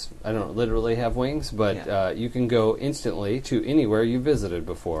wings. I don't literally have wings, but you can go instantly to anywhere you visited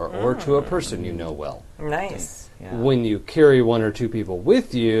before or to a person you know well. Nice. Yeah. When you carry one or two people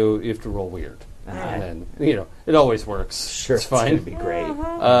with you, you have to roll weird. And then, it always works. Sure, it's fine. It's gonna be great.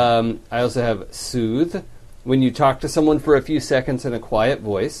 I also have soothe. When you talk to someone for a few seconds in a quiet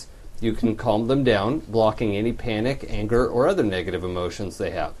voice, you can calm them down, blocking any panic, anger, or other negative emotions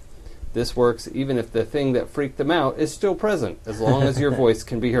they have. This works even if the thing that freaked them out is still present, as long as your voice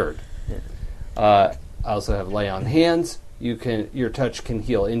can be heard. I also have lay on hands. Your touch can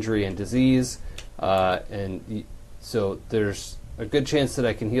heal injury and disease, so there's a good chance that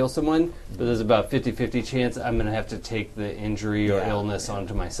I can heal someone, but there's about 50-50 chance I'm going to have to take the injury or illness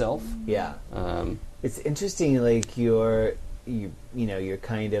onto myself. Yeah. It's interesting, like you're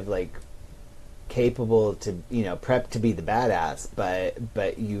kind of like capable to, prepped to be the badass,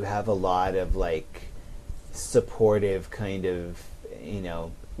 but you have a lot of like supportive kind of,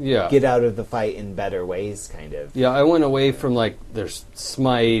 get out of the fight in better ways kind of. Yeah, I went away from there's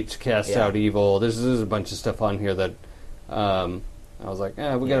smite, cast Yeah. out evil. There's a bunch of stuff on here that I was like,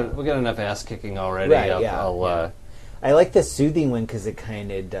 we got enough ass kicking already. Right, I like the soothing one because it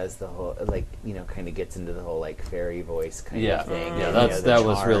kind of does the whole, kind of gets into the whole, fairy voice kind of thing. Yeah, and, that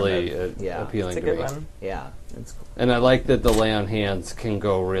was charm really of- appealing It's a to good me. one. Yeah, that's cool. And I like that the lay on hands can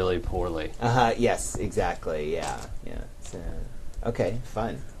go really poorly. Yes, exactly, yeah. So, okay,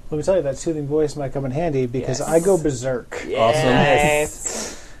 fun. Let me tell you, that soothing voice might come in handy because Yes. I go berserk.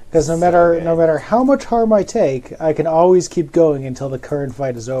 Nice. Because no matter how much harm I take, I can always keep going until the current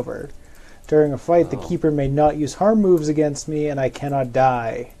fight is over. During a fight, the keeper may not use harm moves against me, and I cannot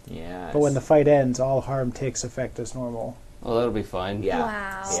die. Yeah. But when the fight ends, all harm takes effect as normal. Oh, that'll be fine. Yeah.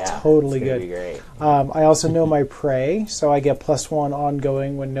 Wow. Yeah. Totally It's gonna good. Be great. I also know my prey, so I get +1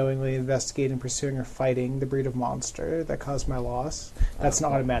 ongoing when knowingly investigating, pursuing, or fighting the breed of monster that caused my loss. That's an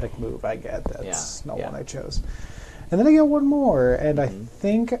automatic move I get. That's not one I chose. And then I get one more, and I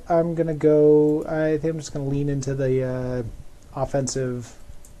think I'm going to go... I think I'm just going to lean into the offensive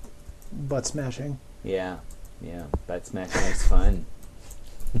butt smashing. Yeah. Butt smashing is fun.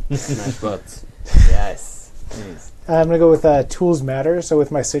 Nice butts. Yes. Nice. I'm going to go with Tools Matter, so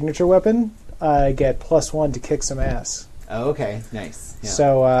with my signature weapon, I get +1 to kick some ass. Oh, okay. Nice. Yeah.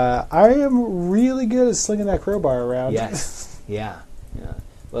 So I am really good at slinging that crowbar around. Yes. Yeah.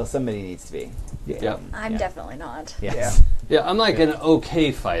 Well, somebody needs to be. Yeah. I'm definitely not. Yeah. Yeah, I'm like an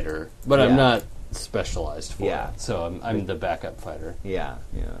okay fighter, but Yeah. I'm not specialized for Yeah. it. So I'm the backup fighter. Yeah.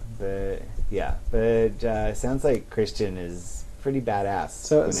 But sounds like Christian is pretty badass.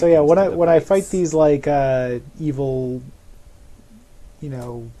 So when it so yeah, comes when to I the when I fights. fight these evil,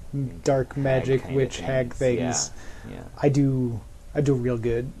 dark magic kinda witch hag things, Yeah. I do real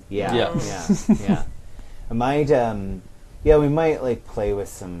good. Yeah. Yeah. Yeah. I might we might play with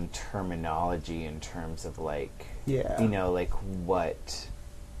some terminology in terms of Yeah. what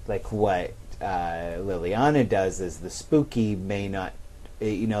Liliana does is the spooky may not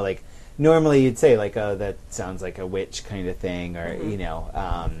normally you'd say oh, that sounds like a witch kind of thing, or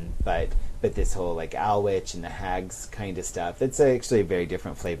but this whole owl witch and the hags kind of stuff, it's actually a very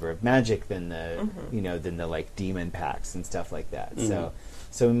different flavor of magic than the than the demon packs and stuff like that. So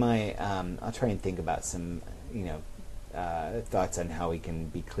we might I'll try and think about some thoughts on how we can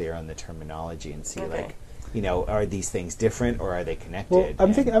be clear on the terminology and see Okay. are these things different or are they connected? Well,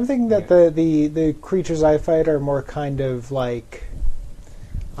 I'm thinking that the creatures I fight are more kind of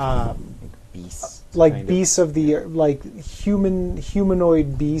beasts, beasts of the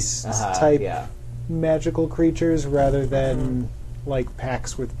humanoid beasts type magical creatures rather than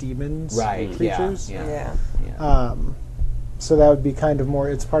packs with demons right? creatures. Yeah. So that would be kind of more.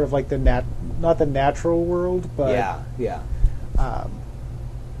 It's part of the not the natural world, but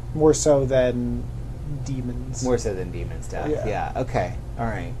more so than demons. More so than demon stuff. Yeah. Yeah. Okay. All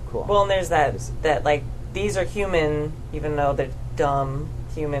right. Cool. Well, and there's that these are human, even though they're dumb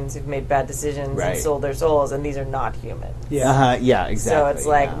humans who've made bad decisions Right. and sold their souls, and these are not human. Yeah. Yeah. Exactly. So it's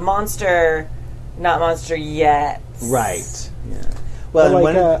yeah. monster not monster yet. Right. Yeah. But Well,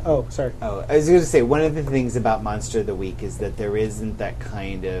 like, sorry. Oh, I was going to say, one of the things about Monster of the Week is that there isn't that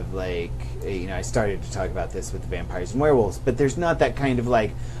kind of, like, I started to talk about this with the vampires and werewolves, but there's not that kind of,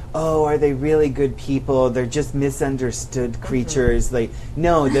 like, oh, are they really good people? They're just misunderstood creatures. Like,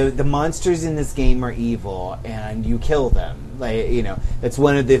 no, the monsters in this game are evil, and you kill them. Like, that's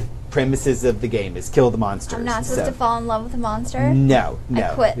one of the premises of the game, is kill the monsters. I'm not supposed to fall in love with a monster? No. I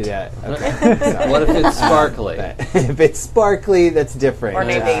quit. Yeah, okay. Sorry. What if it's sparkly? But if it's sparkly, that's different. Or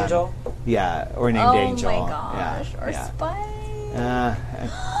named Angel. Yeah, or named Oh Angel. my gosh. Yeah, Or yeah. Spike.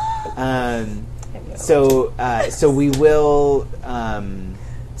 So we will.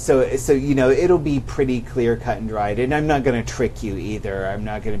 So it'll be pretty clear cut and dried, and I'm not going to trick you either. I'm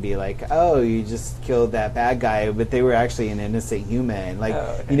not going to be like, oh, you just killed that bad guy, but they were actually an innocent human. Like,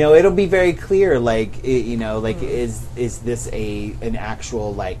 it'll be very clear. Like, is this an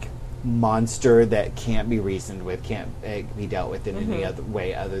actual like monster that can't be reasoned with, can't be dealt with in any other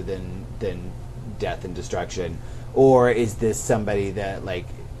way other than death and destruction, or is this somebody that like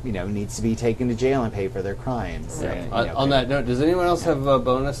needs to be taken to jail and pay for their crimes? Yeah. On that note, does anyone else have a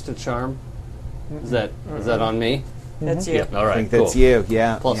bonus to charm? Is that on me? That's you. Yeah. All right. I think that's you.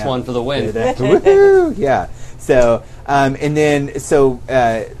 Yeah. Plus yeah. one for the win. Woohoo! Yeah. So, and then so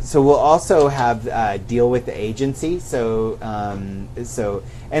we'll also have deal with the agency. So,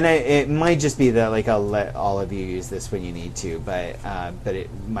 it might just be that like I'll let all of you use this when you need to, but it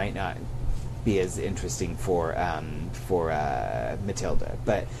might not be as interesting for Matilda.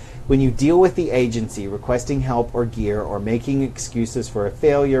 But when you deal with the agency, requesting help or gear or making excuses for a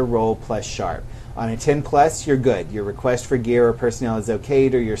failure, roll plus sharp. On a 10 plus, you're good. Your request for gear or personnel is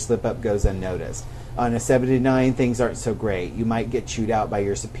okayed, or your slip up goes unnoticed. On a 7 to 9, things aren't so great. You might get chewed out by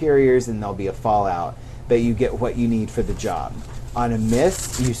your superiors and there'll be a fallout, but you get what you need for the job. On a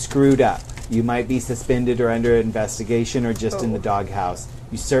miss, you screwed up. You might be suspended or under investigation or just in the doghouse.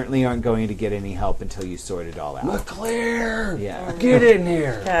 You certainly aren't going to get any help until you sort it all out. McClare! Yeah. Get in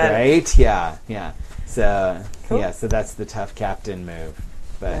here! Right? Yeah. So, Cool. So that's the tough captain move.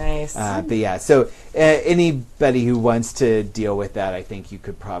 But, Nice. But yeah, so anybody who wants to deal with that, I think you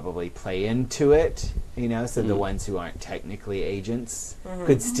could probably play into it, so the ones who aren't technically agents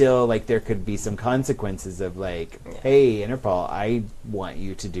could still, like, there could be some consequences of, like, hey, Interpol, I want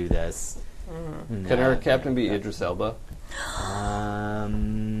you to do this. Can our captain be Idris Elba?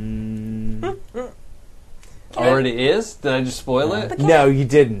 Already is? Did I just spoil it? No, you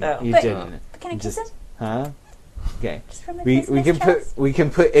didn't. No. You But- didn't. But can I kiss Just- him? Huh? Okay. Just from my We Christmas can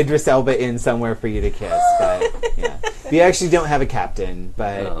dress? put Idris Elba in somewhere for you to kiss, but yeah, we actually don't have a captain,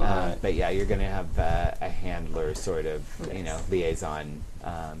 but right. but yeah, you're gonna have a handler sort of liaison,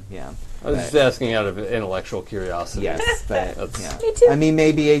 yeah. I was just asking out of intellectual curiosity. Yes, but That's- yeah. Me too. I mean,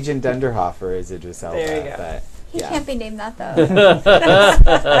 maybe Agent Dunderhofer is Idris Elba, There you go. but He yeah. can't be named that,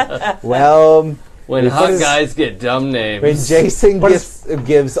 though. Well, When What hot is- guys get dumb names. when Jason What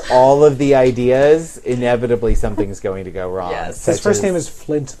gives all of the ideas, inevitably something's going to go wrong. Yes. His such first as- name is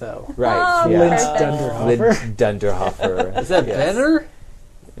Flint, though. right. Oh, yeah. Flint perfect. Dunderhofer. Flint Dunderhofer. Is that Yes. better?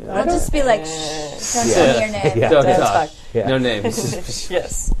 I'll just be like, shh, don't tell me your name. Yeah. Don't Don't talk. talk. Yeah. No names.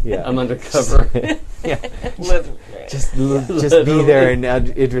 Yes. Yeah. I'm undercover. Yeah. Live. Just be there and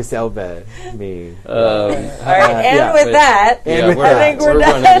Idris Elba me. All right, and yeah, with but- that, And with we're, that, I think we're we're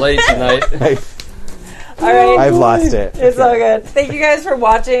done. running late tonight. all right. I've lost it. It's all good. Thank you guys for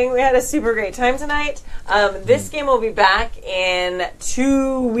watching. We had a super great time tonight. This game will be back in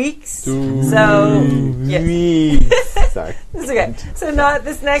 2 weeks. So, yes. Sorry. It's okay. So not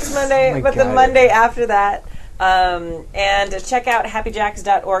this next Monday, Oh my but the God. Monday after that. And check out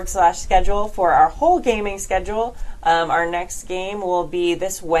happyjacks.org/schedule for our whole gaming schedule. Our next game will be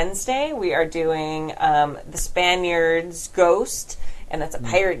this Wednesday. We are doing The Spaniard's Ghost, and that's a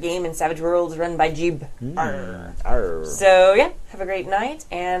pirate game in Savage Worlds run by Jeeb. Arr. So, yeah, have a great night,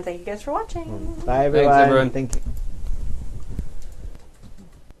 and thank you guys for watching. Bye, everyone. everyone. Thank you.